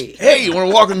child. Hey, you want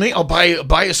to walk with me? I'll buy you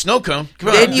a snow cone. Come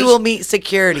on. Then you will meet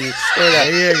security.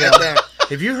 There you go.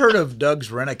 Have you heard of Doug's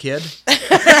Rent-A-Kid?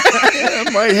 I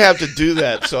might have to do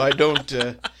that so I don't...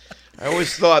 I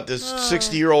always thought this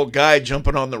 60-year-old guy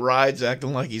jumping on the rides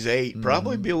acting like he's 8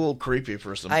 probably be a little creepy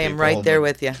for some people. I am right there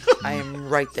with you.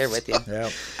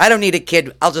 Yep. I don't need a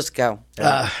kid. I'll just go.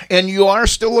 And you are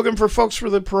still looking for folks for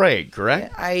the parade,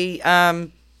 correct?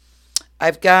 I've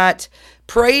got...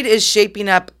 Parade is shaping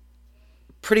up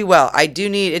pretty well. I do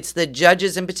need... It's the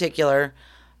judges in particular...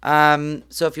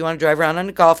 so if you want to drive around on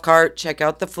a golf cart, check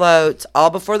out the floats, all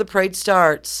before the parade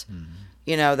starts. Mm-hmm.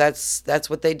 You know, that's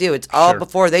what they do. It's all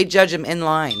before they judge them in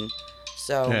line.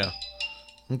 So, yeah.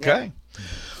 Okay. Yeah.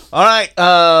 All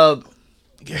right.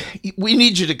 We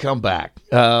need you to come back.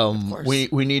 We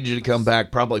need you to come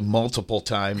back probably multiple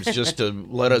times just to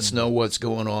let us know what's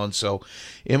going on. So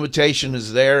invitation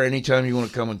is there. Anytime you want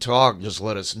to come and talk, just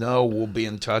let us know. We'll be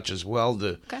in touch as well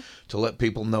to let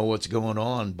people know what's going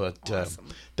on. But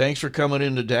thanks for coming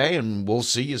in today, and we'll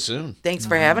see you soon. Thanks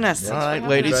for having us. All right,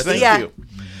 ladies, thank you.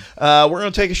 We're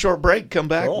going to take a short break. Come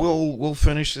back. Cool. We'll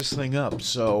finish this thing up.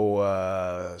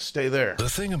 So stay there. The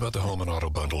thing about the Home and Auto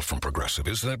Bundle from Progressive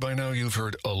is that by now you've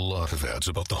heard a lot of ads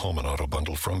about the Home and Auto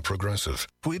Bundle from Progressive.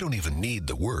 We don't even need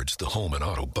the words the Home and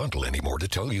Auto Bundle anymore to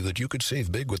tell you that you could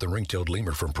save big with the ring-tailed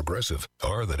lemur from Progressive,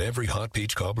 or that every hot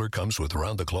peach cobbler comes with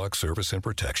round-the-clock service and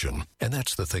protection. And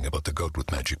that's the thing about the goat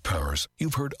with magic powers.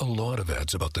 You've heard a lot of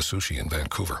ads about the sushi in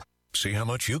Vancouver. See how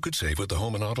much you could save with the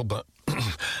Home and Auto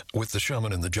with the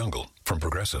Shaman in the Jungle from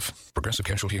Progressive. Progressive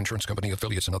Casualty Insurance Company,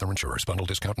 affiliates, and other insurers. Bundle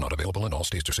discount not available in all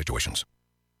states or situations.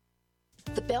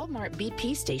 The Belmart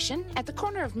BP station at the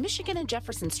corner of Michigan and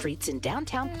Jefferson Streets in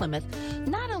downtown Plymouth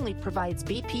not only provides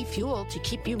BP fuel to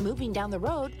keep you moving down the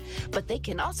road, but they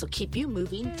can also keep you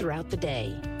moving throughout the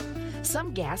day.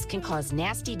 Some gas can cause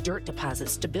nasty dirt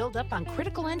deposits to build up on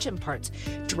critical engine parts,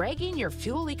 dragging your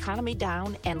fuel economy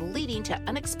down and leading to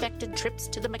unexpected trips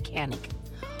to the mechanic.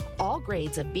 All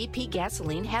grades of BP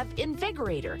gasoline have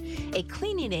Invigorator, a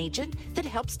cleaning agent that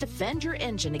helps defend your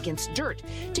engine against dirt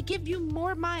to give you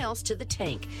more miles to the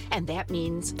tank, and that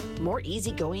means more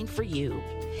easygoing for you.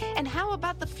 And how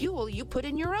about the fuel you put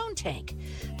in your own tank?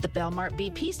 The Belmart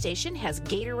BP station has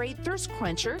Gatorade Thirst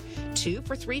Quencher, 2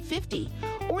 for $3.50,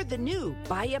 or the new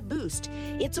Buy a Boost.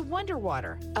 It's a Wonder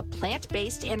Water, a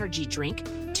plant-based energy drink,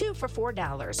 2 for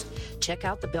 $4. Check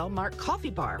out the Belmart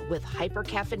Coffee Bar with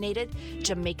hyper-caffeinated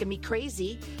Jamaica Me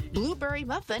Crazy, blueberry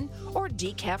muffin, or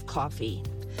decaf coffee.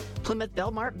 Plymouth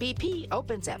Belmart BP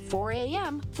opens at 4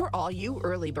 a.m. for all you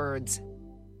early birds.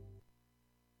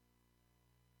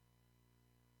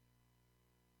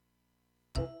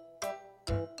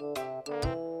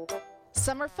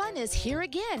 Summer Summer fun is here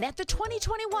again at the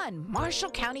 2021 Marshall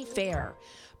County Fair.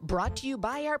 Brought to you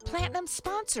by our Platinum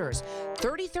sponsors,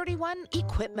 3031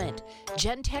 Equipment,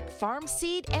 Gentech Farm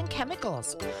Seed and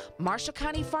Chemicals, Marshall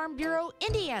County Farm Bureau,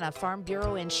 Indiana Farm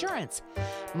Bureau Insurance,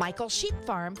 Michael Sheep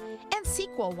Farm, and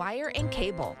Sequel Wire and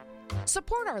Cable.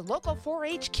 Support our local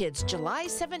 4-H kids July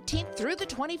 17th through the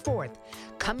 24th.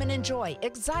 Come and enjoy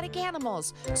exotic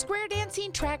animals, square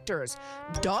dancing tractors,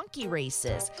 donkey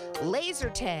races, laser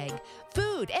tag,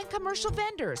 food and commercial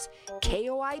vendors,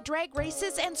 KOI drag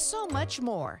races, and so much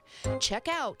more. Check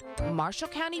out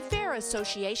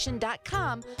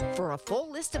MarshallCountyFairAssociation.com for a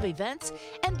full list of events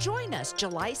and join us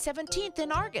July 17th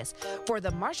in Argus for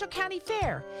the Marshall County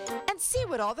Fair and see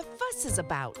what all the fuss is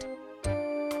about.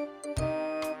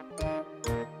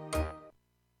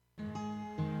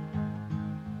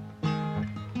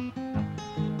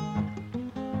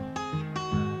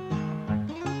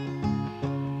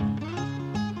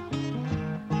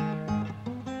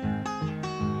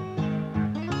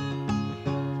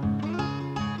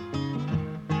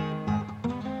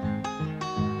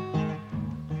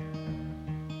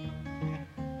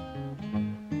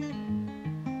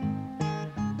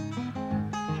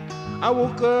 I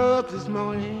woke up this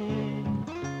morning.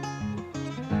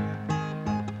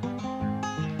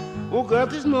 Woke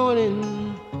up this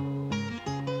morning.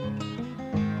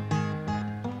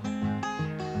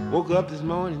 Woke up this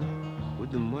morning with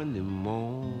the Monday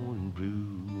morning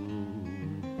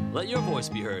blues. Let your voice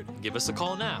be heard. Give us a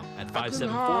call now at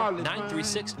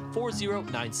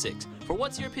 574-936-4096 for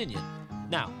What's Your Opinion?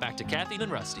 Now, back to Kathy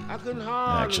and Rusty.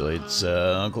 Actually, it's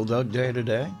Uncle Doug Day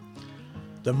today.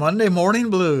 The Monday Morning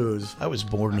Blues. I was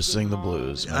born to sing the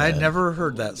blues. Man. I'd never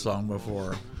heard that song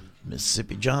before.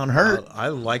 Mississippi John Hurt. I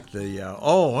like the.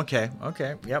 Okay.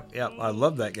 Yep. I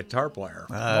love that guitar player.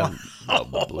 I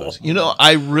love the blues. You know,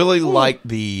 I really like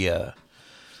the.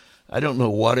 I don't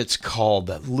know what it's called.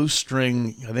 That loose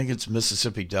string. I think it's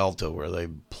Mississippi Delta, where they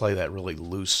play that really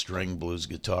loose string blues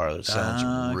guitar. That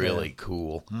sounds really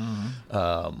cool. Mm-hmm.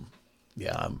 I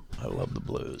love the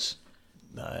blues.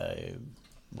 I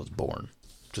was born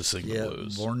to sing the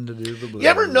blues. Born to do the blues. You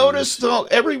ever notice, though,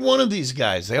 every one of these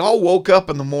guys, they all woke up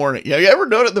in the morning. You ever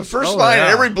notice the first line of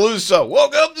every blues song,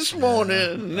 woke up this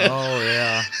morning. Oh,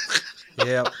 yeah.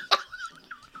 Yep.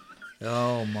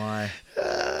 Oh, my.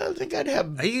 I think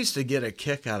I used to get a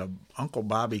kick out of Uncle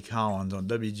Bobby Collins on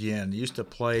WGN. He used to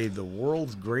play the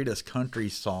world's greatest country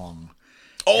song.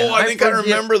 Oh, I think I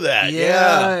remember that.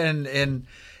 Yeah. And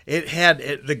it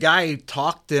had the guy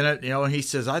talked in it, and he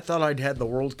says, I thought I'd had the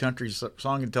world country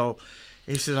song until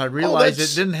he says I realized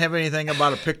it didn't have anything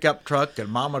about a pickup truck and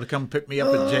Mama to come pick me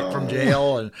up from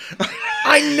jail. And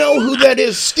I know who that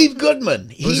is, Steve Goodman.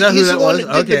 He's the one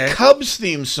that did the Cubs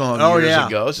theme song years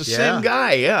ago. It's the same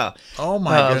guy, yeah. Oh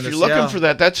my goodness! If you're looking for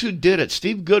that, that's who did it,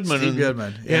 Steve Goodman. Steve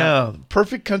Goodman, yeah,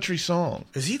 perfect country song.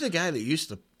 Is he the guy that used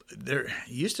to? There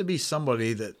used to be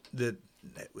somebody that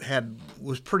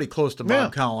was pretty close to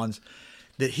Bob Collins,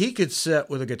 that he could sit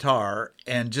with a guitar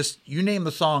and just you name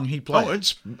the song he played. Oh,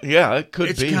 it could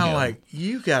be. It's kind of like,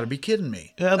 you got to be kidding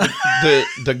me. Yeah,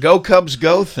 the Go Cubs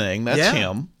Go thing, that's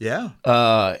him. Yeah.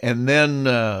 And then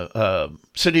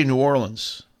City of New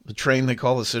Orleans, the train they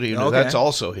call the City of New Orleans, that's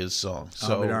also his song.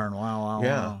 So I'll be darned.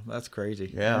 Wow. That's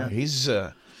crazy. Yeah. He's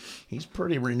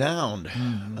pretty renowned.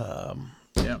 Mm-hmm.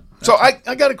 So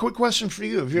I got a quick question for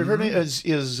you. Have you heard is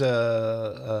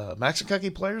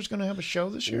Maxacucky Players going to have a show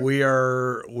this year?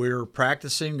 We're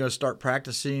practicing. Going to start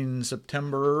practicing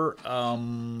September.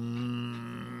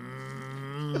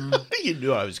 You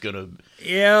knew I was going to.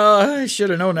 Yeah, I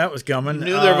should have known that was coming. You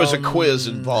knew there was a quiz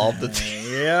involved.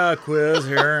 Yeah, a quiz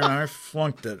here, and I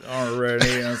flunked it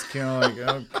already. And it's kind of like,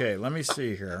 okay, let me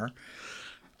see here.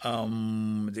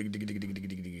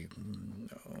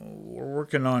 We're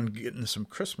working on getting some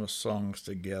Christmas songs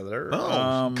together.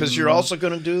 Oh, because you're also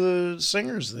going to do the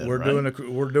singers then. We're getting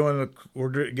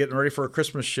ready for our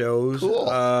Christmas shows. Cool.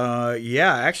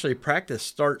 Actually, practice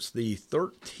starts the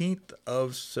 13th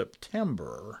of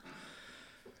September.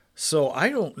 So I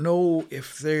don't know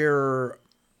if they're.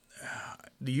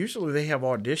 Usually they have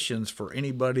auditions for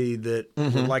anybody that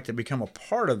would like to become a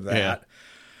part of that.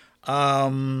 Yeah.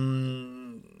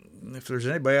 If there's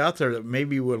anybody out there that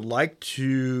maybe would like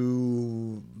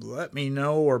to let me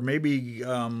know, or maybe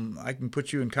I can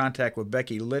put you in contact with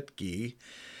Becky Litke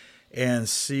and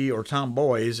see, or Tom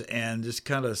Boys, and just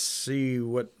kind of see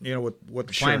what the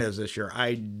plan is this year.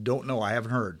 I don't know. I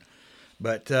haven't heard,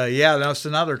 but so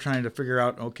now they're trying to figure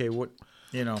out what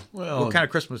what kind of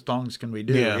Christmas songs can we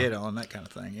do, and that kind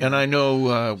of thing. And I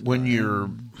know when you're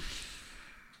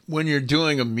when you're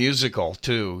doing a musical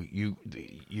too,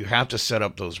 you have to set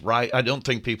up those right. I don't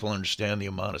think people understand the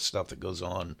amount of stuff that goes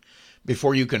on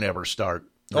before you can ever start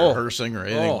rehearsing or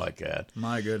anything like that.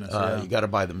 My goodness. You got to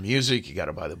buy the music, you got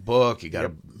to buy the book, you got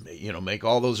to make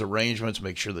all those arrangements,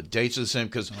 make sure the dates are the same.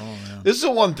 Because this is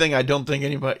the one thing I don't think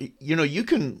anybody, you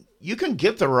can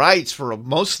get the rights for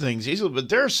most things easily, but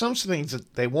there are some things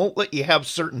that they won't let you have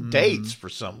certain dates for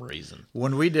some reason.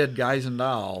 When we did Guys and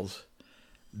Dolls,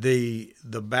 the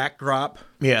backdrop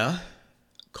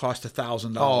cost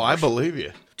 $1,000. Oh, I believe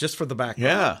you. Just for the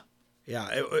backdrop. Yeah,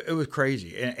 it was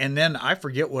crazy. And then I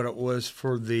forget what it was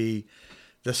for the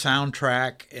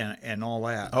soundtrack and all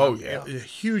that. Oh, yeah. It was a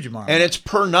huge amount. And it's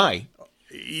per night.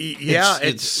 Yeah,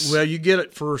 it's well, you get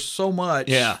it for so much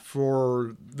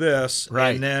for this.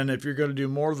 Right. And then if you're going to do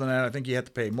more than that, I think you have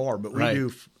to pay more. But we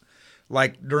do,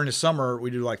 like during the summer, we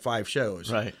do like 5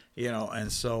 shows. Right.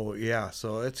 And so,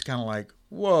 so it's kind of like,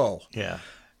 whoa. Yeah.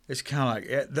 It's kind of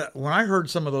like, when I heard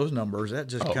some of those numbers, that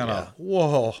just kind of,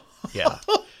 whoa. Yeah.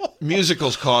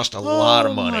 Musicals cost a lot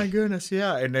of money. Oh, my goodness,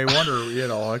 yeah. And they wonder,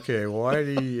 okay, why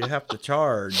do you have to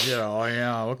charge?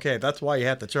 Okay, that's why you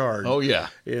have to charge. Oh, yeah.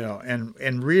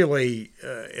 And really,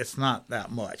 it's not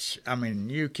that much. I mean,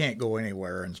 you can't go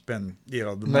anywhere and spend, the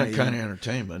money. That kind of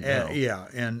entertainment, no. Yeah,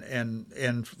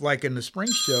 and like in the spring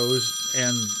shows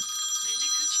and...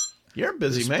 You're a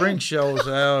busy man. Spring shows,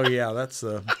 that's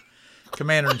the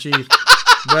commander-in-chief.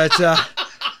 But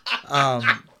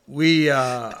we...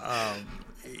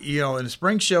 in the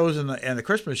spring shows and the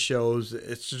Christmas shows,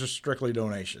 it's just strictly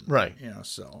donation. Right.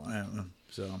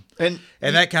 And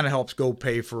that kind of helps go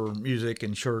pay for music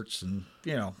and shirts and,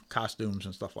 costumes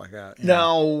and stuff like that.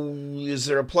 Now, is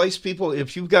there a place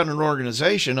if you've got an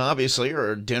organization, obviously,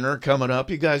 or a dinner coming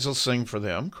up, you guys will sing for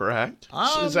them, correct?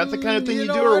 Is that the kind of thing you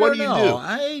do, or what do you do?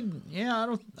 I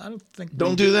don't think.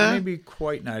 Don't do that? Maybe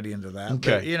quite not into that.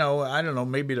 Okay. But, I don't know.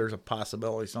 Maybe there's a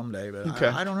possibility someday, but okay.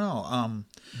 I don't know.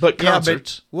 But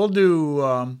concerts. But we'll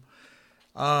do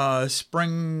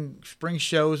spring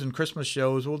shows and Christmas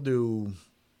shows. We'll do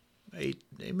 8,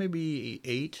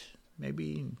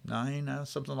 maybe 9,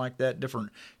 something like that.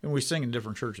 Different, and we sing in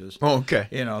different churches. Oh, okay.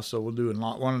 So we'll do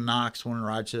one in Knox, one in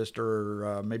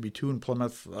Rochester, maybe 2 in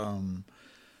Plymouth, one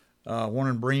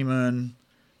in Bremen,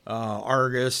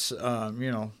 Argus.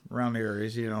 Around the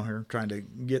areas. Here trying to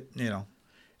get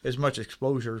as much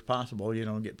exposure as possible.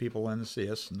 Get people in to see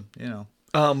us, and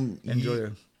enjoy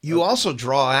it. You also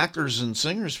draw actors and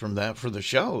singers from that for the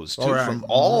shows too, right. from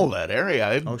all that area.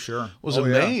 I was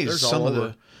amazed. Yeah. Some of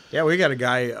the we got a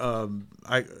guy.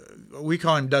 We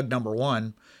call him Doug number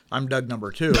 1. I'm Doug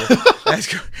number 2.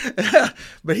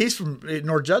 But he's from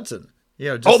North Judson.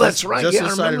 That's right. Just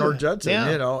inside of North Judson.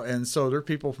 And so there are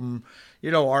people from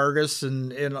Argus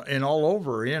and all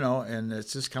over. And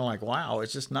it's just kind of like, wow.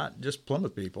 It's just not just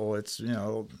Plymouth people. It's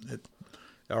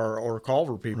or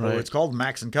Culver people. Right. It's called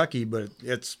Maxentucky, but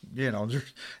it's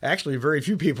there's actually very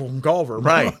few people from Culver.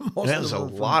 Right. There's a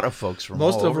lot of folks from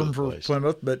most all of over them the from place.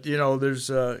 Plymouth, but there's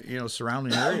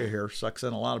surrounding area here sucks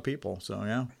in a lot of people.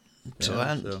 So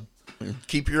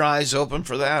keep your eyes open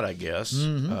for that, I guess.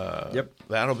 Mm-hmm. Yep,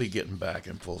 that'll be getting back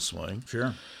in full swing.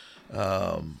 Sure.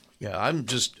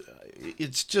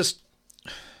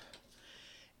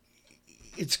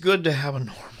 It's good to have a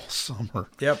normal summer.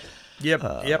 Yep.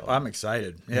 I'm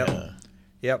excited. Yep.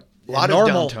 A lot of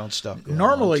downtown stuff going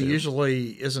normally on, too.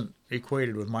 Usually isn't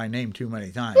equated with my name too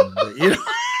many times. But,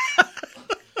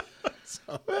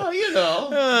 Well, you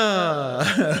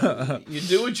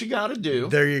do what you got to do.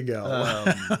 There you go.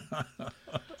 I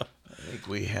think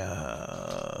we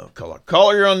have caller.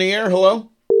 You're on the air.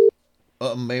 Hello.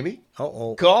 Maybe.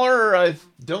 Uh-oh. Caller, I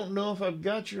don't know if I've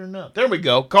got you or not. There we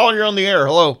go. Caller, you're on the air.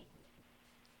 Hello.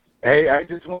 Hey, I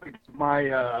just want to give my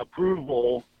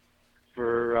approval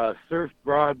for Surf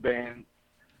Broadband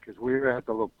because we were at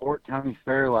the LaPorte County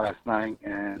Fair last night,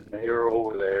 and they were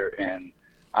over there, and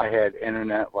I had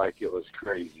internet like it was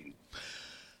crazy.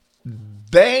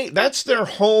 That's their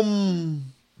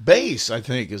home base, I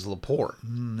think, is LaPorte. I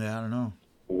don't know.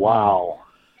 Wow.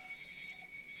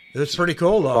 It's pretty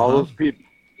cool, though.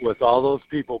 With all those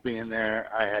people being there,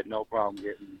 I had no problem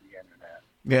getting the internet.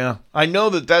 Yeah, I know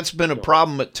that's been a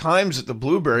problem at times at the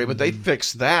Blueberry, but they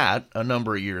fixed that a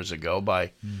number of years ago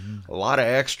by a lot of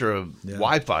extra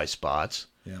Wi-Fi spots.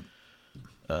 Yeah.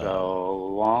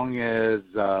 So long as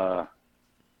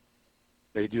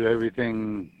they do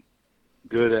everything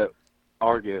good at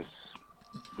Argus,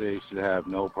 they should have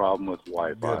no problem with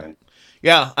Wi-Fi. Good.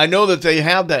 Yeah, I know that they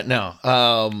have that now.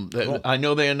 I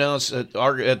know they announced at the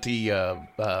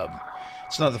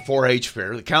it's not the 4-H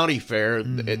fair, the county fair.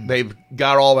 They've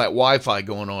got all that Wi-Fi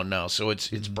going on now, so it's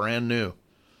brand new.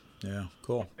 Yeah,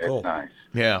 cool. It's nice.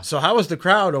 Yeah. So how was the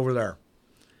crowd over there?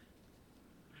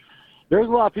 There's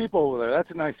a lot of people over there.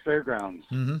 That's a nice fairgrounds.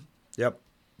 Mm-hmm. Yep.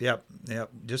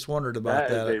 Just wondered about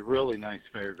that. That is a really nice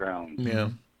fairgrounds. Yeah.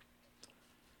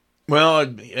 Well,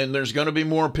 and there's going to be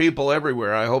more people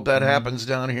everywhere. I hope that happens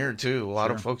down here, too. A lot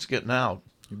of folks getting out.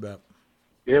 You bet.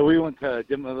 Yeah, we went to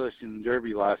Demolition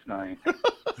Derby last night.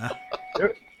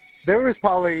 there was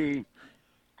probably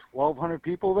 1,200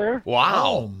 people there. Wow.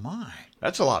 Oh, my.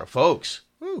 That's a lot of folks.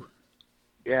 Whew.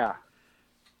 Yeah.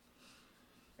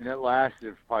 And it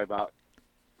lasted for probably about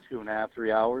 2.5,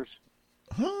 3 hours.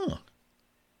 Huh.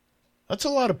 That's a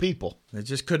lot of people. They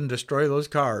just couldn't destroy those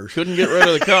cars. Couldn't get rid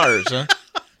of the cars, huh?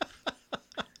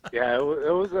 Yeah, it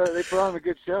was they put on a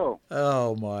good show.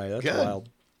 Oh, my. That's Good. wild.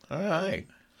 All right.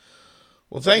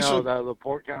 Well, thanks for... The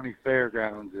LaPorte County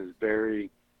Fairgrounds is very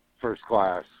first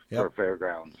class for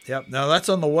fairgrounds. Yep. Now, that's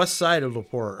on the west side of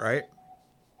LaPorte, right?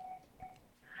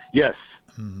 Yes.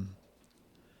 Mm-hmm.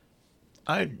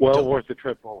 Well worth the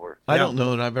trip over. I don't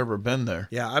know that I've ever been there.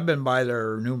 Yeah, I've been by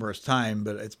there numerous times,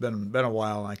 but it's been a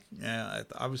while.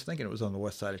 I was thinking it was on the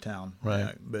west side of town.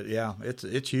 Right. But yeah,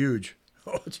 it's huge.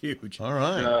 Oh, it's huge. All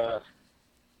right.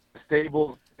 The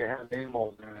stables they have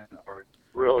animals in it are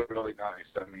really, really nice.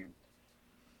 I mean,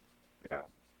 yeah.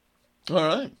 All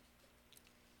right.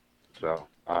 So,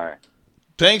 all right.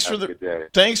 Thanks Have for a good day.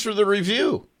 Thanks for the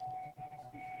review.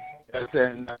 Yes,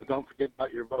 and don't forget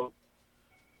about your vote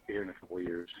here in a couple of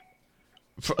years.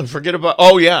 Forget about...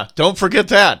 Oh, yeah. Don't forget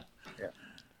that. Yeah.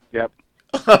 Yep.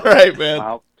 All right, man.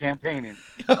 Out campaigning.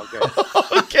 Okay.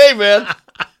 Okay, man.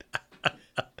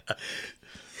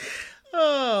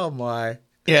 Oh, my.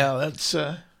 Yeah, that's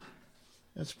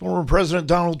former President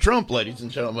Donald Trump, ladies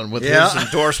and gentlemen, with his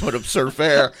endorsement of Surf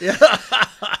Air. Yeah.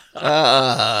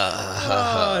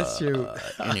 Shoot.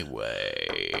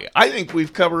 Anyway, I think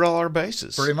we've covered all our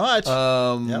bases. Pretty much.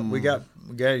 We got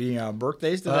any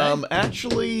birthdays today?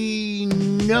 Actually,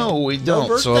 no, we don't.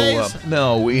 birthdays?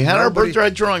 No, we had our birthday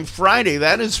drawing Friday.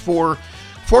 That is for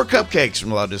 4 cupcakes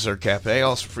from La Dessert Cafe,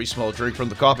 also free small drink from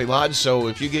the Coffee Lodge. So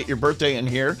if you get your birthday in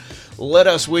here, let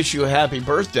us wish you a happy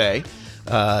birthday.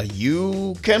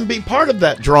 You can be part of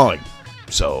that drawing.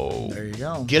 So there you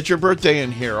go. Get your birthday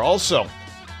in here. Also,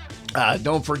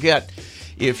 don't forget,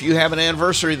 if you have an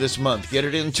anniversary this month, get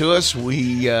it into us.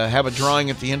 We have a drawing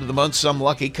at the end of the month. Some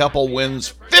lucky couple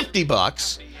wins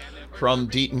 $50 from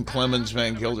Deaton Clemens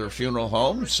Van Gilder Funeral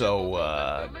Home.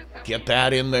 So get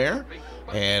that in there,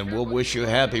 and we'll wish you a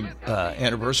happy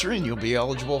anniversary, and you'll be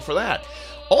eligible for that.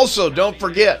 Also, don't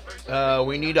forget,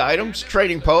 we need items.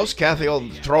 Trading Post. Kathy will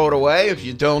throw it away if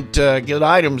you don't get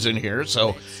items in here.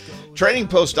 So Trading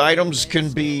Post items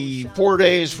can be 4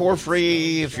 days for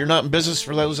free. If you're not in business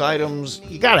for those items,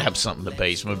 you got to have something in the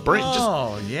basement.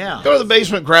 Go to the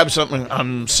basement, grab something.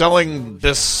 I'm selling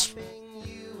this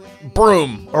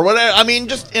broom or whatever. I mean,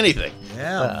 just anything.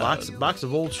 Yeah, box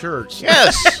of old shirts.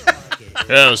 Yes.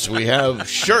 Yes, we have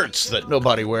shirts that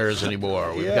nobody wears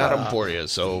anymore. We've got them for you,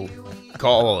 so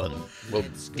call and we'll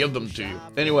give them to you.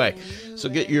 Anyway, so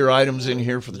get your items in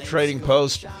here for the Trading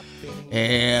Post.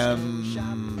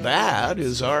 And that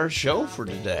is our show for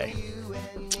today.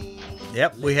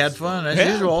 Yep, we had fun as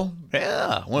usual.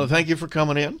 Yeah, I want to thank you for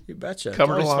coming in. You betcha.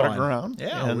 Covered a lot of ground.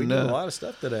 Yeah, and, we did a lot of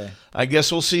stuff today. I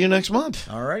guess we'll see you next month.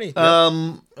 Alrighty. Yep.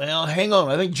 Well, hang on.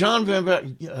 I think John Van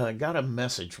Bacter got a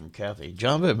message from Kathy.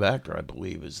 John Van Bacter, I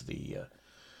believe, is the...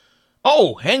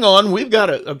 Oh, hang on. We've got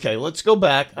a... Okay, let's go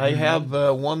back. Mm-hmm. I have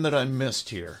one that I missed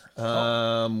here.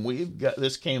 We've got...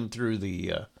 This came through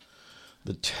the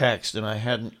text, and I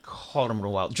hadn't caught him in a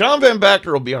while. John Van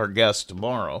Bacter will be our guest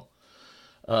tomorrow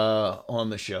on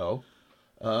the show.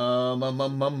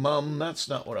 That's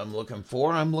not what I'm looking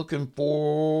for. I'm looking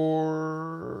for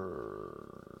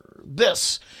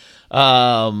this.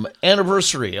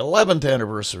 Anniversary, 11th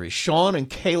anniversary. Sean and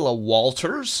Kayla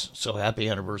Walters. So happy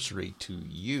anniversary to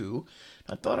you.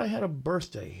 I thought I had a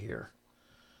birthday here.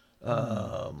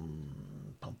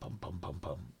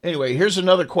 Anyway, here's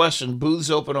another question.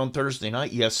 Booths open on Thursday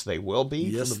night? Yes, they will be.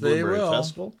 Yes, for the Blueberry they will.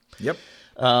 Festival. Yep.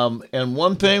 And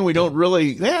one thing we don't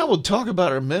really... Yeah, we'll talk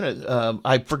about it in a minute.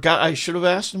 I forgot. I should have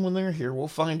asked them when they're here. We'll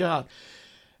find out.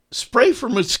 Spray for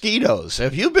mosquitoes.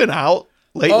 Have you been out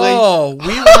lately? Oh, we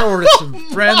went over to some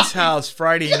friend's house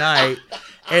Friday night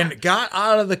and got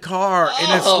out of the car,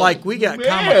 and it's like we got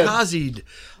kamikazed.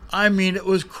 I mean, it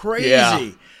was crazy.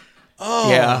 Yeah.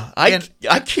 Oh, yeah,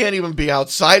 I can't even be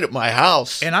outside at my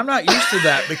house. And I'm not used to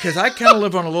that because I kind of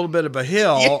live on a little bit of a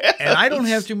hill, and I don't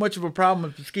have too much of a problem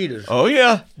with mosquitoes. Oh,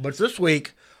 yeah. But this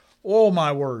week, oh,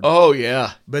 my word. Oh,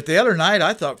 yeah. But the other night,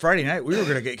 I thought Friday night we were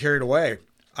going to get carried away.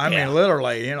 I mean,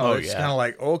 literally, it's kind of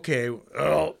like, okay,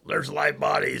 there's live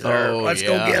bodies there. Let's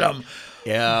go get them.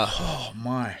 Yeah. Oh,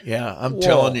 my. Yeah, I'm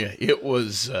telling you, it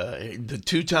was the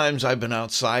 2 times I've been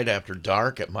outside after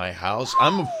dark at my house,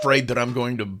 I'm afraid that I'm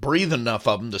going to breathe enough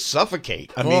of them to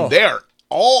suffocate. I mean, they're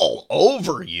all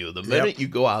over you the minute you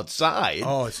go outside.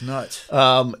 Oh, it's nuts.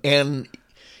 And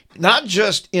not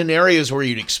just in areas where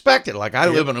you'd expect it. Like I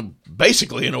live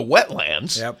basically in a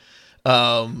wetlands.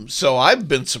 Yep. So I've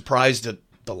been surprised at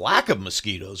the lack of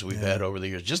mosquitoes we've had over the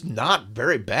years. Just not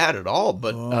very bad at all.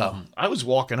 But I was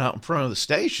walking out in front of the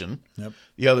station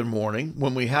the other morning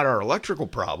when we had our electrical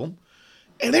problem,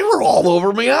 and they were all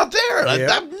over me out there.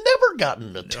 I've never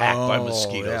gotten attacked by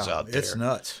mosquitoes out there. It's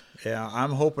nuts. Yeah,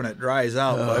 I'm hoping it dries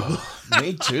out.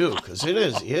 Me too, because it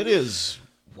is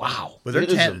wow. But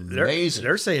it is amazing.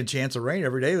 They're saying chance of rain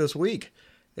every day this week.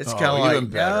 It's kind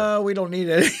of like, we don't need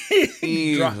it.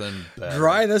 Even better.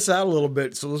 Dry this out a little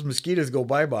bit so those mosquitoes go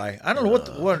bye-bye. I don't know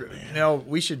what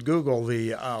we should Google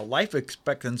the life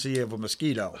expectancy of a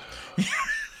mosquito.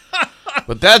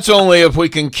 But that's only if we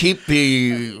can keep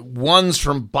the ones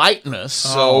from biting us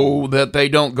so that they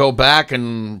don't go back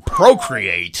and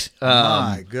procreate.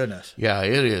 My goodness. Yeah,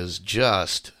 it is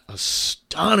just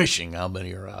astonishing how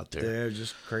many are out there. They're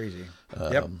just crazy.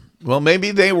 Well, maybe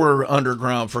they were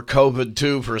underground for COVID,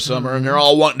 too, for summer, and they're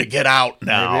all wanting to get out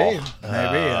now. Maybe.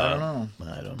 I don't know.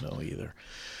 I don't know either.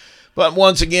 But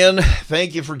once again,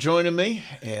 thank you for joining me,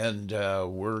 and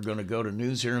we're going to go to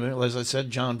news here in a minute. As I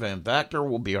said, John Van Vactor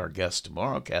will be our guest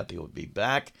tomorrow. Kathy will be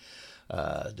back.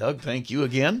 Doug, thank you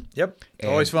again. Yep,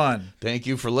 always fun. Thank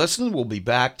you for listening. We'll be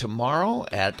back tomorrow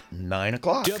at 9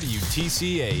 o'clock.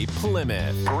 WTCA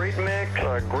Plymouth. Great mix,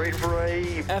 great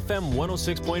variety. FM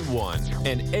 106.1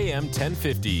 and AM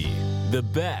 1050. The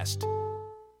best.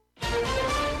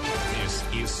 This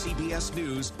is CBS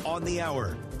News on the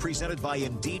Hour, presented by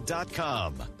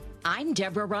Indeed.com. I'm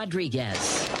Deborah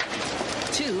Rodriguez.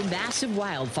 2 massive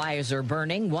wildfires are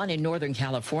burning, one in Northern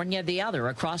California, the other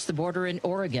across the border in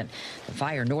Oregon. The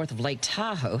fire north of Lake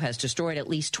Tahoe has destroyed at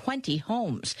least 20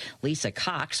 homes. Lisa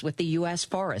Cox with the U.S.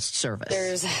 Forest Service.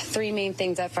 There's 3 main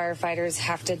things that firefighters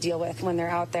have to deal with when they're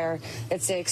out there. It's the